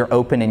 and that you're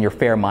open and you're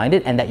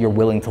fair-minded, and that you're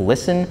willing to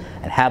listen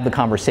and have the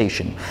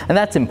conversation. And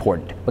that's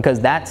important, because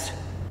that's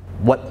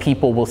what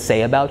people will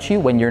say about you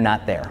when you're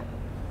not there.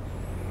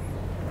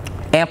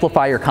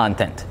 Amplify your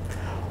content.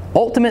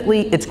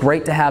 Ultimately, it's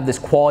great to have this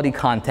quality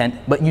content,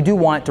 but you do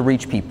want it to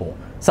reach people.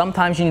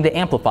 Sometimes you need to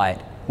amplify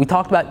it. We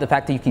talked about the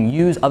fact that you can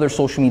use other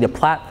social media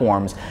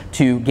platforms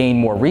to gain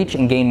more reach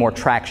and gain more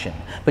traction.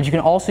 But you can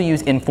also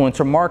use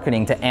influencer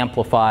marketing to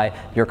amplify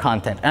your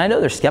content. And I know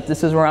there's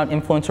skepticism around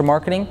influencer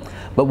marketing,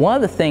 but one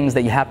of the things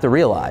that you have to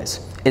realize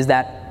is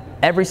that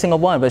every single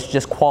one of us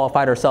just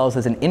qualified ourselves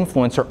as an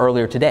influencer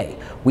earlier today.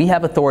 We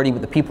have authority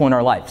with the people in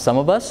our life. Some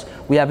of us,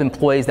 we have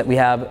employees that we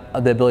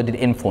have the ability to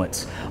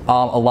influence.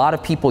 A lot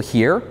of people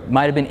here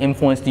might have been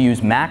influenced to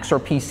use Macs or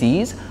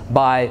PCs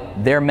by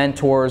their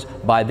mentors,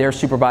 by their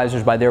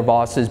supervisors, by their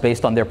bosses,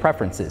 based on their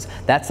preferences.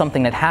 That's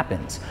something that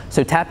happens.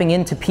 So tapping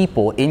into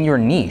people in your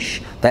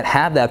niche that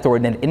have that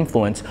authority and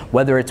influence,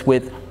 whether it's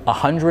with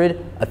 100,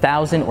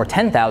 1,000, or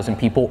 10,000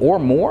 people or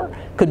more,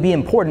 could be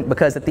important,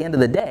 because at the end of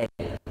the day,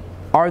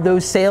 are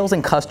those sales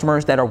and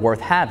customers that are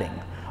worth having?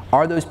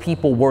 Are those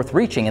people worth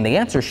reaching? And the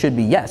answer should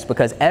be yes,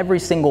 because every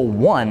single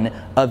one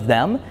of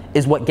them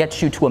is what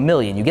gets you to 1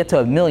 million. You get to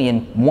 1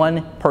 million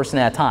one person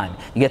at a time.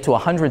 You get to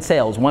 100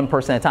 sales one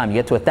person at a time. You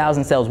get to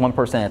 1,000 sales one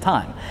person at a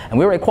time. And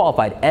we already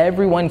qualified.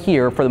 Everyone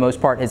here, for the most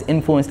part, has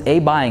influenced a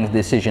buying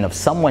decision of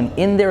someone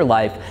in their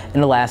life in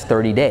the last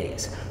 30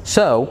 days.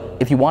 So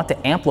if you want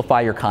to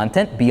amplify your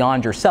content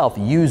beyond yourself,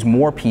 use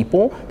more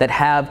people that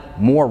have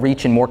more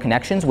reach and more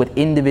connections with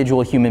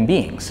individual human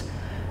beings.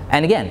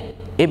 And again,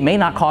 it may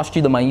not cost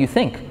you the money you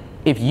think.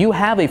 If you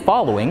have a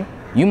following,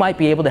 you might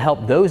be able to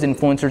help those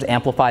influencers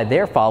amplify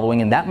their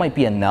following, and that might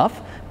be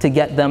enough to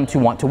get them to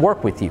want to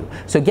work with you.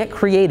 So get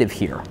creative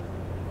here.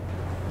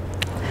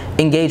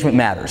 Engagement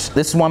matters.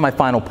 This is one of my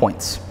final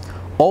points.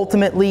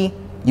 Ultimately,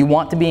 you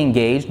want to be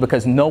engaged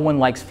because no one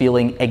likes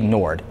feeling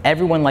ignored.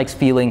 Everyone likes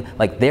feeling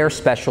like they're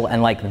special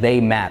and like they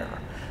matter.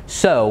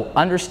 So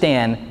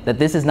understand that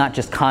this is not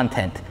just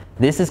content.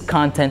 This is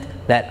content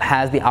that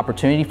has the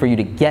opportunity for you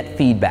to get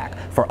feedback,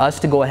 for us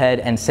to go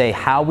ahead and say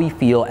how we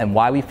feel and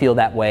why we feel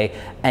that way,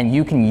 and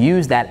you can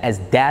use that as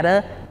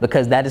data,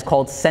 because that is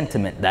called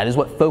sentiment. That is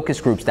what focus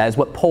groups, that is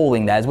what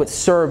polling, that is what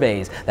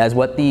surveys, that is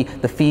what the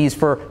fees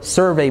for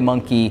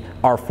SurveyMonkey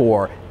are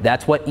for.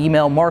 That's what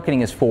email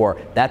marketing is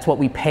for. That's what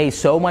we pay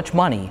so much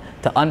money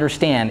to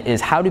understand,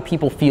 is how do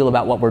people feel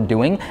about what we're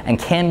doing, and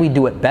can we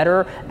do it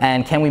better,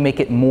 and can we make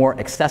it more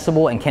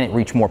accessible, and can it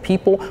reach more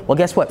people? Well,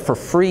 guess what? For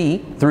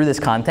free, through this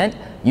content,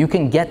 you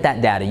can get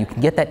that data, you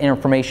can get that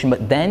information,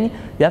 but then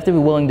you have to be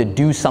willing to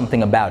do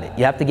something about it.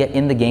 You have to get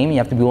in the game, you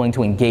have to be willing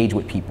to engage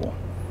with people.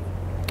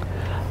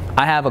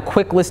 I have a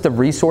quick list of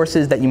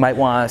resources that you might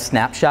want to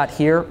snapshot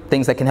here,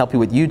 things that can help you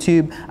with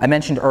YouTube. I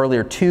mentioned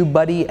earlier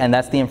TubeBuddy, and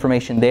that's the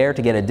information there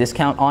to get a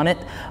discount on it.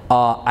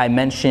 I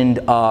mentioned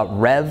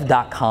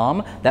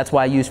rev.com, that's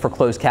what I use for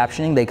closed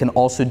captioning. They can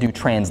also do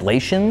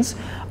translations.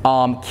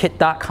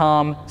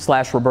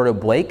 Kit.com/Roberto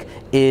Blake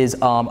is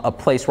a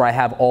place where I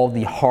have all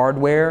the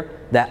hardware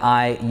that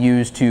I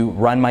use to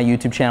run my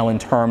YouTube channel in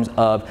terms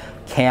of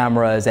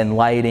cameras and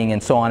lighting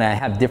and so on. I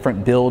have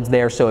different builds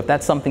there, so if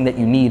that's something that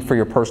you need for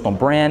your personal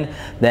brand,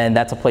 then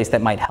that's a place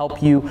that might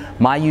help you.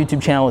 My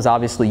YouTube channel is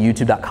obviously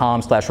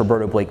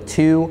youtube.com/Roberto Blake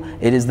 2.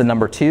 It is the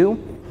number 2.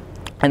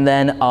 And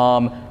then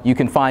you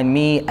can find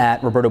me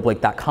at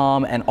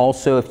robertoblake.com, and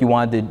also if you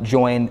wanted to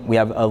join, we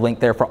have a link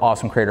there for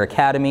Awesome Creator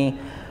Academy.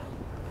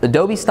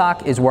 Adobe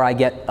Stock is where I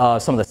get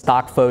some of the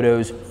stock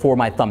photos for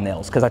my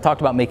thumbnails, because I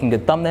talked about making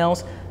good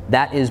thumbnails.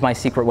 That is my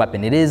secret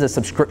weapon. It is a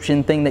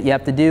subscription thing that you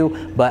have to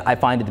do, but I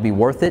find it to be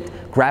worth it.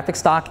 Graphic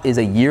Stock is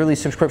a yearly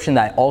subscription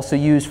that I also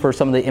use for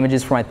some of the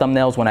images for my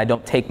thumbnails when I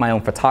don't take my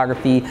own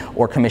photography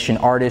or commission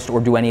artists or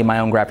do any of my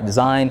own graphic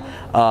design.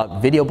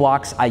 Video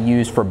Blocks I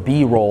use for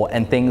B-roll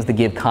and things to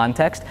give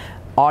context.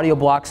 Audio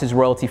Blocks is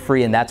royalty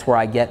free, and that's where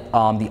I get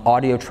the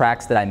audio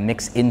tracks that I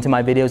mix into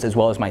my videos, as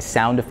well as my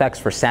sound effects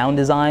for sound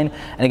design.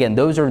 And again,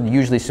 those are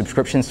usually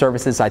subscription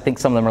services. I think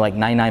some of them are like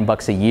 99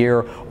 bucks a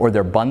year, or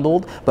they're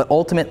bundled. But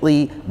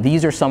ultimately,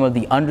 these are some of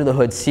the under the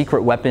hood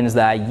secret weapons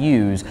that I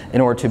use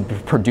in order to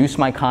produce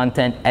my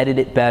content, edit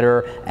it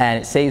better, and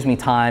it saves me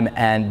time,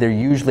 and they're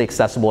usually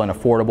accessible and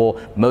affordable.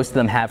 Most of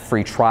them have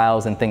free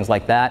trials and things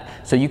like that.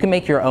 So you can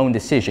make your own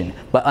decision,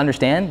 but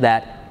understand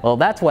that, well,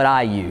 that's what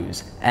I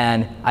use,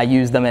 and I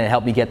use them, and it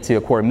helped me get to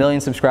 250,000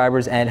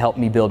 subscribers and helped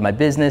me build my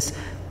business.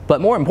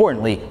 But more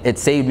importantly, it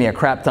saved me a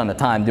crap ton of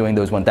time doing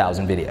those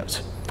 1,000 videos.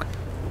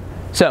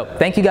 So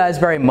thank you guys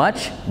very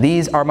much.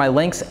 These are my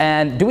links,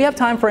 and do we have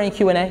time for any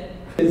Q&A?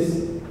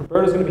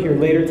 Roberto's going to be here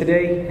later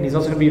today, and he's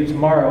also going to be here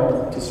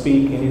tomorrow to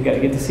speak, and you've got to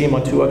get to see him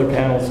on 2 other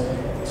panels.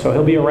 So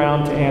he'll be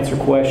around to answer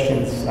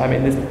questions. I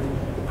mean, this is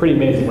pretty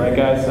amazing, right,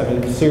 guys? I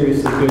mean,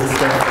 seriously good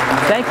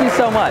stuff. Thank you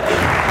so much.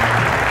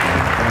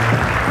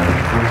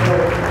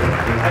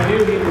 I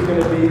knew he was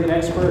going to be an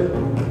expert.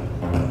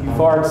 You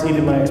far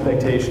exceeded my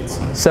expectations.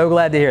 So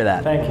glad to hear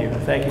that. Thank you.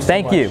 Thank you so much.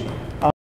 Thank you.